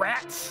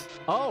rats.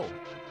 Oh.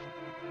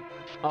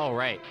 Oh,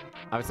 right.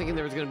 I was thinking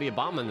there was going to be a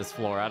bomb on this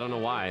floor. I don't know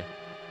why.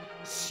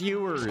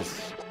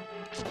 Sewers.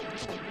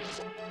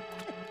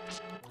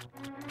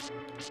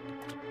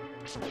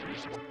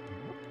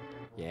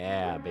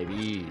 Yeah,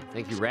 baby.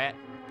 Thank you, rat.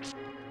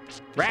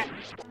 Rat!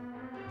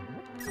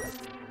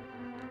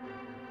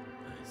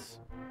 Nice.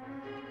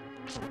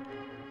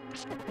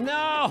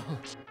 No!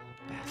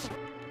 Bastard.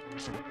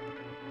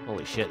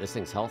 Holy shit, this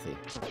thing's healthy.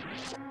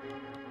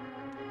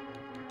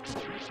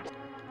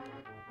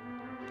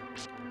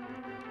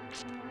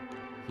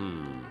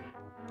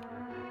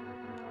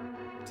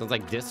 Sounds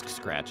like disc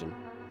scratching.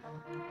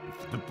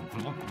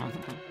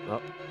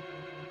 Oh.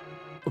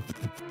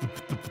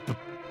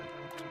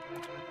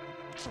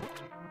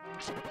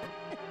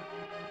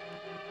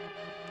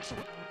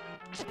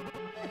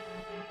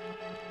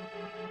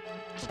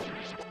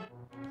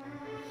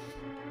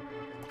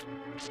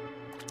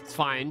 It's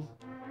fine.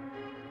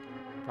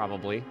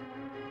 Probably.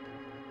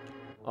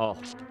 Oh.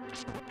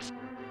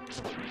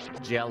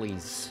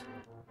 Jellies.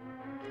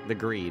 The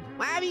greed.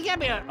 Well, you got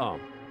me on. Oh.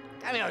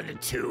 Got me on the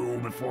 2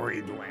 before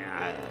he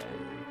land.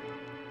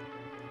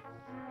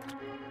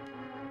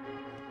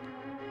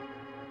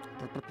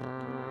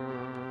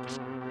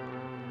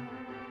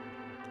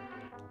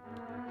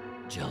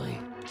 Jelly.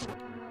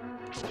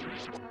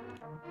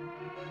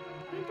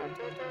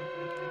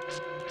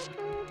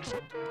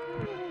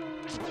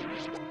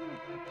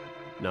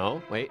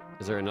 No, wait.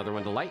 Is there another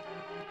one to light?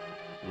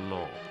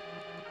 No.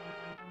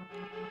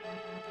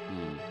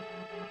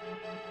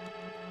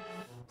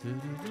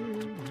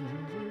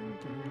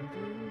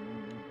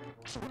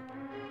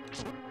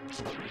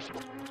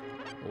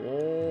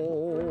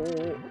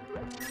 Oh.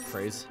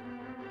 Phrase.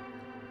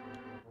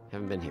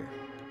 Haven't been here.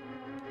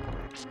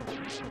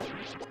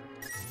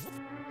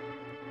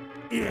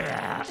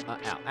 Yeah. Ow,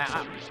 ow,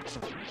 ow.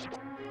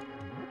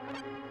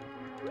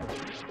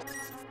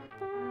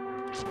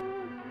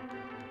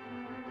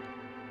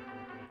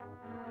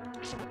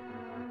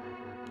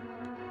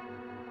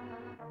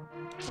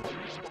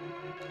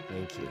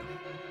 Thank you.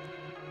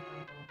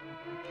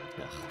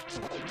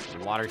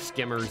 Ugh. Water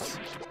skimmers.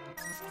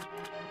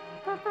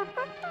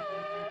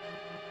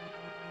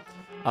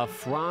 A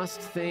frost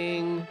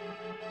thing.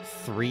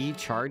 3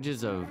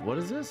 charges of, what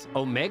is this?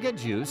 Omega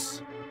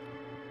juice.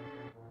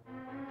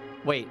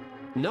 Wait,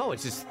 no,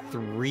 it's just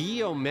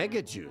 3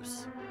 Omega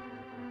juice.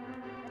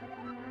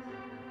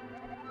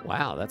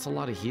 Wow, that's a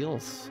lot of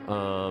heals.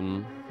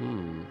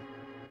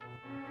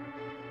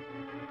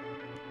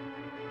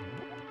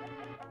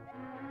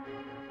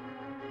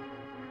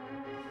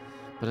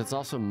 But it's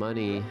also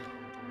money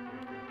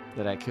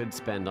that I could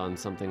spend on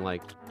something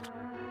like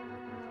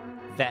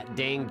that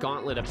dang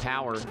gauntlet of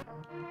power.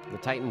 The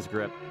Titan's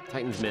grip,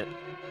 Titan's mitt.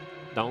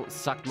 Don't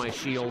suck my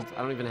shield.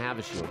 I don't even have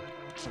a shield.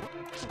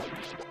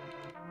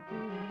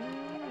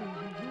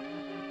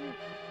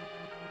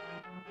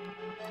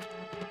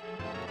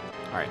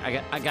 All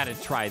right, I gotta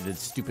try the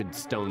stupid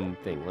stone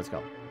thing. Let's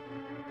go.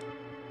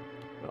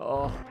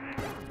 Oh.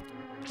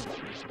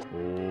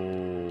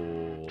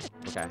 Oh.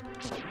 Okay.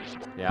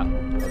 Yeah.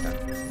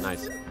 Okay.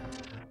 Nice.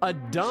 A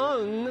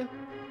dung.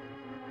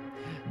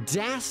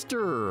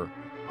 Daster.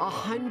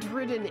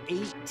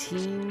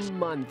 118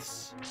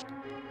 months.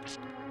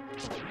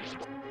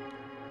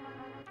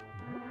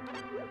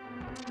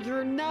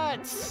 You're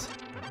nuts.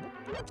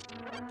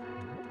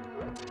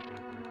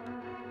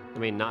 I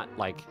mean, not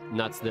like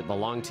nuts that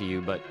belong to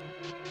you, but...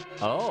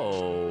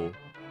 Oh.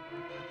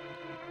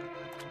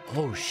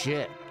 Oh,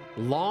 shit.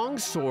 Long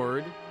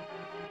sword.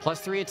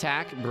 +3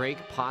 attack. Break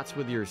pots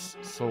with your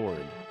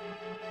sword.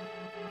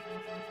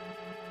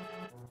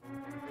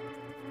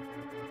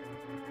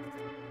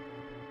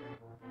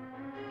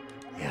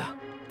 Yeah.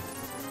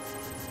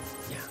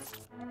 Yeah.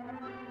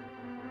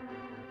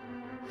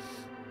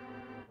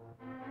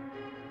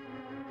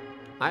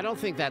 I don't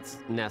think that's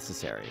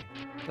necessary.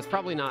 That's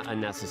probably not a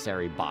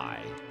necessary buy,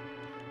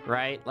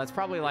 right? That's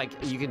probably like,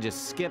 you can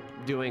just skip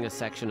doing a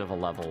section of a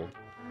level,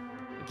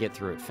 get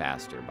through it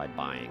faster by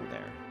buying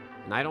there.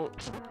 And I don't...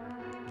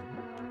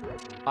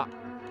 Ah.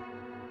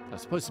 I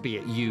was supposed to be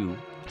at you.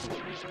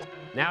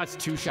 Now it's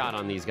 2-shot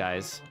on these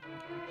guys.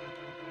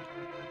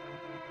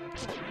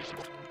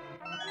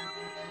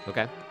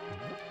 Okay.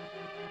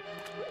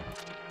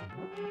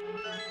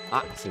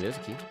 Ah, see, there's a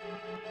key.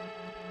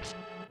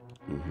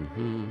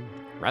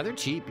 Rather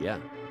cheap, yeah.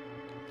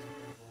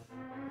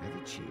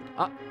 Rather cheap.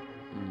 Ah.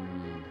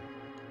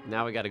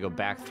 Now we got to go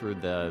back through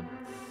the...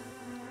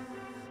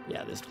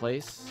 Yeah, this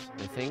place,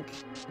 I think.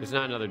 There's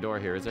not another door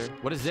here, is there?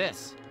 What is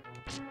this?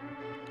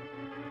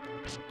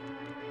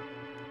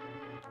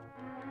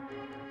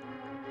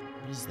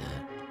 What is that?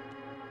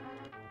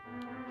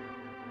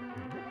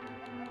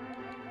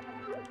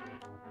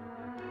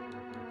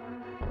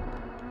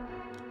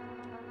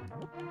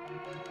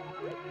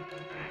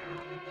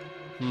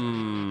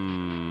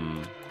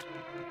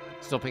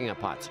 Still picking up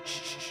pots. Shh,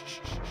 shh, shh, shh,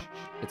 shh.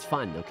 It's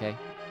fun, okay?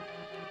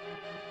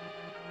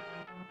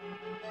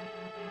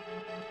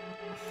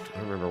 I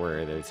don't remember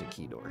where there's a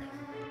key door.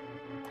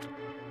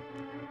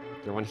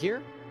 Is there one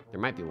here?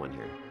 There might be one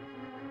here.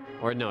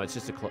 Or no, it's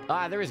just a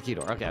ah, there is a key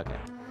door. Okay, okay.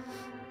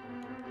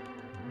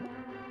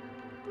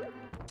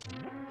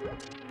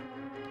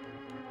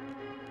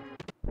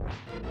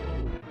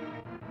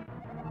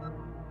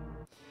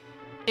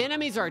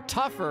 Enemies are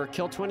tougher.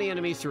 Kill 20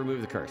 enemies to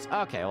remove the curse.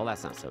 Okay, well,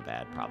 that's not so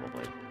bad,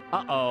 probably.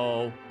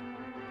 Uh-oh.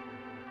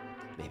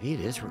 Maybe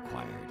it is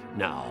required.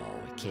 No,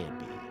 it can't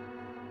be.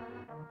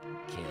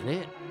 Can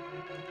it?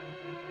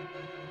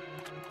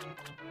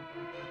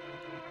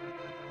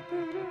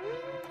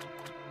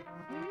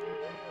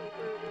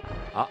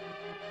 Oh.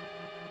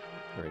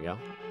 There we go.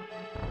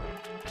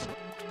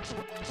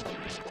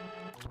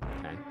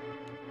 Okay.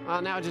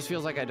 Now it just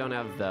feels like I don't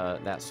have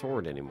that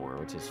sword anymore,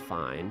 which is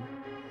fine.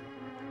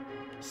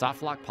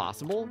 Soft lock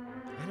possible?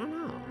 I don't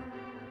know.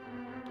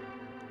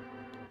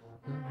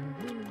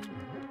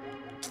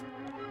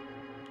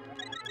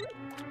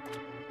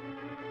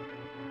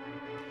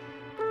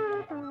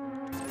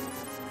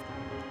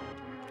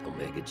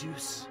 Omega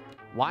juice.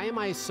 Why am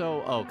I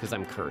so... Oh, because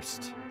I'm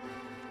cursed.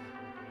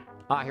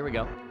 Ah, here we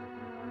go.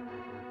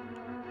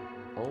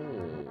 Oh.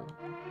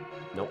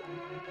 Nope.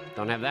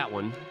 Don't have that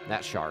one.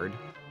 That shard.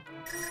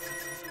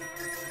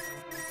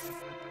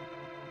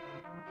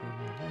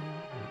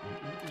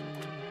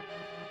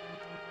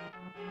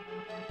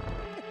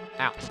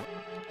 Ow.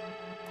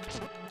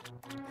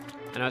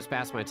 I know it's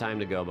past my time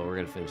to go, but we're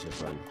going to finish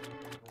this run.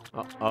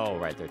 Oh,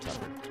 right. They're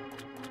tougher.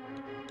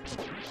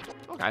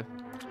 Okay.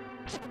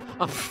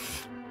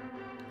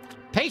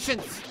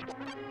 Patience!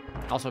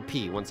 Also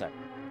pee. One sec.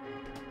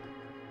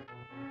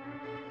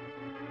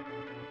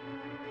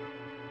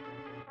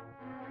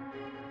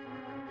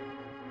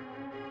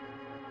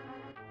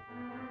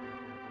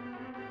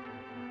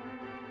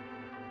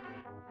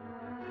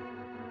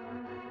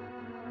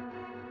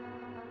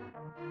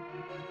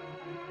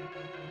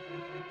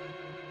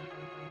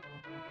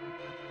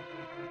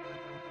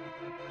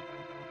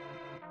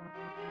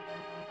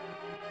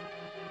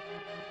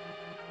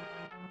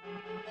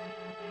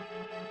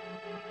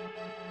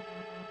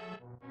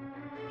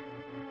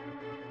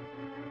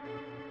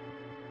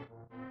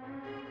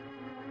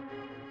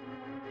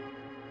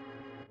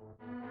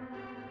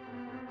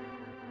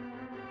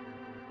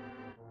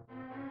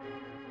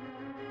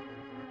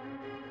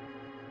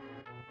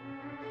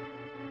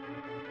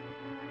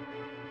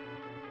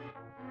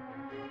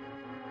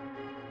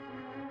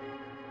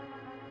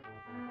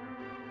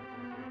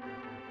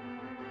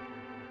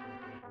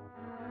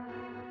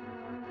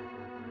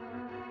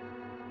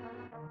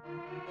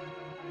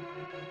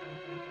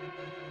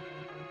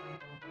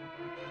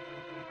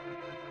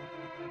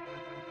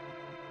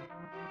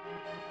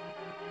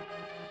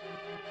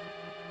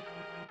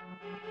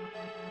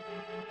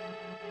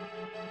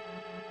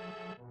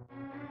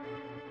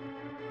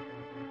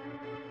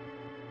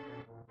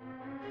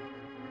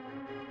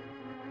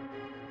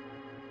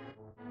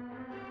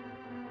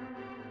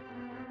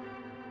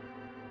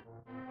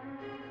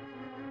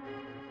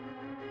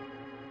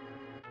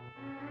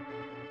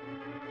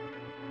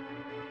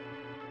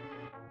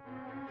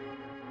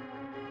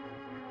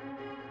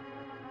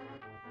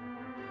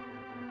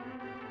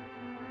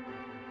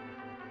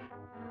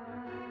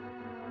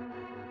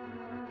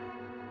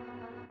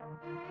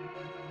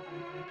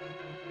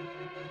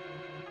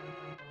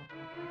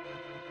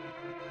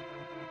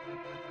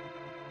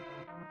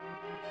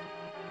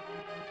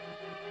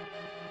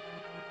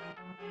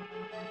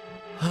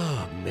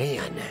 Oh,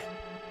 man.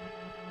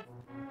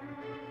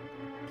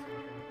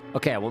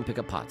 Okay, I won't pick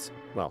up pots.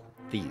 Well,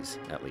 these,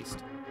 at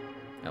least.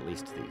 At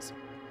least these.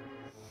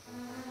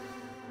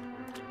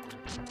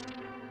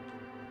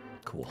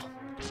 Cool.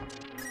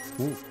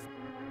 Ooh.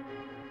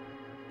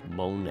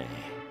 Monet.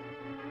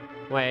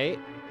 Wait.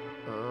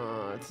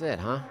 That's it,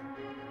 huh?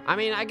 I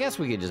mean, I guess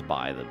we could just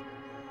buy the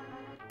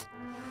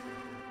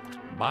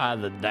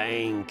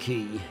dang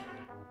key.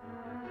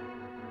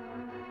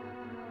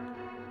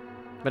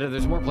 But if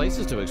there's more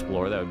places to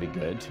explore, that would be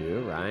good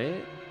too,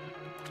 right?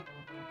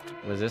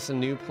 Was this a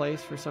new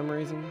place for some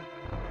reason?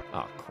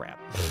 Oh, crap.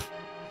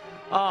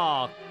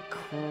 Oh,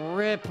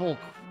 cripple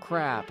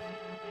crap.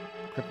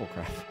 Cripple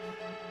crap.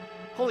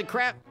 Holy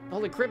crap.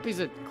 Holy crap, he's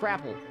a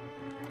crapple.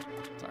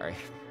 Sorry.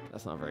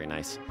 That's not very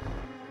nice.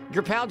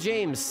 Your pal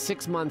James,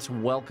 6 months,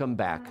 welcome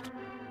back.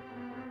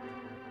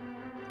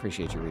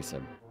 Appreciate your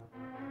resub.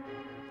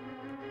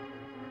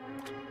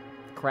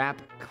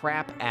 Crap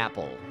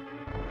apple.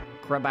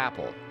 Crab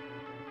apple.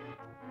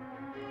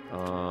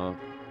 Are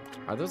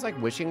those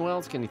like wishing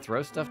wells? Can you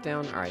throw stuff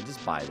down? All right,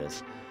 just buy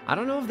this. I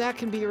don't know if that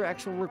can be your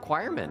actual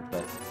requirement,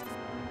 but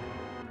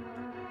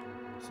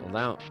sold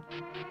out.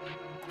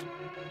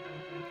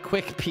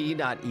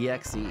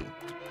 Quickp.exe.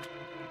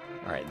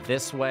 All right,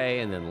 this way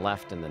and then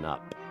left and then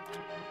up.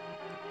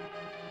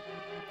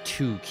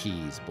 2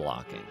 keys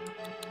blocking.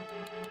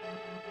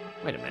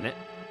 Wait a minute.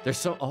 There's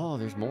so... Oh,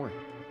 there's more.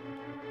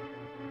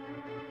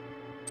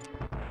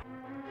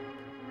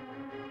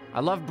 I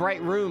love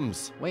bright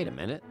rooms. Wait a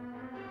minute.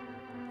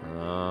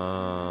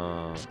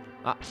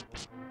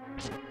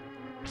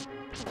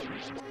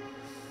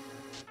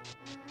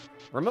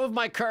 Remove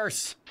my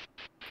curse.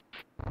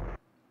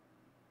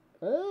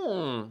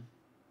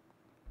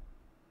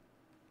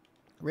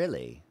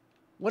 Really?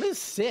 What is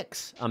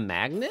 6? A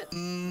magnet?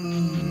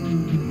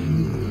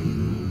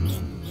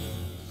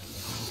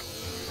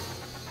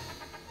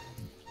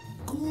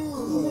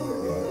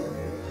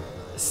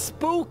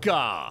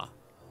 Spooka!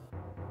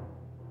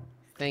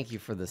 Thank you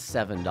for the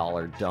 $7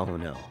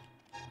 dono.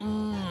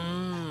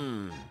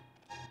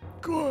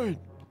 Good.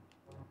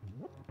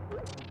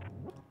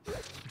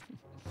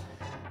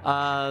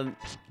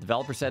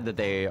 Developer said that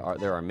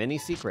there are many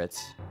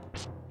secrets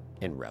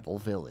in Rebel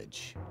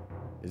Village.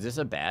 Is this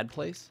a bad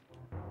place?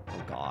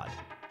 Oh, God.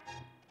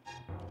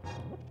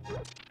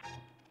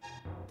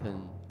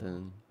 Dun,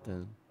 dun,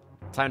 dun.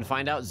 Time to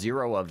find out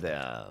 0 of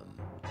them.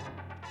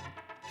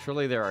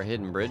 Surely there are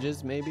hidden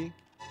bridges, maybe?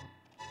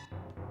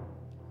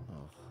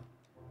 Oh.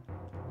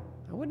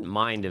 I wouldn't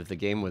mind if the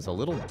game was a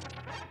little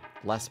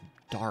less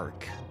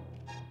dark.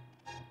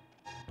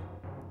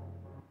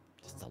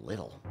 Just a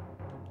little.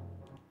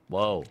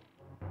 Whoa.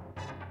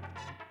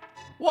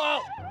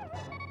 Whoa!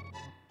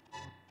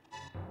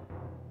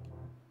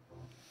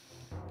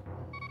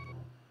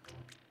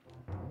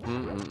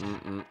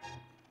 Bum,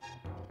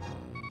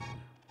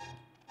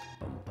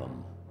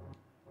 bum.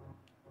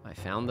 I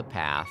found the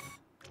path.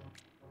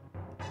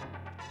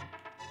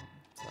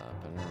 It's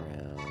up and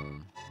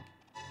around.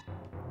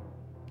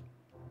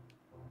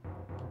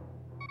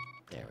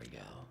 There we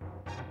go.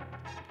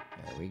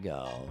 There we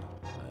go.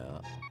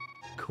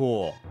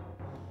 Cool.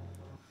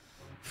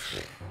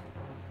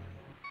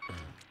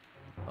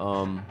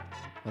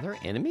 Are there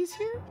enemies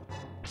here?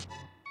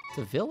 It's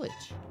a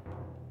village.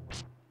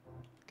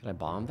 Can I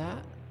bomb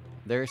that?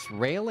 There's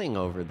railing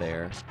over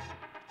there.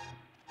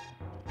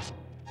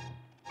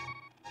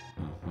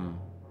 Mm-hmm.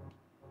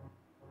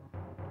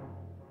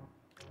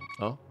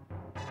 Oh.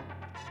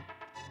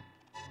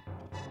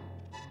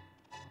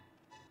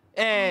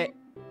 Hey!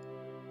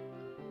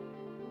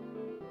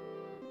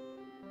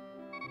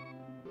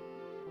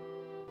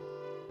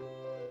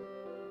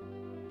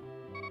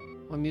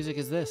 What music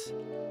is this?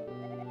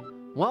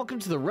 Welcome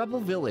to the Rebel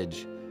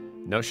Village.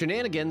 No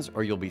shenanigans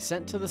or you'll be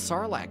sent to the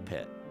Sarlacc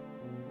pit.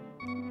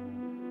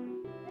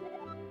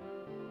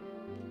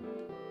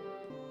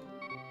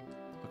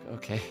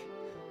 Okay.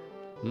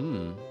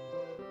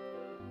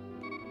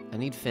 I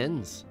need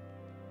fins.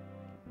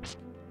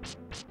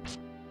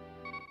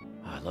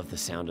 Oh, I love the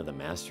sound of the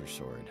Master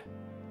Sword.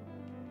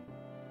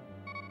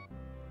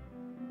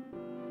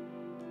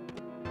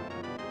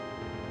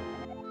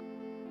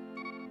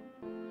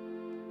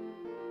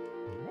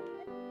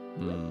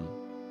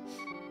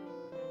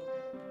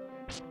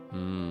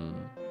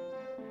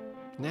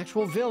 An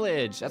actual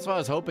village. That's what I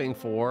was hoping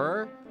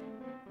for.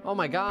 Oh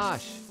my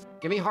gosh.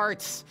 Give me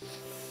hearts.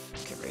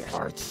 Give me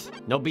hearts.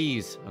 No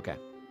bees. Okay.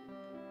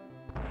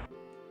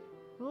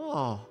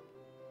 Oh.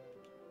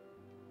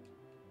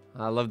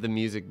 I love the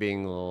music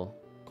being a little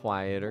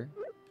quieter.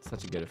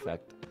 Such a good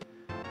effect.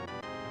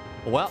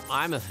 Well,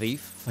 I'm a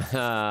thief.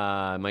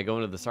 Am I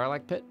going to the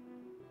Sarlacc pit?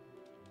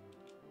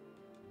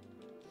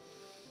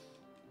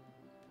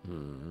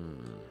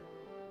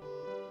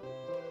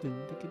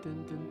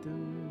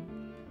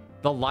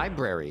 The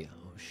library.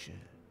 Oh, shit.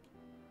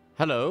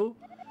 Hello.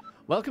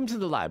 Welcome to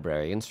the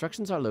library.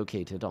 Instructions are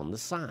located on the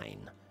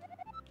sign.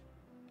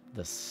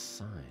 The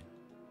sign.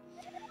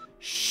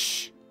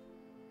 Shh.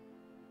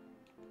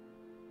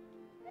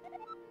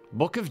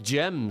 Book of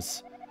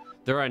Gems.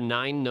 There are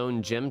 9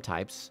 known gem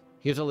types.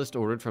 Here's a list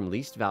ordered from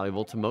least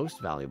valuable to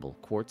most valuable.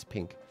 Quartz,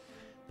 pink,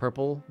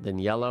 purple, then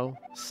yellow,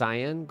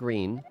 cyan,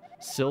 green,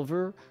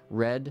 silver,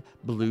 red,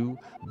 blue,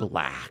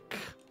 black.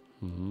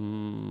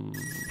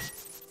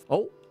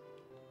 Oh.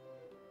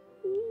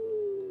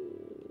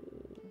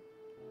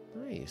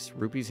 Nice.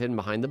 Rupees hidden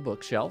behind the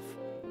bookshelf.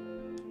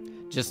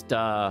 Just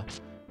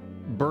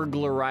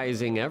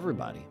burglarizing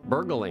everybody.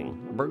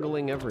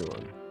 Burgling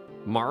everyone.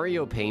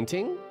 Mario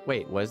painting?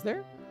 Wait, was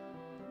there?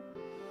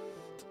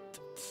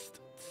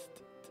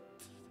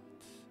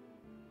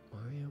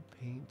 Mario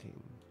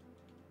painting.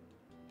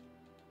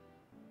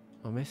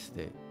 I missed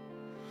it.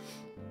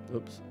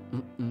 Oops.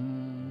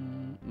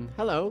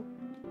 Hello.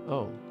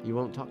 Oh, you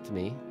won't talk to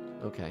me.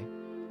 Okay.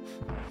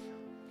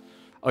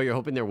 Oh, you're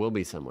hoping there will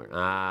be somewhere.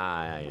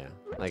 Ah, yeah.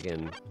 Like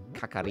in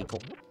Kakariko.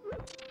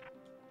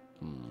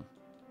 Can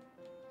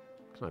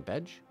I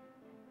veg?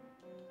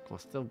 Can I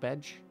still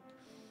veg?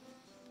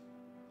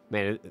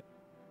 Man,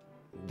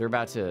 they're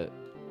about to...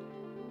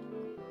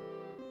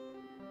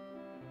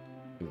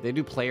 They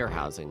do player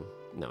housing.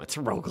 No, it's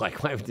a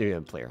roguelike. Why would they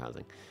have player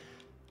housing?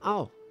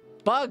 Oh,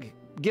 bug!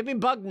 Give me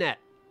bug net!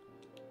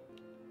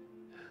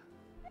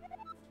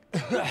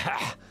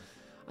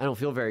 I don't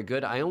feel very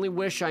good. I only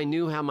wish I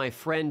knew how my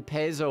friend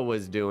Pezzo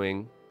was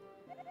doing.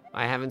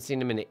 I haven't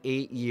seen him in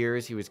 8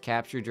 years. He was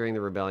captured during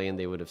the rebellion.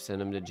 They would have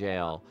sent him to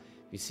jail.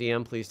 If you see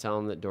him, please tell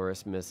him that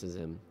Doris misses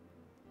him.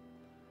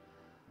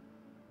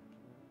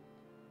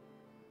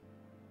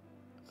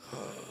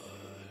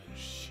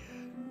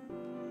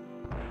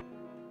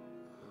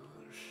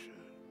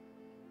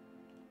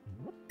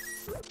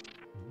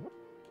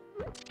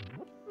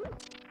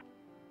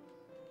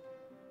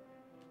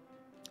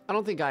 I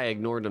don't think I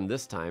ignored him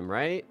this time,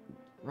 right?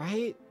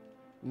 Right?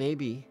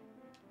 Maybe.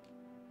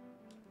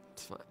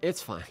 It's fine.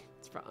 It's fine.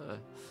 It's fine.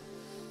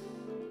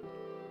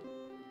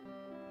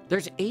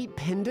 There's 8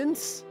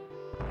 pendants?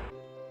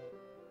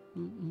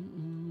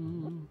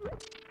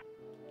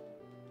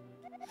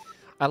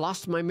 I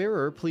lost my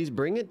mirror. Please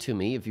bring it to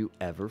me if you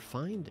ever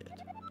find it.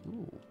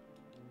 Ooh.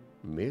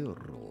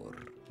 Mirror.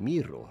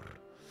 Mirror.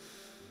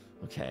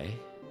 Okay.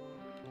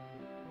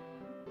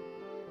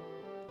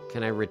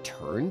 Can I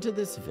return to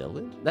this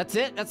village? That's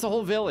it? That's the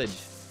whole village.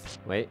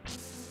 Wait.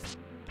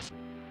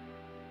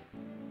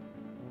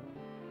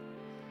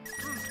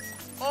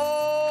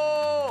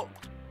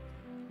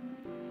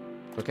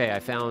 Okay, I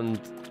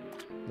found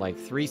like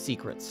 3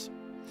 secrets.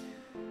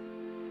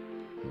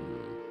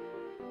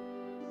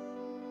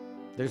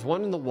 There's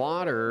one in the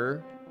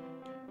water,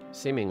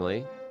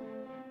 seemingly.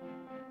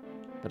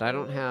 But I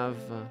don't have...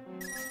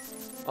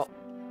 Oh,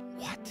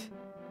 what?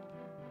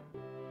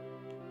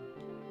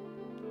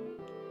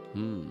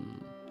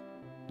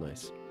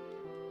 Nice.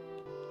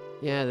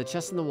 Yeah, the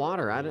chest in the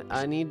water.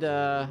 I need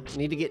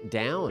to get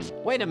down.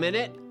 Wait a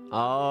minute.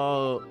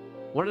 Oh,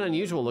 what an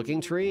unusual looking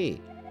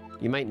tree.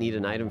 You might need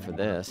an item for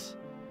this.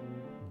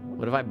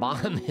 What if I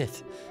bomb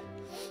it?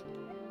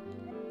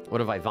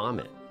 What if I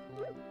vomit?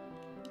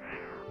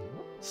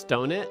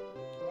 Stone it?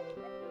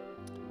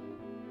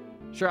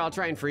 Sure, I'll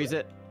try and freeze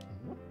it.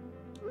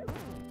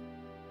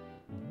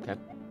 Okay.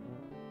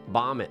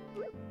 Bomb it.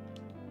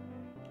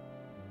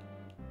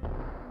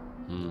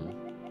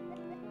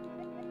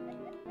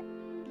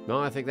 No,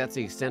 I think that's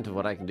the extent of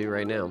what I can do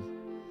right now.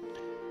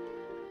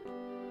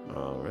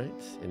 All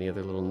right. Any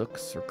other little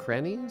nooks or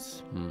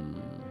crannies?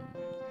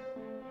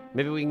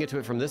 Maybe we can get to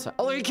it from this side.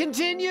 Oh, it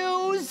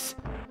continues!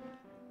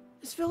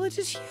 This village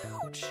is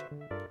huge.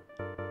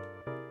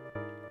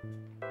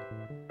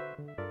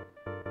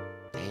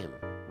 Damn.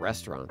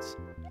 Restaurants.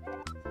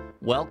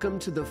 Welcome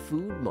to the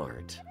Food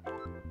Mart.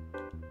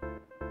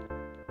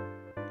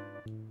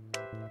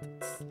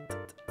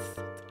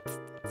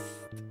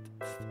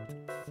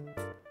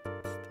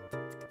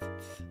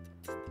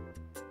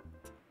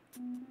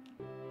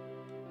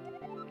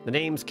 The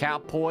name's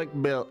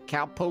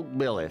Cowpoke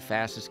Billy,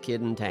 fastest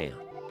kid in town.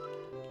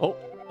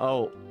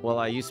 Oh, well,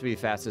 I used to be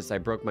fastest. I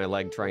broke my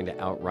leg trying to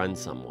outrun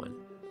someone.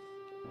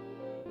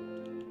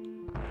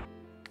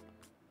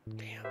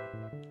 Damn.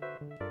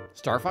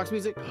 Star Fox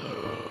music?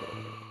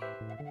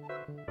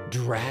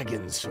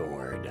 Dragon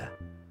Sword.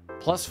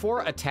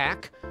 +4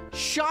 attack,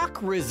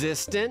 shock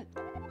resistant.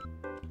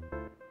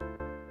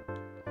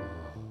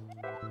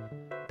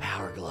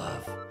 Power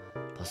Glove.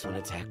 +1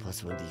 attack,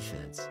 +1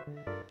 defense.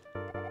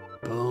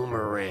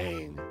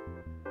 Boomerang.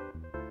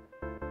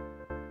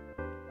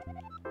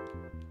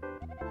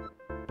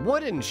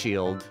 Wooden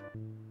shield.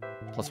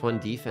 +1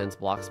 defense,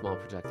 blocks small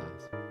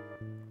projectiles.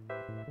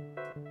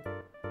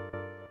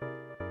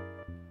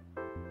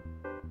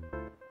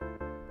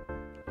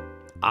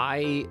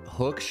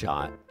 Hook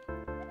shot.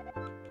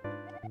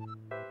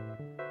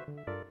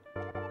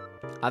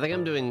 I think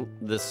I'm doing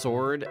the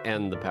sword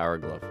and the power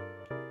glove.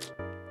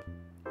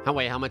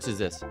 Wait, how much is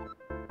this?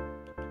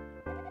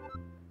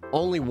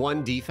 Only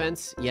 1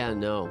 defense? Yeah,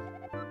 no.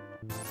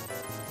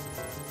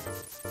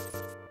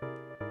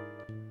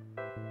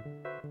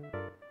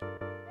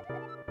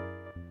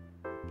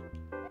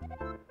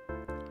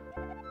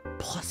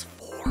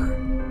 +4.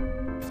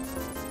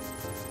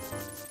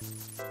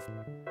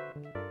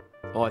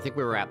 Oh, I think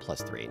we were at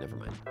 +3. Never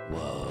mind.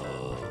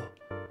 Whoa.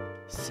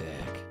 Sick.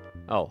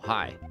 Oh,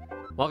 hi.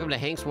 Welcome to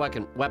Hank's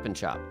Weapon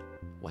Shop.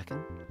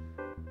 Weapon?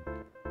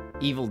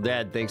 Evil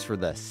Dead, thanks for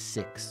the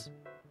 6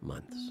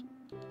 months.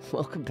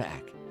 Welcome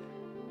back.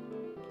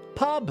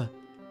 Pub!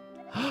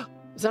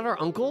 Is that our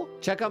uncle?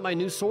 Check out my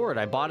new sword.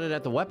 I bought it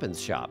at the weapons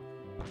shop.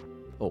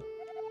 Oh.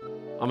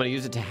 I'm gonna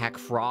use it to hack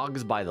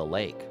frogs by the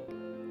lake.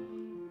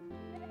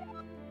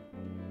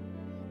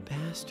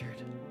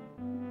 Bastard.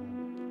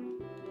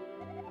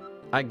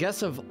 I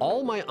guess of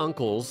all my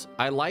uncles,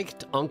 I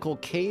liked Uncle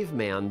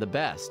Caveman the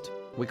best.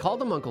 We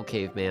called him Uncle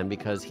Caveman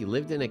because he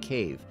lived in a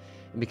cave,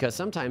 and because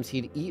sometimes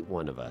he'd eat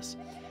one of us.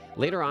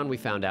 Later on, we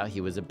found out he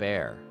was a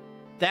bear.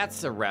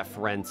 That's a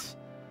reference.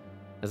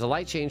 As the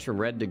light changed from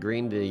red to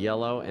green to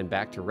yellow and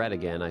back to red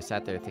again, I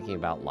sat there thinking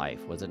about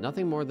life. Was it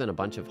nothing more than a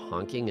bunch of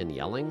honking and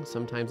yelling?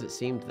 Sometimes it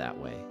seemed that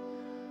way.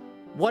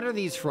 What are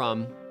these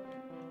from?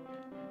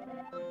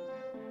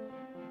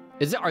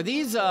 Are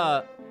these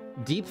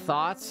deep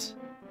thoughts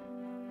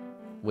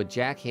with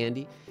Jack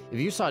Handy? If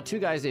you saw 2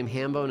 guys named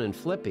Hambone and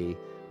Flippy,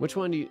 which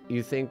one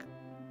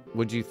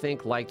would you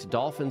think liked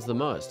dolphins the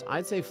most?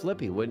 I'd say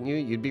Flippy, wouldn't you?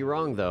 You'd be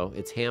wrong though.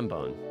 It's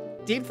Hambone.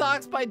 Deep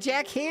Thoughts by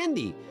Jack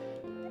Handy.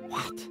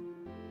 What?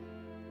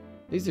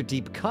 These are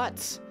deep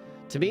cuts.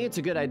 To me, it's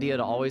a good idea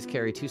to always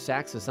carry 2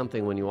 sacks of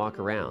something when you walk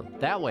around.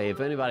 That way,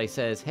 if anybody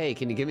says, hey,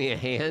 can you give me a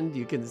hand?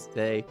 You can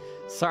say,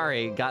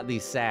 sorry, got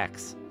these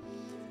sacks.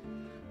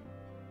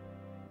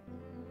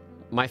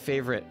 My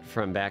favorite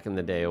from back in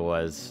the day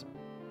was,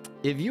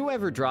 if you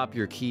ever drop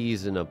your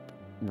keys in a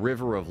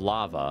river of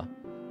lava,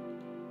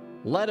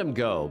 let them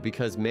go,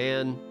 because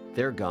man,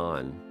 they're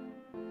gone.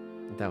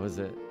 That was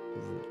it.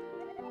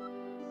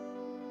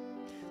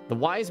 The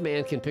wise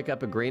man can pick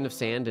up a grain of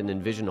sand and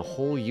envision a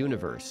whole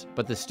universe,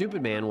 but the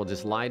stupid man will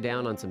just lie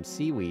down on some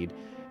seaweed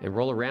and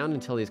roll around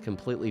until he's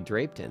completely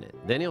draped in it.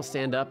 Then he'll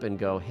stand up and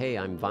go, hey,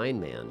 I'm Vine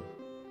Man.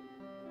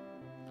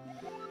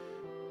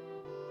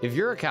 If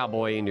you're a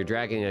cowboy and you're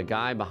dragging a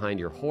guy behind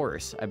your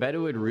horse, I bet it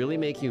would really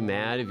make you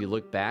mad if you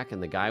looked back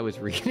and the guy was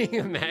reading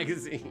a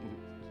magazine.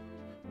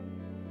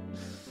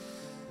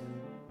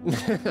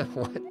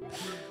 What?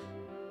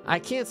 I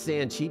can't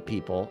stand cheap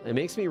people. It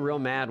makes me real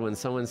mad when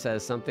someone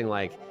says something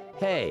like,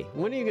 hey,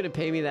 when are you going to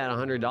pay me that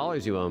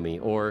 $100 you owe me?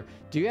 Or,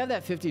 do you have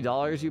that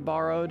 $50 you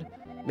borrowed?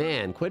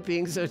 Man, quit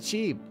being so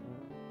cheap.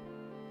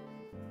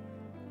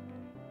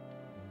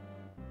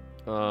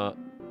 This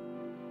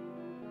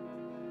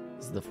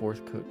is the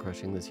 4th coat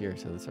crushing this year,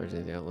 so the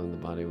sergeant outlined the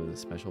body with a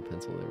special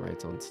pencil that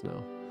writes on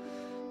snow.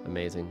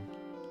 Amazing.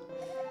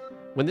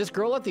 When this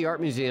girl at the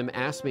art museum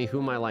asked me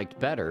whom I liked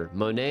better,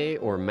 Monet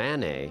or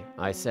Manet,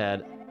 I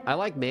said, I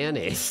like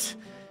mayonnaise.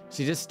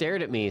 She just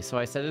stared at me, so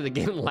I said it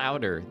again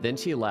louder. Then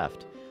she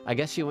left. I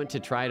guess she went to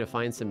try to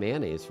find some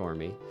mayonnaise for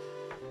me.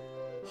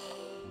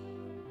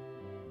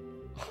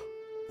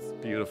 It's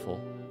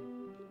beautiful.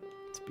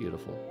 It's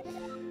beautiful.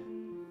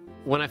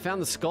 When I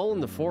found the skull in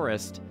the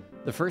forest,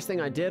 the first thing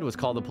I did was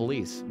call the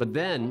police. But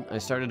then I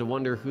started to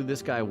wonder who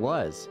this guy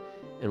was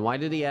and why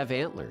did he have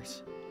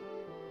antlers?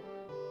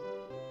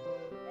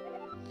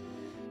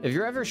 If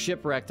you're ever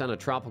shipwrecked on a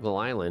tropical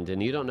island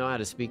and you don't know how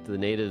to speak the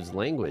natives'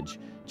 language,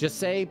 just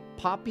say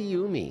Papi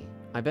Umi.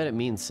 I bet it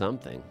means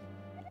something.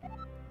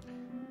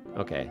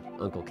 Okay,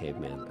 Uncle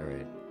Caveman, all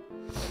right.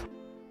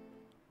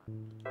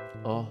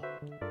 Oh.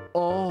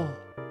 Oh.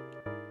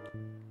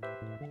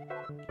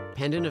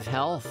 Pendant of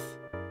Health.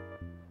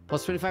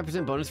 Plus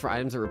 25% bonus for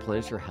items that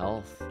replenish your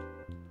health.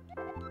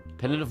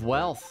 Pendant of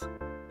Wealth.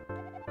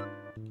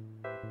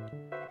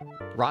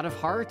 Rod of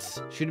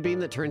Hearts. Shoot a beam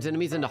that turns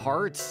enemies into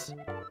hearts.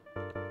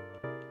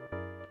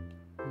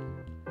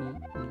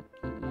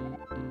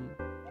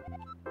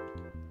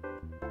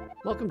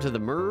 Welcome to the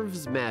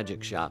Merv's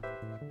Magic Shop.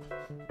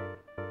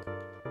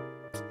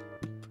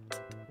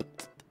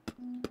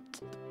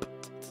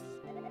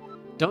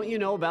 Don't you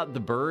know about the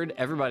bird?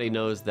 Everybody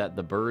knows that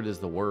the bird is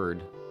the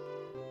word.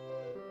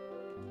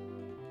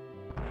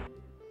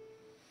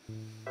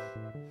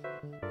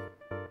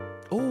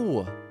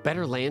 Oh,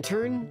 better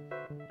lantern?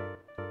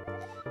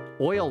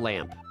 Oil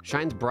lamp.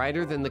 Shines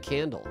brighter than the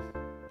candle.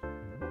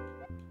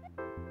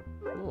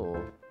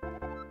 Oh.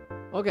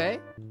 Okay.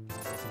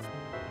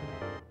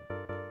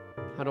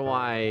 How do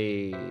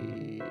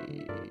I...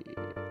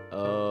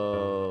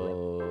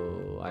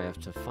 Oh, I have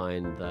to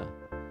find the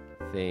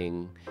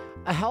thing.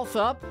 A health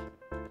up?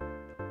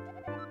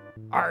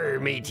 Arr,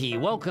 matey,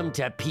 welcome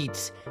to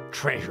Pete's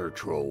Treasure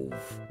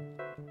Trove.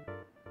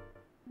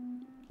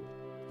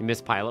 You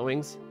miss Pilot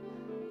Wings?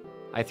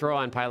 I throw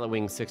on Pilot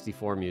Wings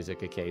 64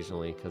 music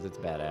occasionally because it's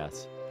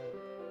badass.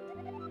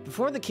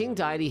 Before the king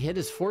died, he hid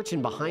his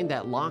fortune behind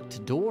that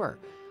locked door.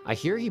 I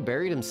hear he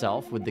buried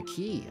himself with the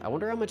key. I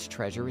wonder how much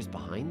treasure is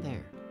behind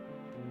there.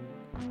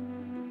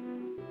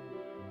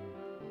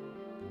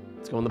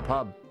 Let's go in the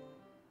pub.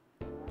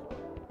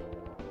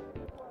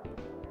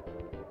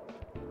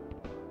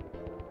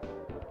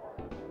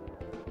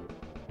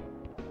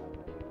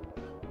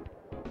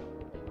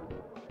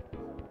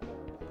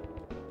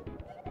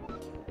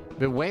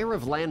 Beware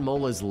of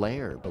Lanmola's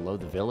lair below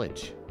the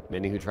village.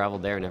 Many who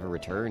traveled there never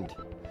returned.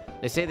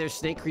 They say there's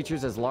snake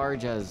creatures as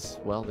large as,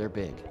 well, they're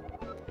big.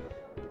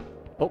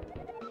 Oh,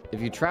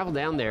 if you travel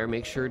down there,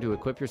 make sure to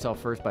equip yourself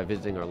first by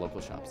visiting our local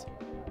shops.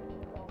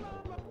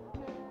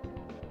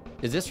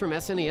 Is this from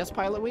SNES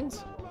Pilot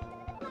Wings?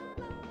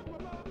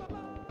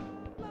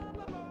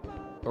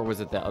 Or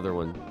was it the other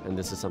one, and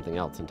this is something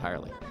else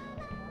entirely?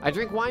 I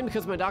drink wine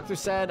because my doctor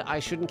said I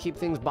shouldn't keep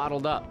things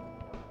bottled up.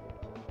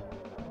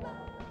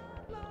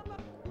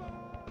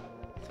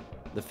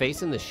 The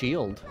face and the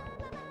shield.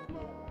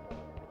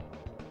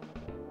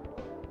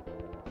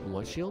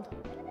 What shield?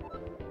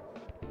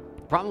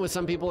 The problem with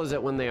some people is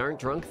that when they aren't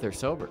drunk, they're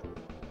sober.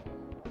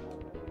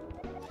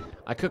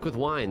 I cook with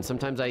wine.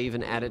 Sometimes I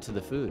even add it to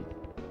the food.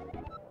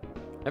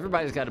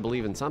 Everybody's got to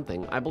believe in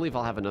something. I believe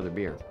I'll have another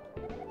beer.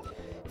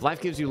 If life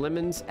gives you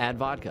lemons, add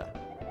vodka.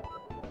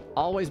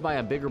 Always buy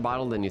a bigger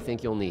bottle than you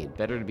think you'll need.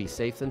 Better to be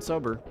safe than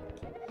sober.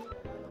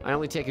 I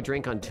only take a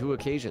drink on 2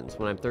 occasions,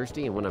 when I'm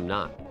thirsty and when I'm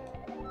not.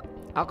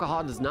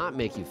 Alcohol does not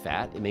make you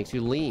fat, it makes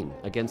you lean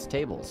against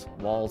tables,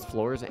 walls,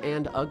 floors,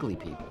 and ugly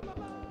people.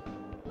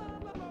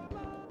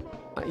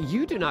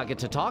 You do not get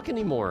to talk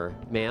anymore,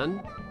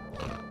 man.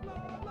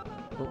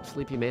 Oh,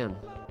 sleepy man.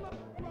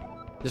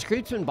 This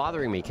creep's been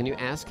bothering me. Can you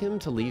ask him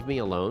to leave me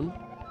alone?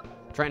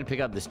 I'm trying to pick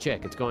up this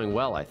chick. It's going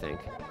well, I think.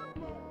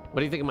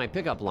 What do you think of my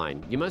pickup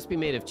line? You must be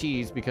made of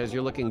cheese because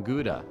you're looking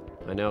Gouda.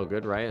 I know,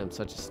 good, right? I'm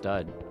such a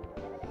stud.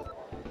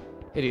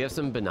 Hey, do you have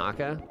some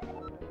Banaka?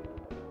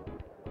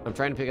 I'm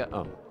trying to pick up...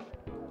 Oh.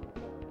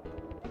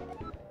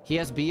 He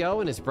has BO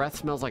and his breath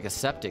smells like a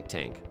septic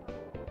tank.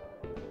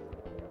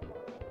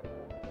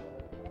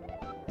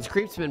 This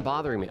creep's been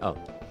bothering me. Oh.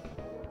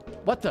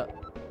 What the...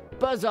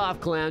 Buzz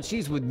off, clown.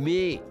 She's with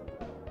me.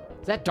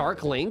 Is that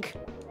Dark Link?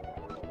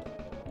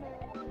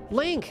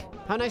 Link!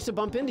 How nice to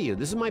bump into you.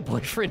 This is my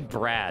boyfriend,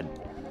 Brad.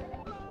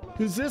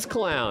 Who's this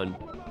clown?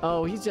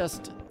 Oh, he's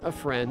just a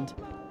friend.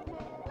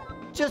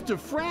 Just a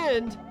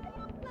friend?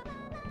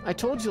 I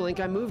told you,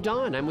 Link, I moved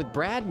on. I'm with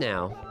Brad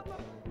now.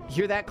 You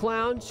hear that,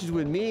 clown? She's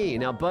with me.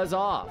 Now buzz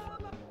off.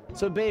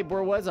 So, babe,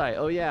 where was I?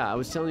 Oh, yeah, I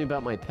was telling you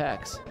about my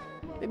pecs.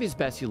 Maybe it's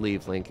best you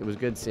leave, Link. It was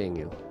good seeing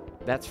you.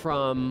 That's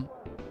from...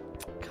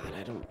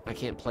 God, I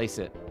can't place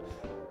it.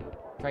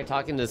 Try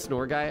talking to the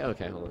snore guy?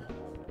 Okay, hold on.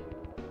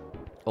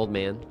 Old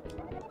man.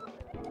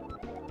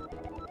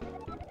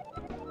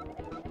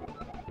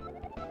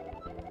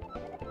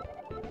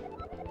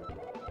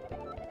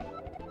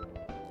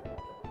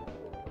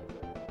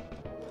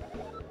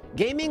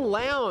 Gaming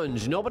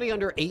lounge. Nobody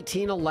under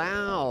 18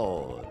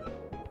 allowed.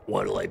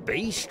 What'll it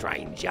be,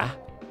 stranger?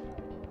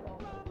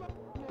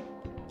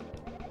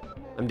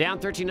 I'm down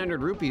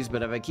 1,300 rupees,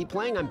 but if I keep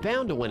playing, I'm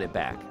bound to win it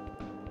back.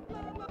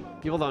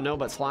 People don't know,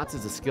 but slots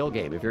is a skill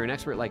game. If you're an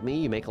expert like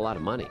me, you make a lot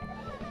of money.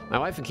 My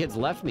wife and kids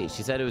left me.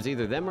 She said it was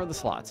either them or the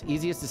slots.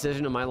 Easiest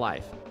decision of my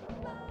life.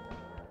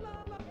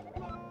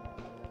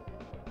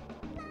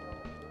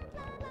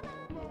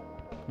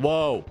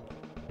 Whoa.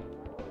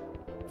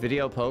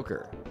 Video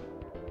poker.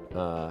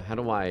 How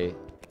do I...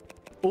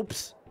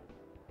 Oops.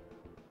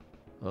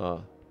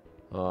 How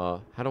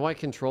do I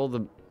control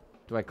the...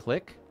 Do I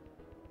click?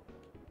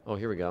 Oh,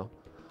 here we go.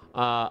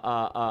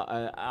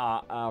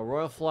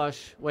 Royal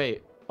flush.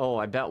 Wait. Oh,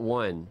 I bet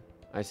one.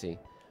 I see.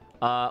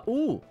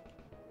 Ooh.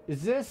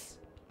 Is this...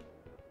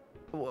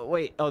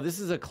 Wait. Oh, this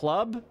is a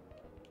club?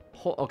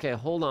 Okay,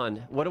 hold on.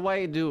 What do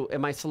I do?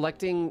 Am I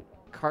selecting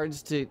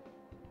cards to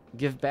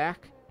give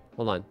back?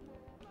 Hold on.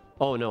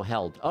 Oh, no,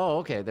 held. Oh,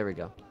 okay, there we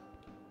go.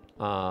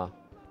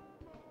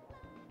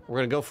 We're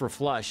gonna go for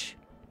flush.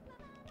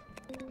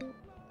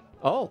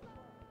 Oh.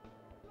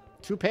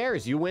 2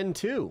 pairs. You win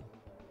 2.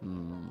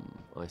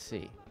 I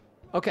see.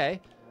 Okay.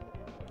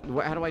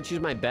 How do I choose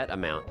my bet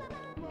amount?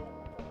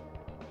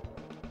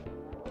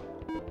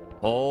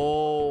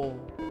 Oh.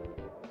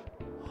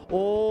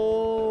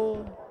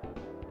 Oh.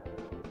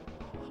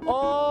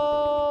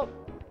 Oh.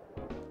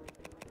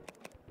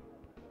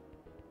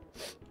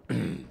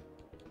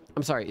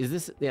 I'm sorry. Is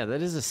this... Yeah,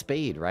 that is a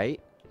spade, right?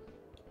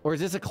 Or is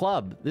this a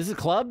club? This is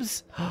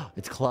clubs?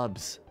 It's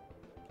clubs.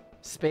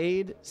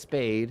 Spade,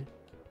 spade,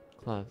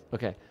 clubs.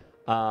 Okay.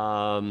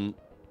 Oh,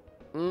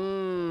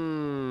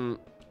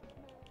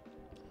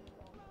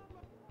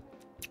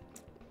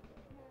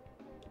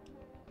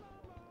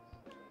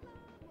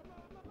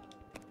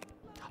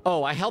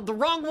 I held the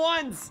wrong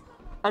ones.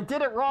 I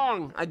did it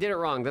wrong. I did it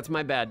wrong. That's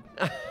my bad.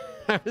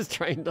 I was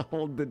trying to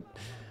hold the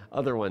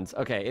other ones.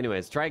 Okay,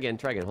 anyways, try again.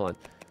 Try again. Hold on.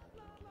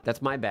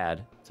 That's my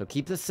bad. So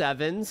keep the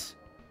 7s.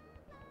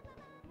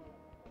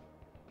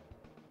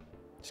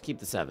 Just keep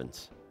the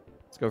 7s.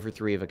 Let's go for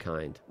 3 of a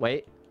kind.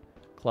 Wait.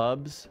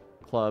 Clubs,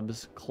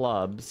 clubs,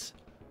 clubs.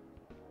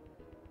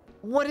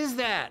 What is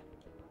that?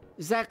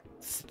 Is that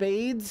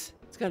spades?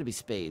 It's got to be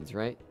spades,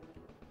 right?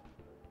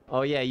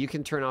 Oh, yeah, you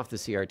can turn off the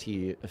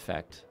CRT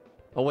effect.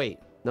 Oh, wait.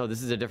 No,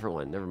 this is a different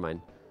one. Never mind.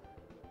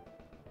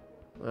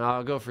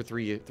 I'll go for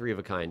three of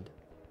a kind.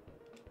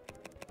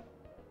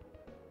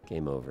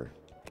 Game over.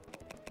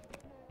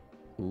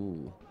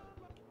 Ooh.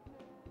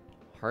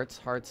 Hearts,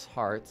 hearts,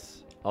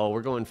 hearts. Oh,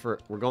 we're going for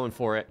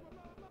it.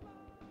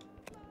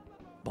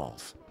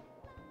 Balls.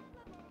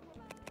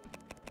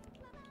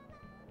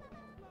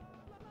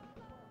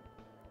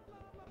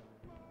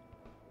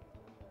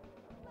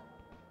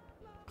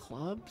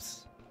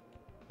 Clubs?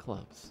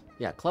 Clubs.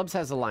 Yeah, clubs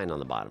has a line on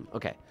the bottom.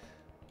 Okay.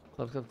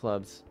 Clubs,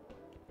 clubs,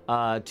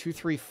 clubs. 2,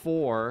 3,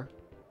 4.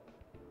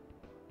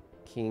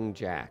 King,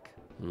 jack.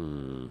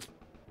 You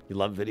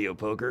love video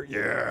poker?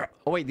 Yeah.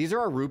 Oh, wait, these are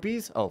our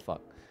rupees? Oh,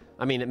 fuck.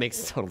 I mean, it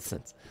makes total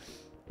sense.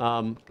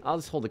 I'll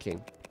just hold the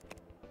king.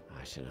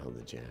 I should hold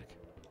the jack.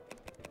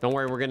 Don't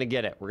worry, we're going to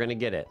get it. We're going to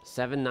get it.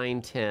 7,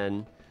 9,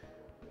 10.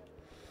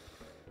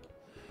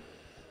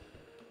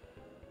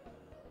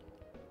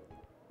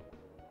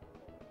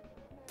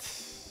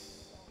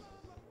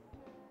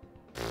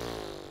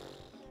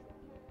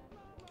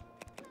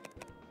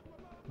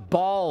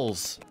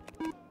 Balls.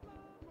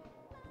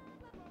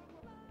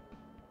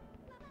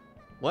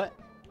 What?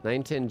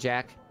 9, 10,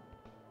 jack.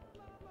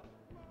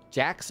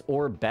 Jacks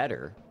or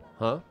better.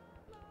 Huh?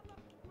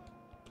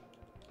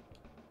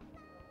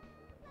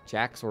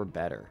 Jacks or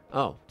better.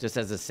 Oh, just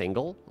as a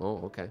single? Oh,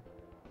 okay.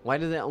 Why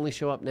did that only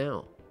show up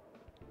now?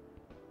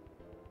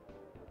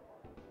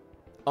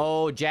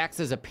 Oh, jacks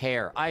as a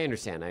pair. I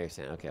understand. I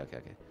understand. Okay, okay,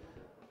 okay.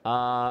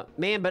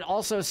 Man, but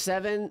also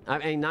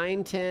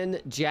 9,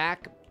 10,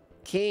 jack,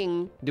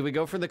 king. Do we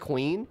go for the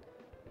queen?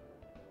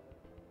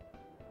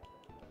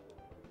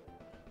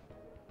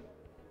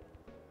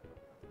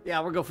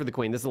 Yeah, we'll go for the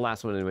queen. This is the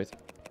last one anyways.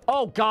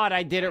 Oh, God,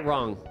 I did it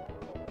wrong.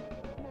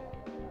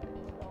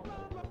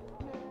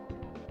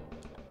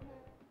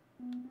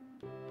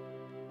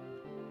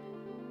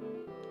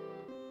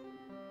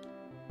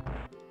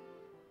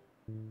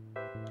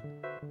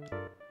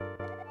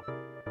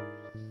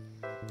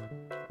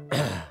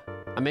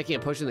 I'm making a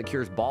potion that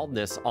cures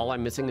baldness. All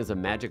I'm missing is a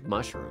magic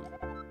mushroom.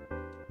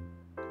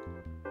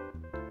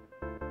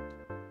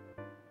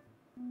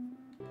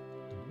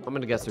 I'm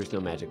gonna guess there's no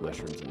magic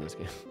mushrooms in this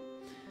game.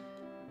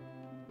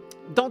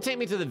 Don't take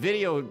me to the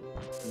video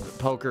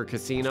poker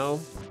casino.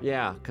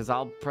 Yeah, because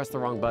I'll press the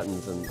wrong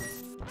buttons and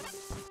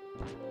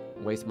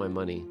waste my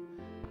money.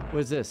 What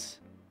is this?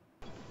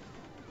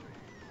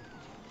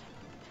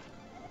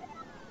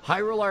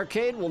 Hyrule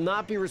Arcade will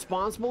not be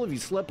responsible if you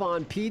slip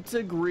on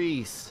pizza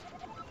grease.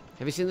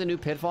 Have you seen the new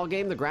Pitfall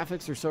game? The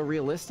graphics are so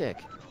realistic.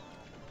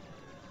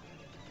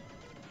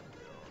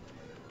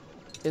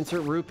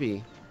 Insert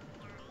rupee.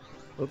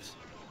 Oops.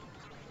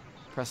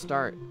 Press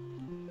start.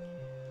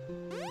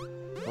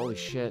 Holy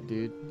shit,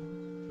 dude.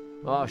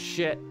 Oh,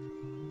 shit.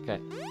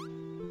 Okay.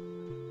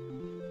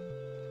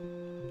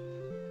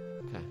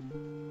 Okay.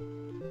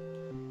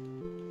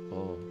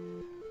 Oh.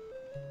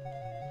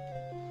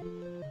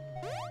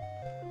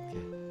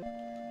 Okay.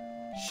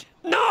 Shit.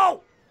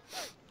 No!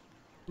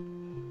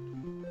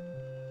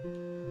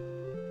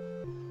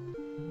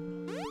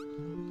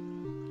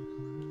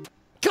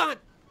 God!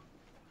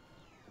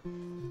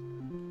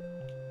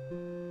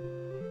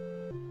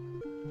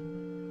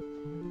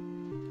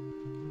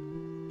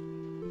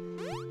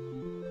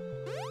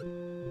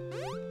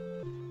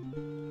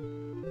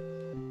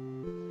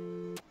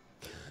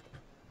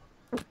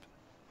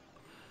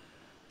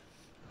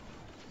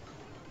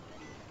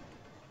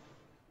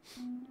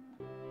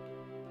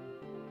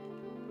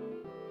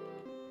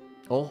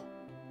 Oh,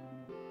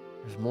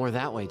 there's more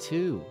that way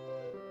too.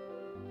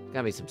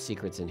 Gotta be some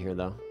secrets in here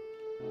though.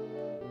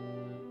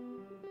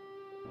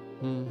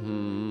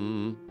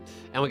 And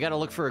we gotta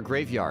look for a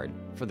graveyard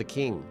for the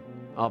king.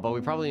 Oh, but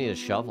we probably need a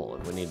shovel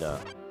and we need to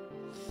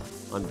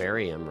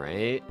unbury him,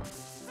 right?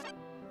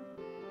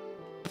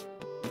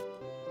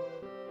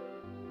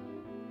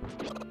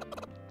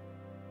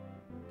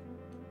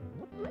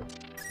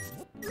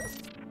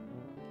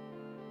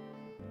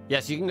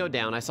 Yes, you can go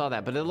down. I saw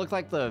that, but it looked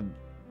like the...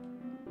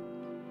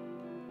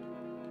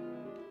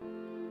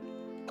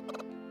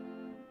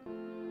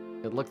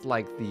 It looked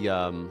like the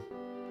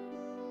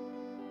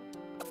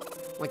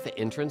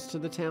entrance to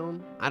the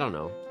town? I don't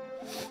know.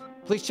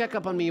 Please check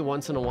up on me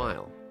once in a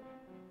while.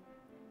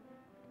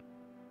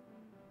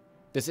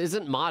 This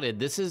isn't modded.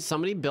 This is...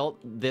 Somebody built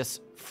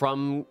this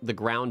from the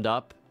ground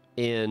up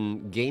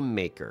in Game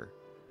Maker.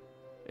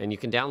 And you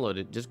can download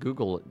it. Just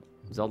Google it.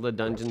 Zelda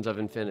Dungeons of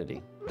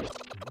Infinity.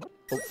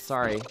 Oh,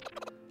 sorry.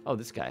 Oh,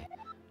 this guy.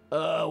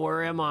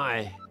 Where am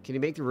I? Can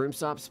you make the room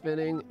stop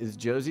spinning? Is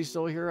Josie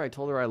still here? I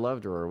told her I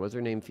loved her. Or was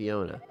her name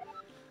Fiona?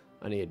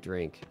 I need a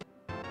drink.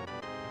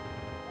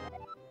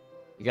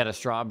 You got a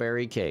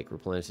strawberry cake.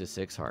 Replenishes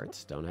 6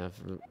 hearts. Don't have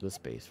the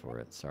space for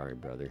it. Sorry,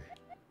 brother.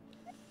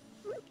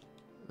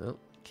 Well,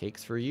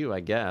 cake's for you, I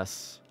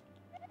guess.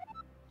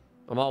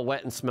 I'm all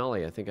wet and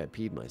smelly. I think I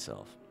peed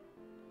myself.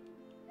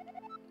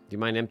 Do you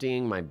mind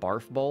emptying my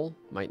barf bowl?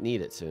 Might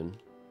need it soon.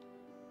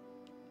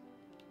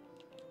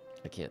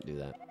 I can't do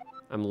that.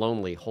 I'm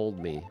lonely. Hold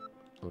me.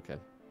 Okay.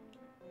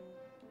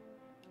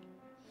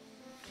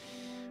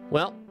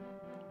 Well.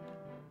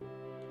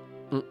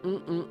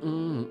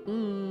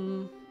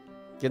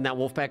 Getting that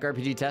Wolfpack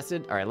RPG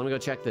tested? All right, let me go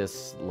check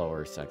this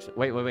lower section.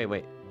 Wait.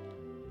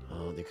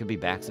 Oh, there could be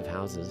backs of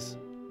houses.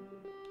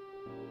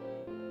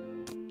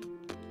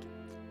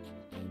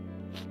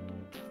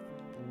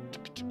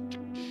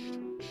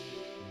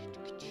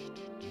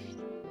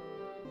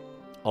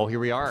 Oh, here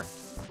we are.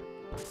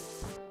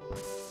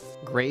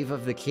 Grave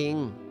of the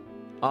King.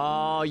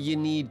 Oh, you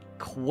need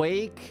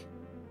Quake.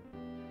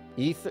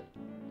 Ether.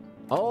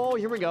 Oh,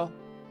 here we go.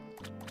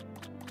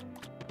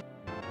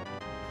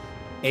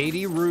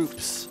 80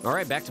 roops. All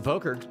right, back to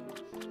poker.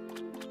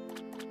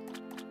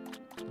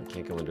 I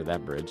can't go under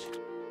that bridge.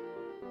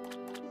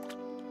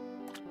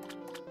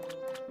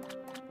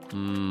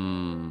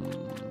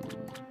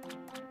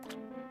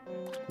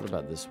 What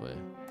about this way?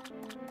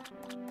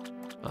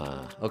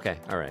 Okay,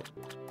 all right.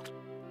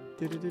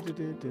 Damn.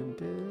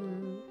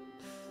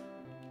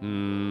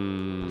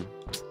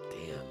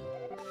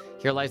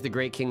 Here lies the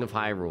great king of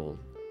Hyrule.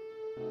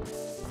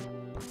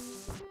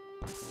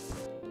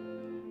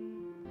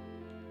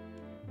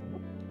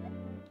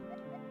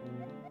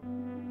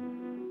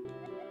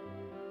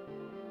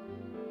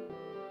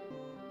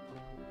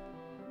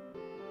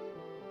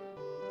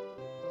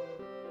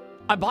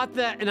 I bought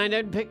that and I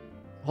didn't pick...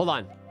 Hold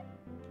on.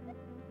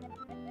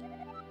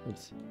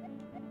 Oops.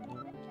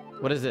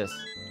 What is this?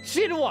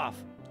 Shidawaf!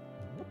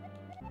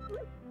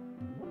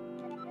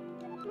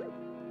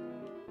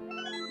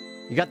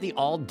 You got the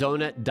all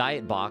donut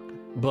diet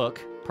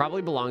book.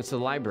 Probably belongs to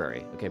the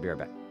library. Okay, be right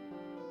back.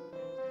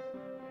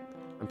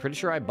 I'm pretty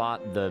sure I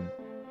bought the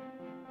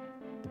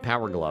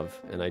power glove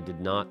and I did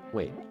not...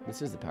 Wait,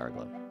 this is the power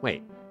glove.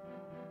 Wait.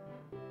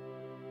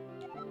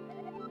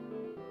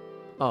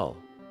 Oh.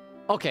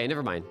 Okay,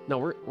 never mind. No,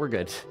 we're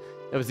good.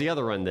 It was the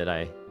other one that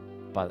I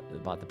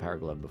bought the power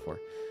glove before.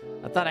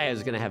 I thought I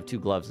was going to have 2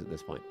 gloves at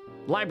this point.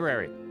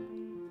 Library.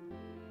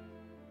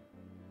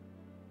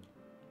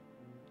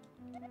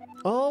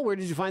 Oh, where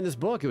did you find this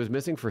book? It was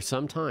missing for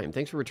some time.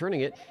 Thanks for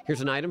returning it.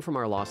 Here's an item from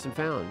our lost and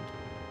found.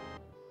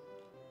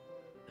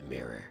 A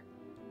mirror.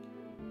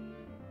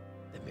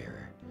 The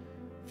mirror.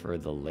 For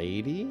the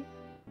lady?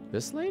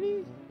 This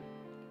lady?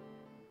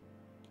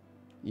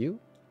 You?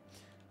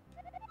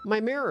 My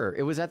mirror.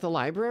 It was at the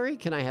library.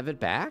 Can I have it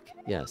back?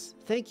 Yes.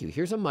 Thank you.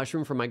 Here's a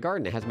mushroom from my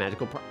garden. It has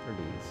magical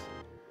properties.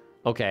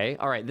 Okay.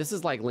 All right. This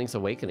is like Link's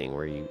Awakening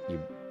where you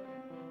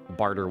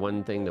barter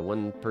one thing to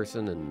one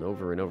person and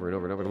over and over and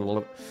over and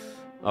over.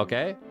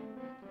 Okay.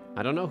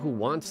 I don't know who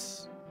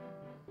wants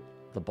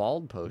the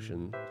bald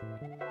potion.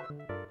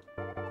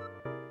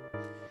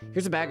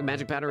 Here's a bag of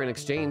magic powder in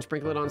exchange.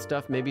 Sprinkle it on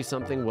stuff. Maybe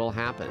something will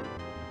happen.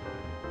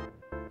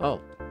 Oh.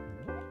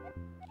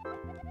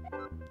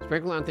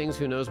 Sprinkle on things.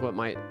 Who knows what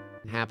might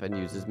happen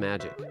uses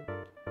magic.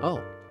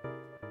 Oh.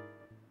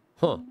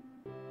 Huh.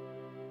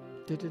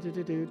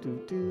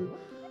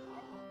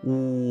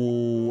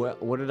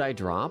 What did I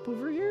drop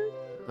over here?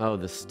 Oh,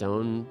 the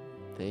stone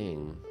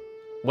thing.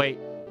 Wait,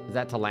 is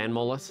that to land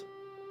molus?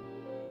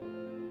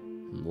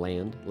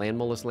 Land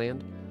molus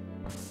land?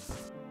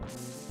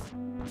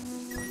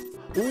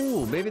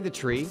 Ooh, maybe the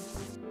tree.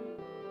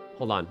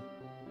 Hold on.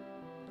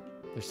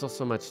 There's still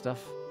so much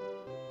stuff.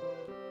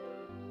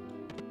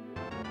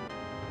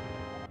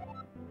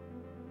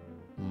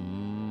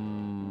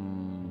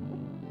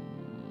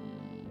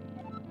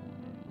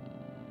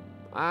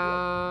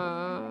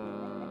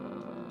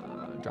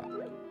 Drop.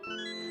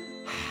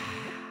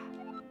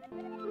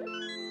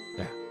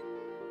 There.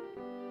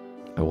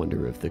 I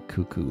wonder if the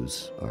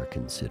cuckoos are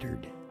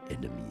considered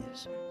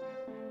enemies.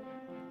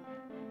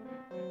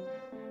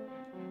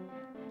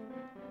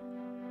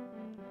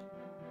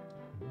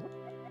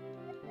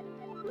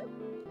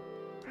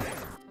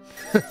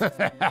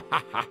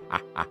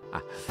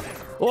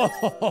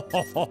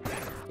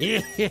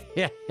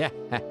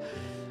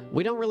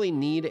 We don't really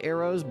need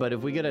arrows, but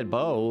if we get a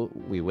bow,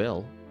 we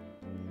will.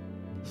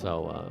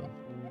 So,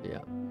 yeah.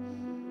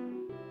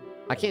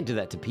 I can't do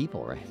that to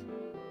people, right?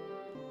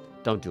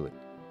 Don't do it.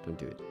 Don't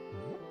do it.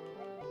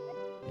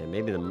 Yeah,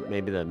 maybe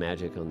the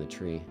magic on the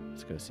tree.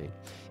 Let's go see.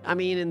 I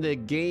mean, in the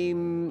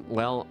game,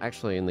 well,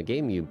 actually, in the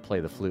game, you play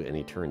the flute and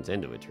he turns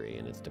into a tree,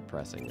 and it's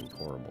depressing and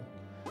horrible.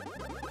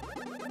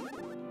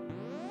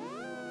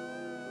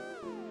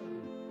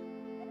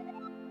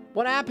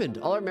 What happened?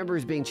 All I remember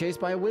is being chased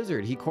by a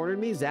wizard. He cornered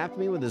me, zapped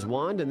me with his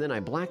wand, and then I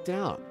blacked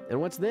out.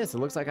 And what's this? It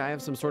looks like I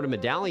have some sort of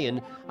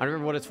medallion. I don't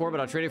remember what it's for, but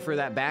I'll trade it for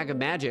that bag of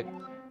magic.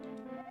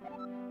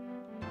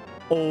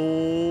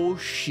 Oh,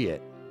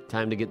 shit.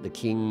 Time to get the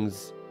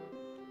king's...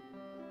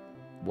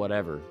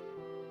 whatever.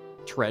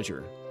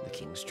 Treasure. The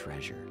king's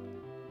treasure.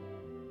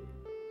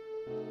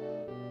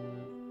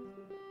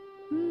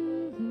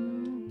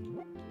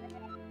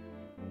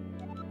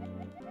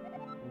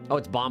 Oh,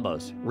 it's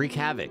Bombos. Wreak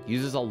havoc.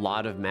 Uses a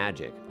lot of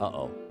magic.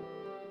 Uh-oh.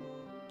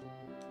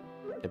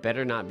 It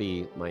better not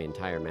be my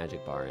entire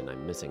magic bar, and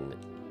I'm missing it.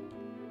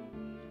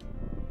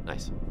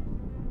 Nice.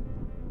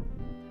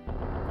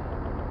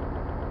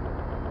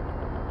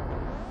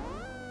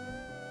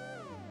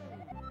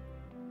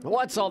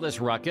 What's all this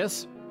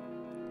ruckus?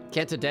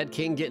 Can't a dead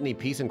king get any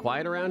peace and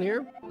quiet around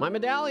here? My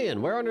medallion.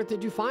 Where on earth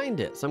did you find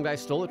it? Some guy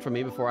stole it from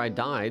me before I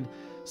died,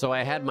 so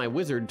I had my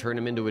wizard turn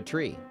him into a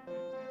tree.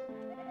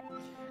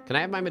 Can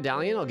I have my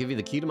medallion? I'll give you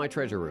the key to my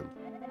treasure room.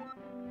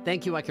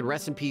 Thank you, I can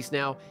rest in peace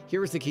now.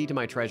 Here is the key to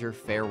my treasure.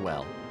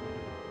 Farewell.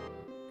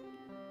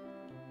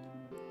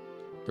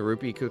 The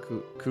rupee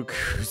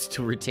cuckoos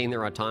to retain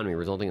their autonomy,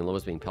 resulting in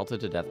Lois being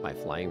pelted to death by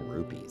flying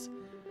rupees.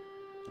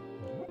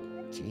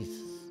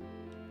 Jesus.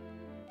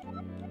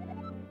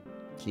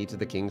 Key to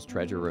the king's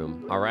treasure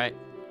room. All right.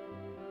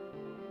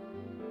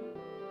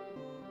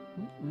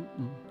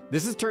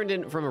 This has turned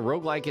in from a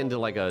roguelike into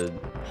like a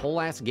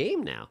whole ass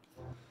game now.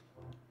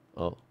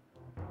 Oh.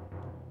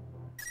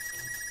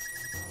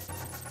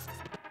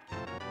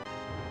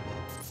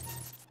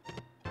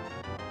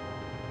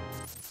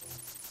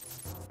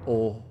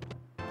 Oh.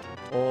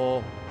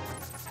 Oh.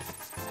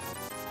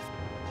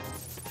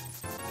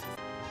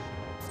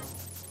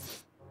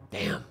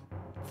 Damn.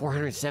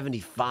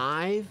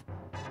 475?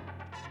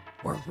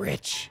 We're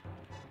rich.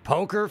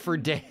 Poker for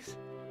days.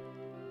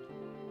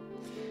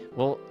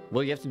 Well,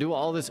 will you have to do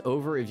all this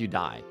over if you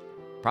die?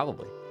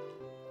 Probably.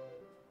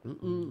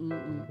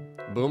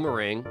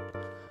 Boomerang.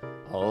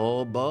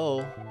 Oh,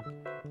 bow.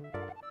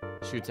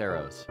 Shoots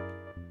arrows.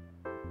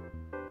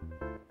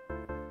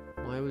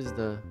 Why was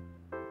the...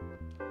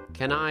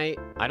 Can I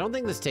don't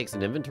think this takes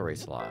an inventory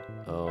slot.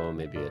 Oh,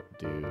 maybe it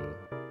do.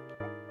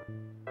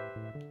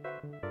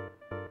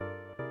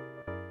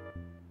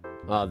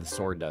 Oh, the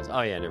sword does.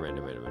 Oh, yeah, never mind.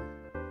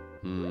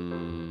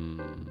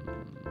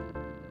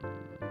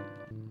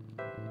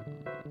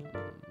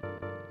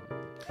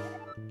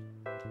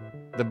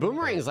 The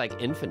boomerang is like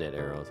infinite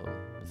arrows.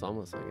 It's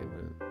almost like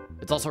infinite.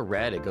 It's also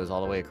red. It goes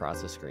all the way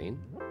across the screen.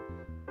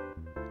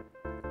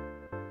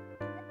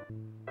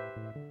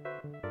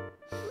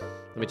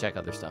 Let me check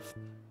other stuff.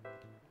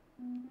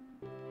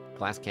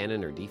 Glass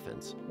cannon or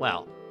defense?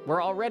 Well,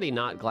 we're already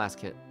not glass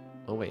cannon.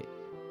 Oh, wait.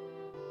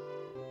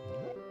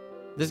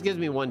 This gives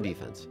me 1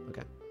 defense.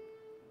 Okay.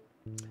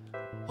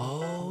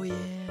 Oh, yeah.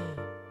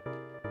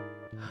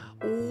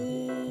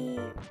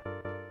 Ooh.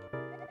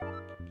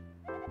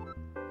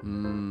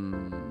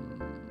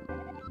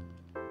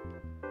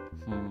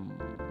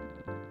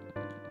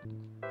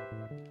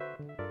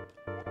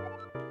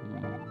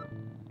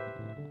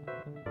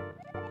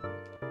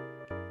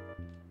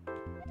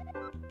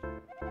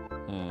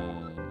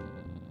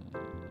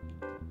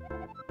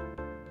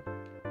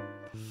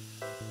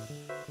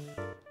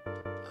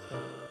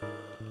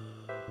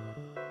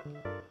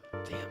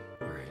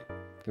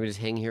 Can we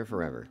just hang here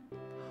forever?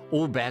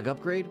 Oh, bag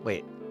upgrade?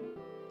 Wait.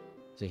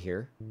 Is it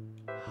here?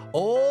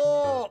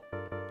 Oh!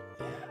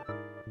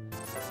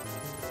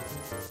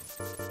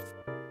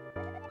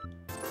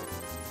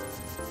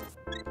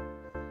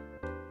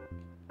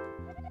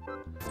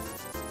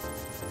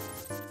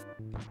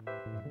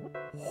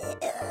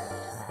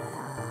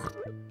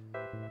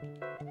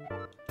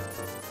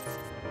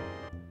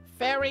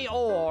 fairy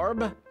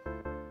orb.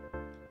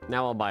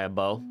 Now I'll buy a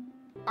bow.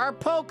 Our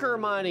poker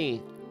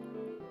money.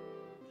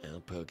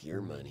 I'll poke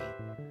your money.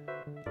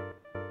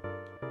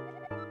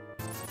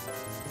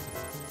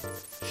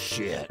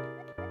 Shit.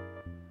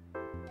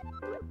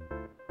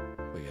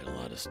 We got a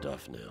lot of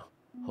stuff now.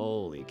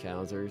 Holy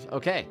cowsers.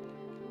 Okay.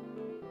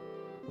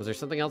 Was there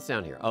something else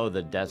down here? Oh,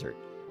 the desert.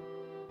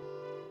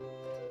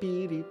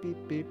 Beep, beep,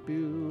 beep, beep,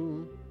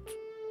 boo.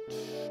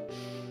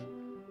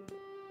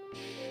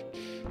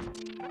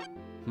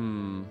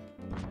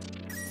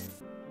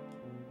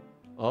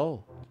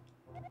 Oh.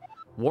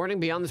 Warning,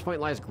 beyond this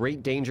point lies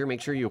great danger. Make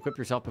sure you equip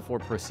yourself before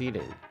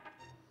proceeding.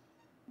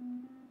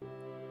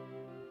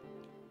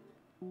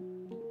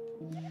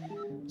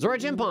 Zora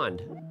Gem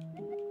Pond.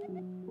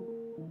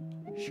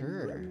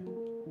 Sure.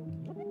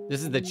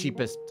 This is the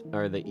cheapest,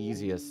 or the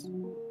easiest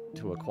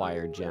to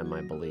acquire gem,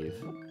 I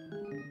believe.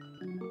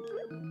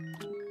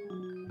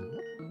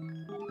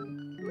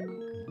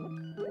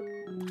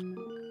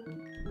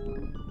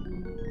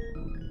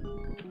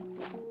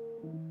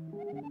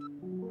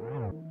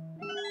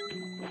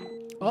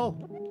 Oh,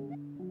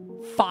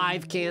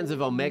 5 cans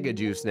of Omega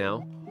Juice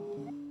now.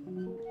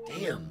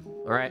 Damn.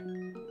 All right.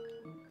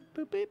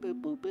 Boop, boop,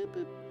 boop, boop, boop,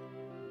 boop.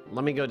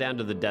 Let me go down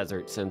to the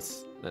desert,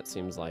 since that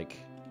seems like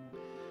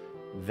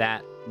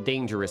that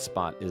dangerous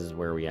spot is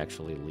where we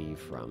actually leave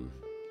from.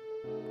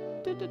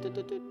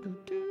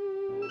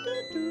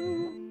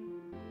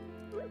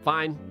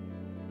 Fine.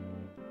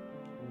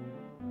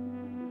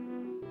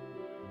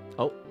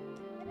 Oh.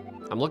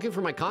 I'm looking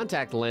for my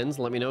contact lens.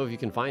 Let me know if you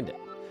can find it.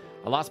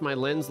 I lost my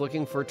lens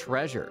looking for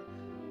treasure.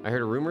 I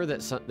heard a rumor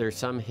that there's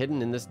some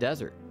hidden in this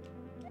desert.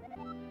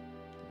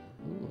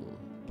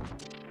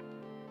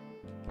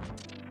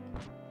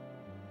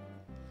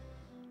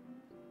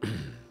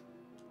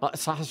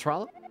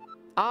 Sahasrara?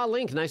 Ah,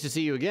 Link, nice to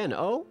see you again.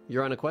 Oh,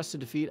 you're on a quest to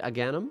defeat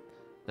Aghanim?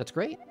 That's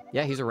great.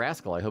 Yeah, he's a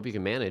rascal. I hope you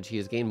can manage. He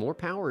has gained more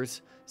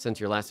powers since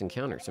your last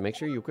encounter, so make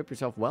sure you equip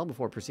yourself well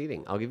before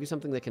proceeding. I'll give you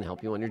something that can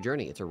help you on your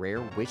journey. It's a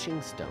rare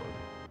wishing stone.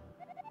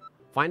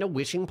 Find a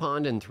wishing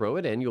pond and throw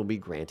it in. You'll be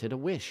granted a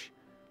wish.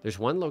 There's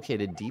one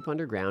located deep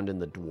underground in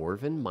the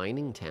Dwarven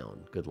mining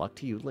town. Good luck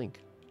to you, Link.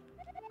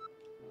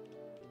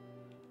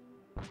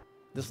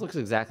 This looks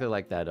exactly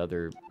like that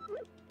other...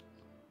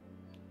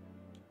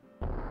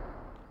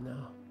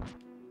 No.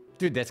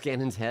 Dude, that's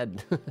Ganon's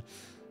head.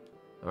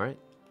 All right.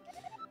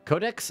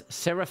 Codex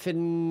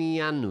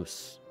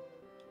Seraphinianus.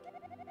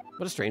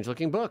 What a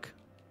strange-looking book.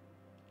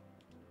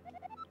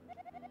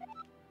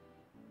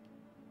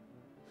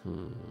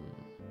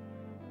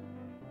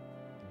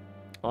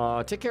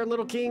 Take care,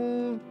 little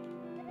king.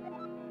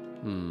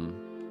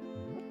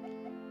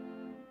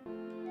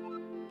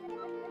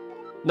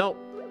 Nope.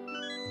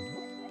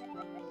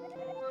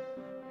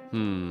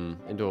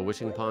 Into a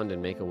wishing pond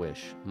and make a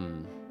wish.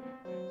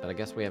 But I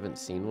guess we haven't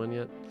seen one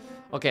yet.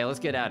 Okay, let's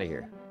get out of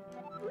here.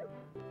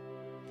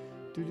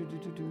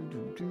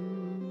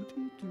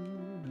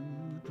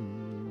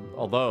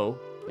 Although,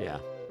 yeah,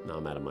 no,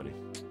 I'm out of money.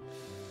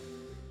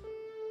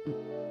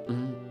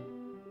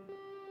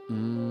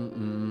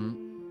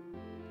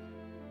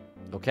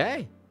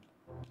 Okay.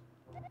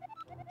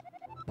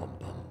 Bum,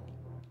 bum.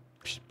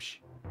 Psh, psh.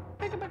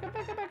 Back up.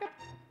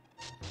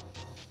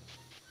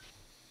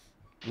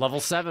 Level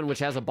 7, which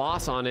has a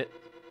boss on it.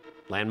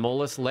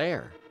 Landmolus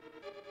Lair.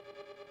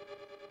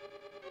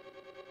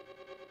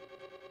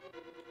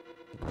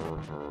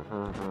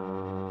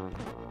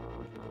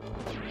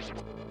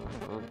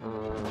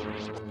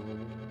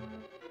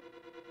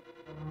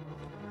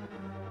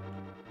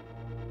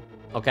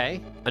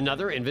 Okay,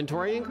 another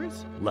inventory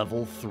increase?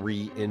 Level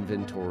 3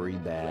 inventory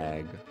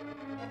bag.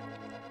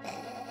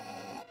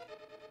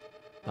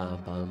 Bum,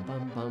 bum,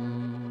 bum,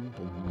 bum,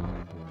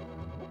 bum, bum.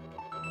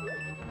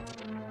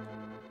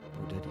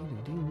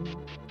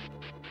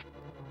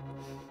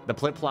 The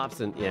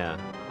plip-plops and... yeah.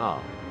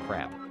 Oh,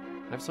 crap.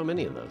 I have so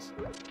many of those.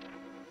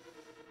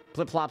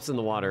 Plip-plops in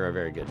the water are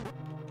very good.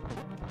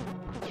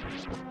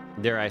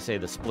 Dare I say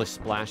the splish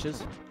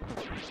splashes?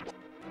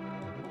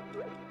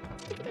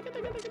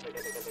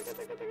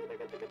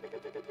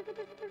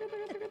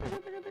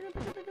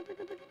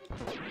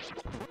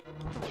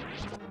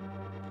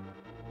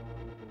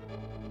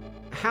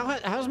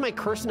 How's my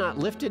curse not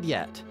lifted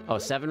yet? Oh,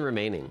 7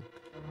 remaining.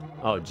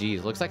 Oh,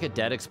 geez. Looks like a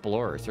dead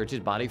explorer. Search his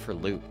body for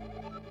loot.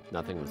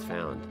 Nothing was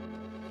found.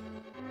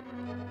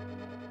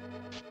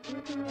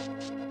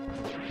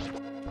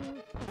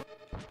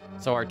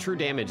 So our true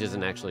damage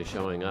isn't actually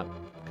showing up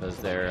because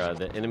they're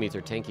the enemies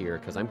are tankier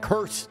because I'm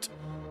cursed.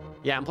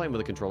 Yeah, I'm playing with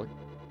a controller.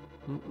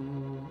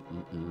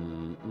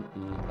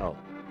 Oh.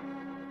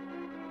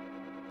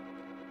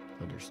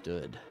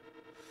 Understood.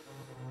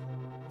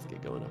 Let's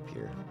get going up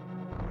here.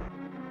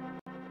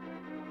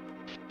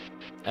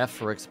 F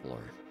for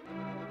Explorer.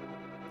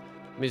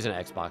 I'm using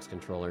an Xbox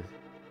controller.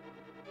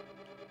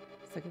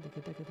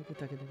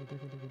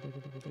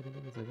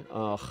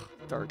 Ugh,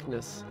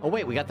 darkness. Oh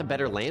wait, we got the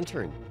better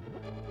lantern.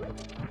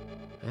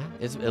 Yeah,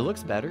 it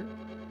looks better.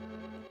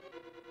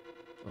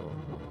 Oh,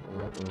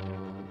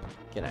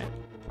 get out.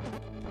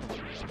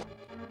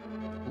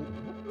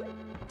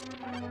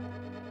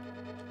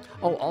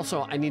 Oh,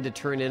 also, I need to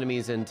turn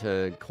enemies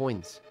into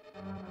coins.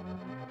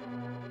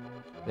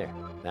 There,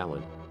 that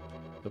one.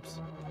 Oops.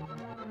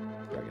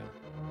 There we go.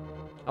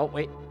 Oh,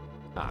 wait.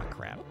 Ah,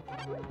 crap.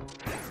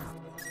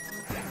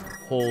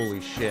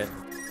 Holy shit.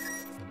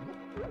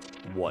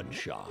 One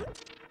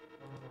shot.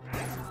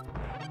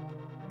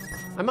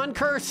 I'm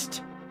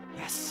uncursed.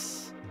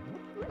 Yes.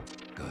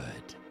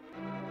 Good.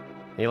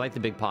 You like the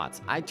big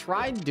pots. I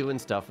tried doing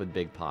stuff with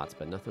big pots,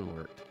 but nothing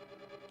worked.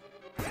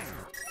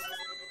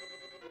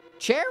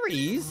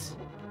 Cherries?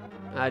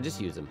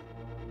 Just use them.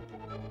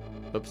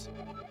 Oops.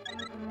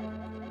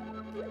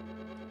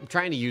 I'm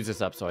trying to use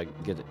this up so I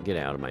get it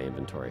out of my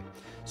inventory.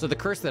 So the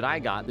curse that I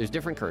got, there's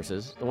different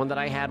curses. The one that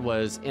I had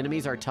was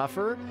enemies are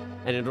tougher,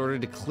 and in order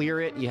to clear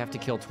it, you have to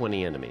kill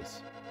 20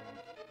 enemies.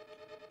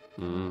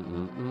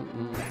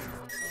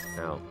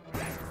 Ow.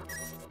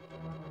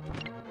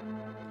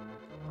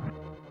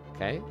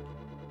 Okay.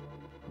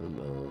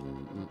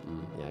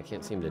 Yeah, I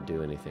can't seem to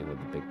do anything with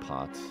the big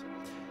pots.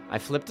 I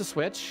flipped a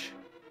switch.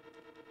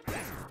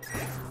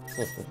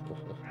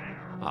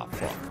 Ah,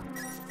 fuck.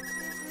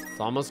 It's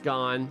almost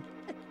gone.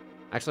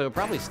 Actually, it'll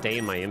probably stay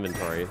in my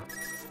inventory.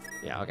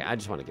 Yeah, okay. I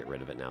just want to get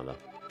rid of it now, though.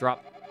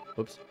 Drop.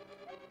 Oops.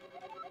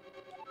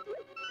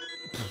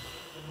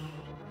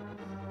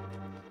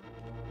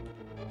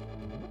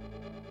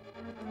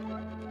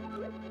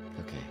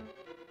 Okay.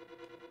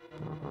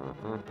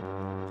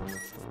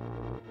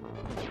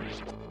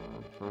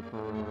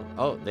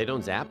 Oh, they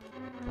don't zap?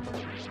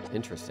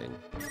 Interesting.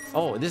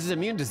 Oh, this is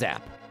immune to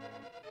zap.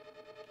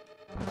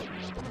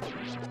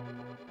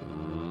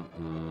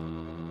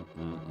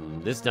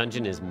 This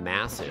dungeon is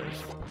massive.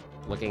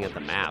 Looking at the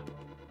map.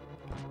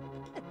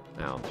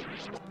 Ow.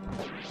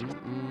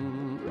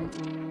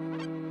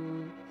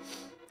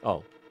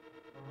 Oh.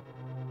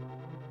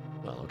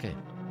 Well, okay.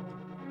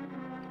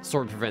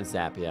 Sword prevents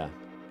zap, yeah.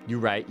 You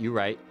right, you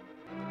right.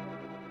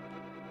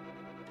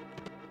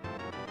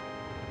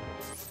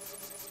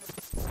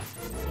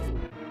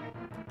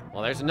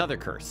 Well, there's another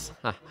curse.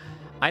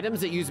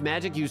 Items that use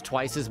magic use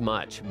twice as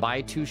much.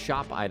 Buy 2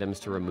 shop items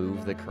to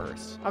remove the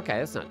curse. Okay,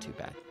 that's not too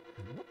bad.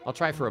 I'll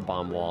try for a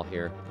bomb wall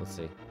here. Let's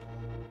see.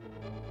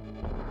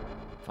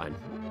 Fine.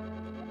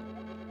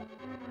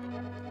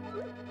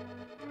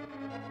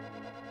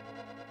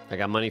 I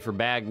got money for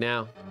bag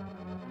now.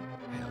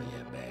 Hell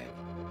yeah, bag.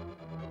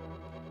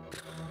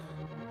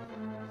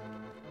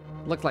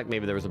 Looked like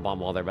maybe there was a bomb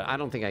wall there, but I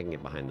don't think I can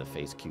get behind the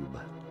face cube.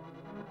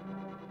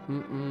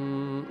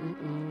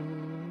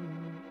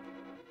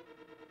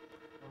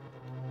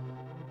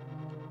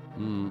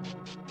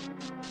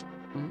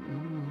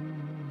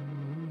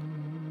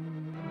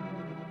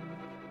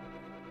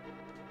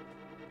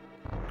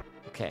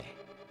 Okay.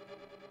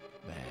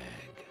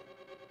 Bag.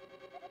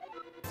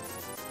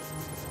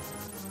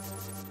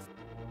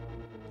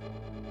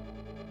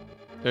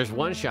 There's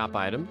one shop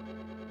item.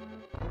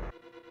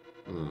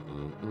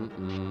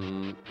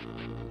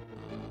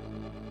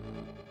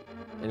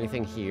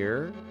 Anything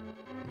here?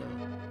 No.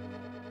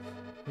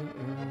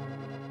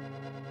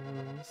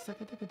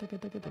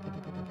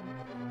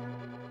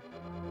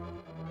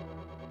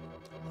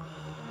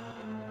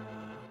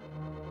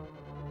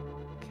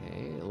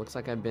 Okay, it looks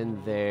like I've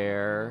been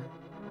there.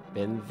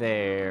 Been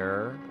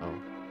there. Oh.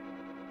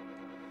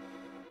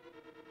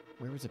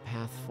 Where was the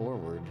path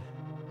forward?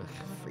 Ugh,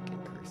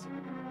 freaking curse.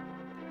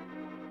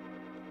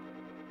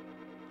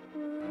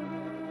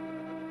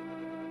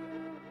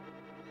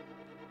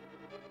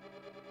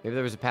 Maybe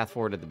there was a path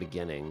forward at the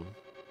beginning.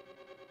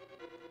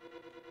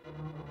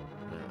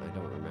 I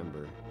don't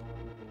remember.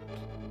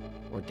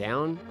 Or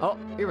down? Oh,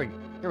 here we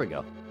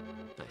go.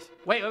 Nice.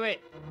 Wait.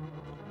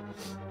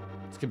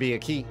 This could be a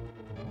key.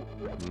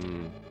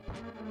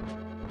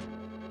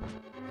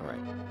 All right.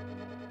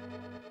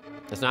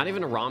 It's not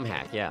even a ROM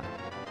hack, yeah.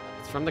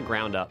 It's from the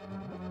ground up.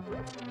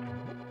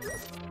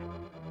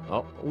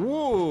 Oh,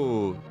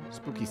 woo!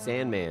 Spooky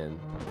Sandman.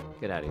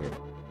 Get out of here.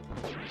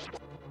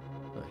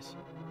 Nice.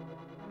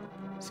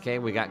 Okay,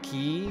 we got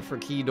key for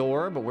key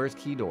door, but where's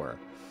key door?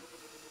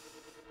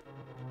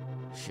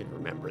 Should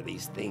remember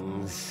these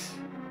things.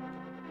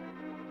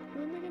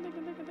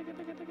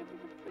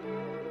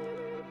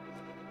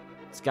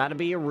 It's got to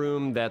be a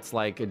room that's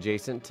like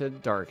adjacent to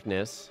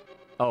darkness.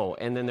 Oh,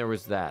 and then there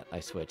was that. I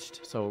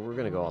switched. So we're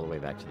going to go all the way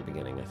back to the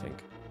beginning, I think.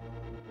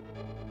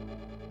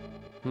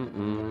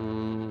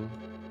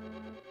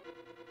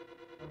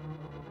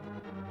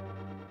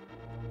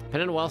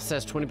 Pendant Wealth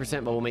says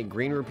 20%, but will make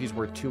green rupees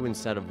worth 2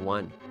 instead of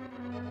 1.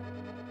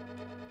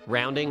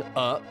 Rounding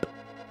up.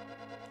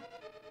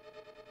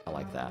 I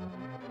like that.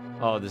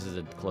 Oh, this is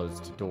a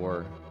closed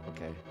door.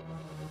 Okay.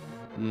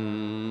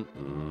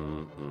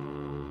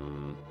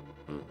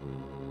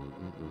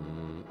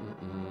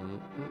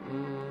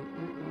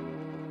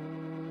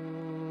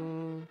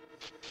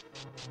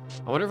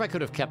 I wonder if I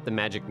could have kept the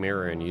magic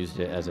mirror and used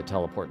it as a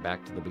teleport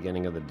back to the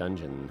beginning of the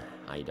dungeon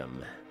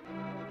item.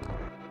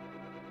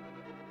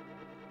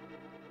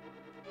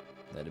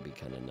 That'd be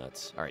kind of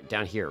nuts. All right,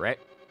 down here, right?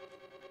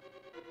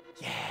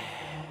 Yeah.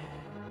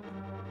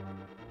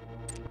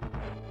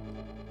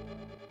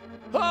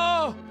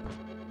 Oh!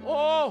 Oh!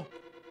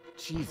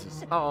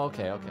 Jesus. Oh,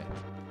 okay, okay.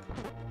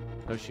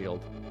 No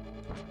shield.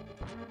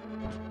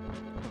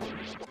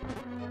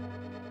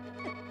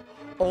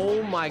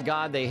 Oh my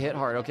God, they hit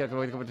hard. Okay, okay,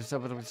 wait, what's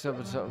up?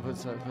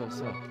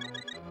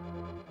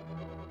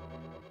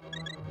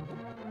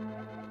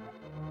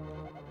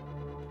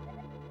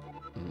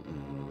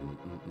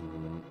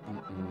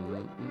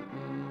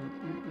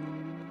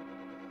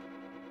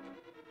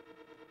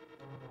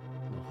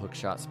 Hook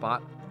shot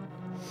spot.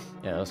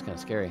 Yeah, that was kind of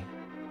scary.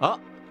 Oh,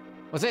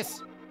 what's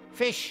this?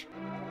 Fish.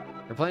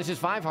 Replenishes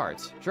 5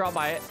 hearts. Sure, I'll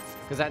buy it,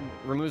 because that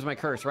removes my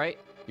curse, right?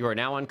 You are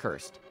now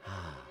uncursed.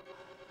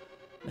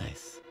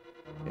 Nice.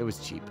 It was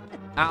cheap.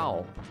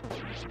 Ow.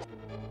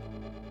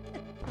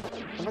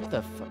 What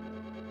the fuck?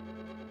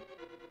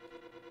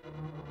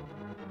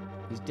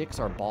 These dicks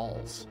are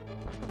balls.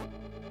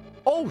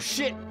 Oh,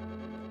 shit!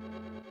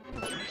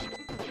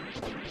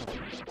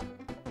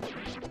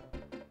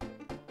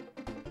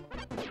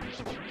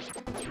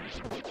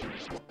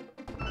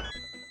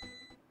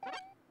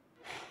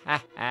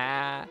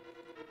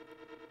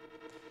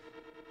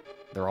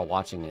 They're all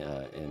watching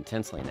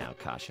intensely now,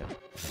 Kasha.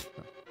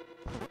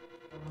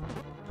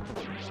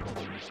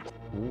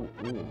 Ooh,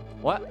 ooh.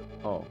 What?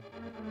 Oh.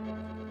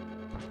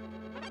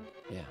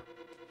 Yeah.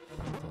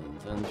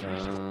 Dun,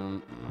 dun,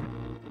 dun.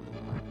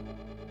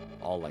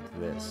 All like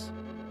this.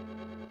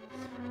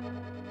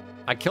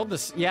 I killed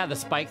this. Yeah, the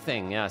spike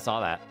thing. Yeah, I saw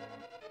that.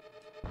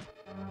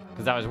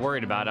 Because I was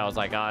worried about it. I was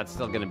like, oh, it's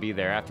still going to be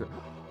there after.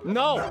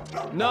 No!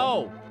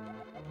 No!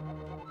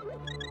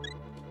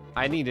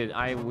 We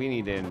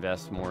need to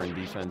invest more in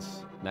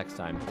defense next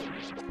time.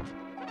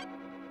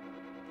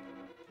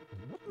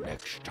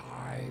 Next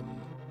time.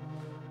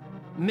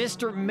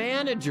 Mr.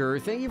 Manager,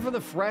 thank you for the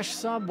fresh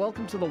sub.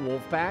 Welcome to the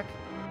Wolfpack.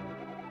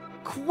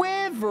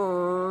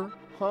 Quiver!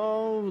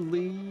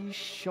 Holy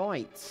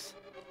shites.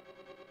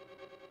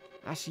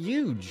 That's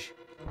huge.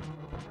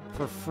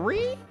 For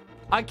free?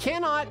 I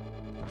cannot.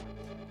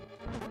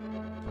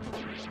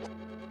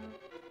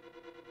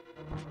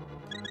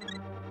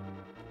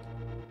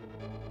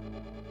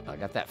 I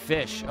got that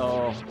fish.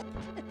 Oh.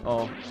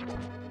 Oh.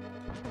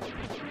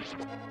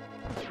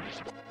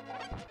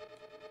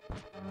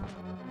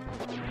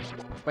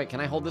 Wait, can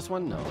I hold this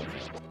one? No.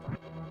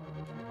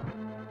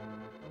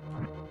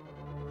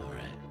 All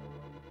right.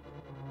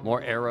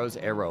 More arrows,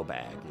 arrow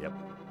bag. Yep.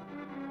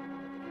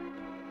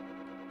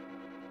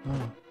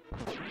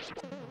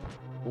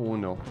 Oh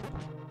no.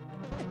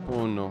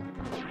 Oh no.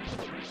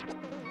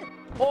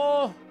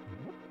 Oh!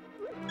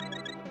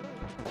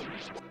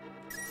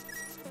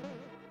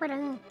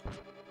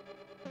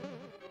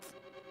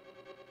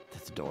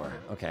 That's a door.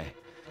 Okay.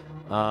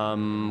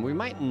 We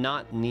might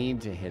not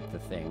need to hit the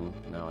thing.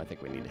 No, I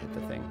think we need to hit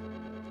the thing.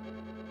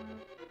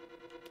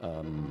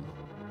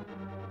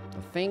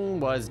 The thing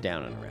was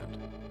down and around.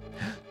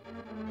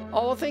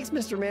 Oh, well, thanks,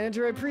 Mr.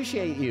 Manager. I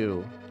appreciate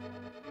you.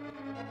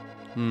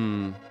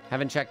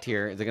 Haven't checked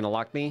here. Is it gonna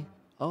lock me?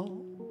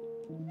 Oh.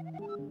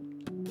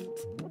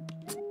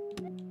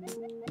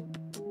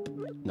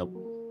 Nope.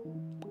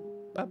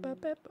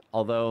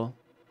 Although,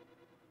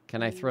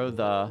 can I throw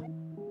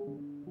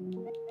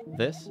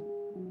this?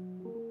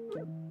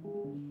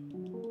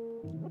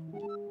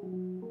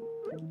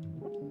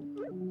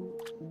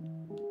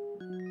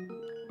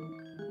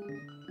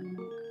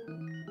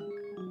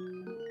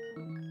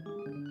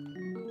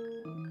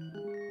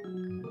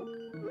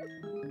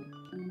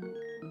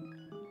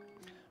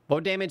 Bow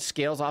damage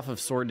scales off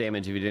of sword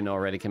damage if you didn't know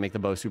already. Can make the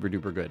bow super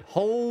duper good.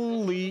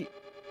 Holy.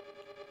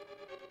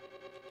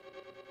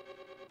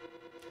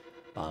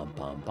 Bum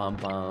bum bum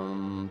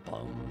bum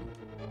bum.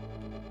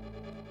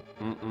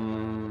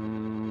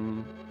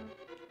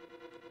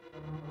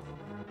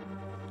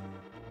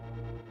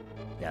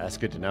 Yeah, that's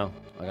good to know.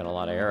 I got a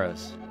lot of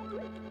arrows.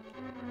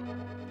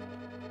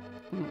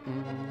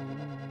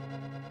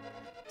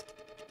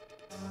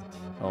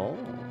 Oh.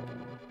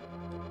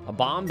 A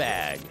bomb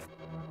bag.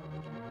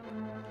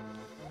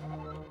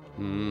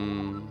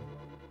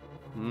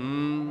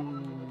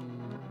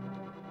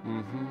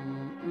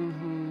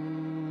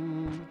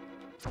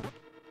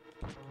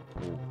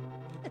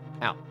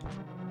 Ow.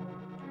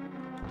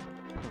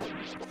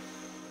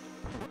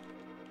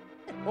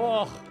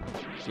 Oh.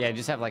 Yeah, I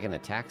just have like an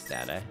attack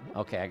stat, eh?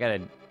 Okay, I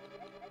gotta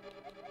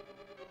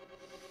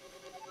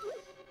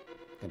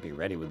be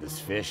ready with this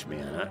fish,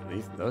 man.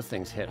 Those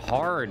things hit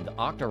hard. The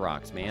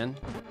Octoroks, man.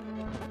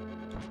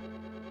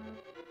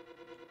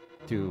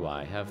 Do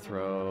I have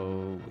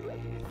throw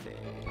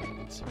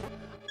things?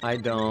 I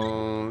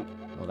don't.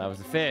 Oh, that was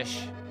the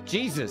fish.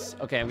 Jesus.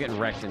 Okay, I'm getting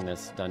wrecked in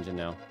this dungeon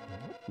now.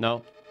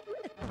 No.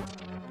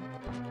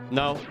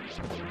 No.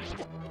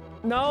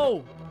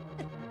 No.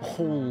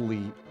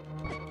 Holy.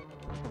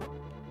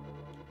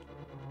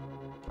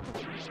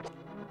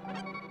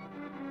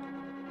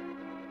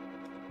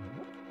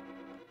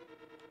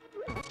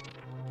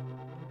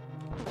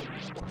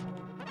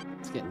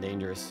 It's getting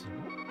dangerous.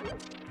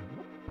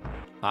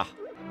 Ah.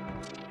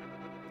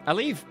 I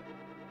leave.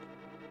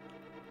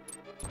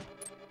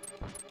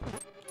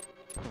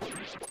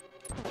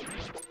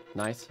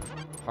 Nice.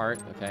 Heart.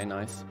 Okay,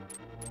 nice.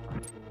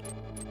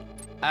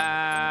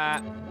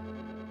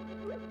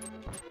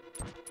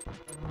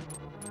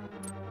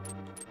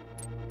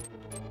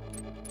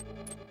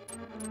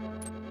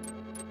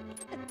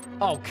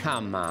 Oh,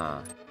 come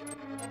on.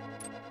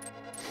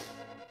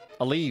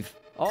 I'll leave.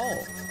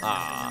 Oh.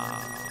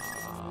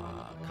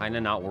 Kind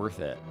of not worth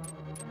it.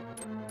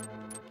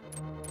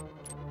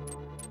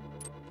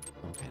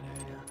 Okay, there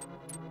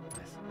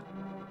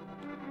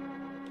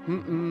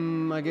you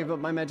go. I gave up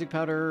my magic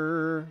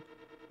powder.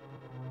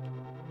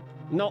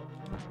 No.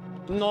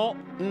 No.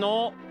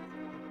 No.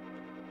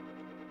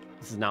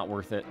 This is not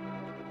worth it.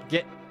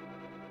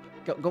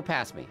 Go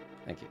past me.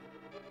 Thank you.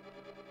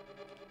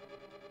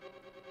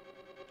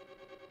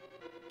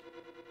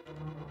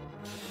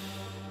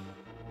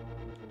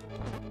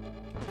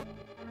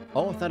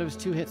 Oh, I thought it was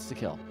 2 hits to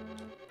kill.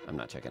 I'm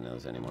not checking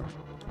those anymore.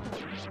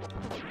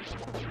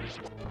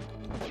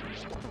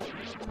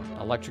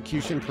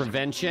 Electrocution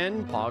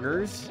prevention,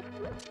 poggers.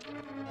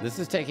 This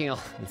is taking a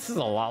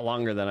lot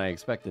longer than I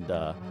expected.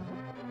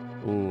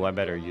 Ooh, I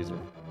better use a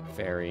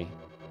fairy.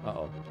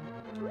 Uh-oh.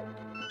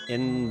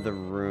 In the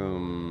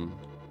room,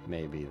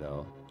 maybe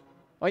though.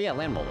 Oh yeah,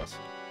 land bolus.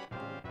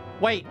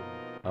 Wait.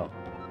 Oh.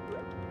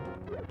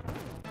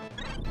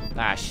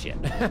 Ah, shit.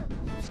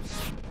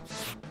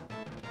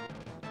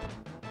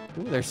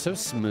 Ooh, they're so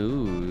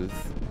smooth.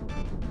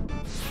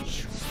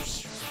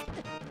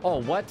 Oh,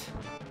 what?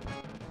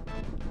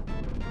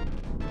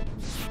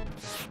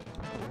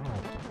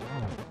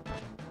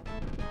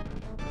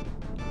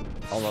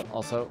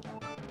 Also.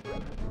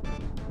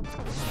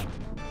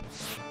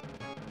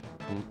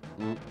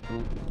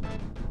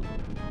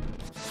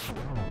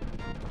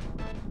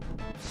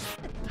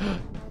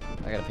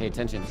 I gotta pay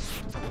attention.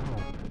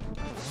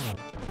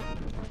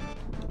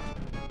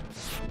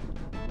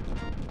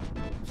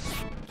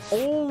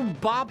 Oh,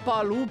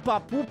 bapa lupa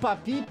pupa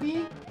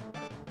pee.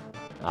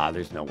 Ah,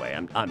 there's no way.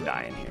 I'm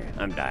dying here.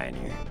 I'm dying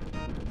here.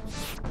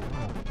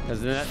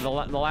 Because the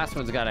last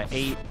one's got an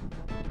 8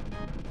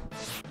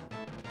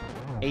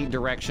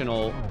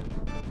 directional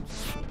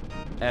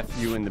F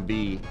U and the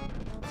B.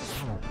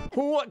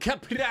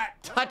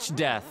 Touch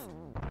death.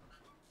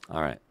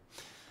 All right.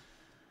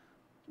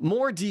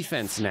 More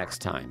defense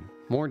next time.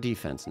 More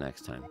defense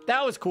next time.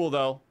 That was cool,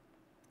 though.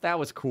 That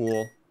was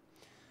cool.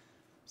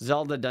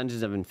 Zelda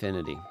Dungeons of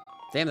Infinity.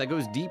 Damn, that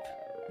goes deep.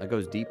 That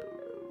goes deep.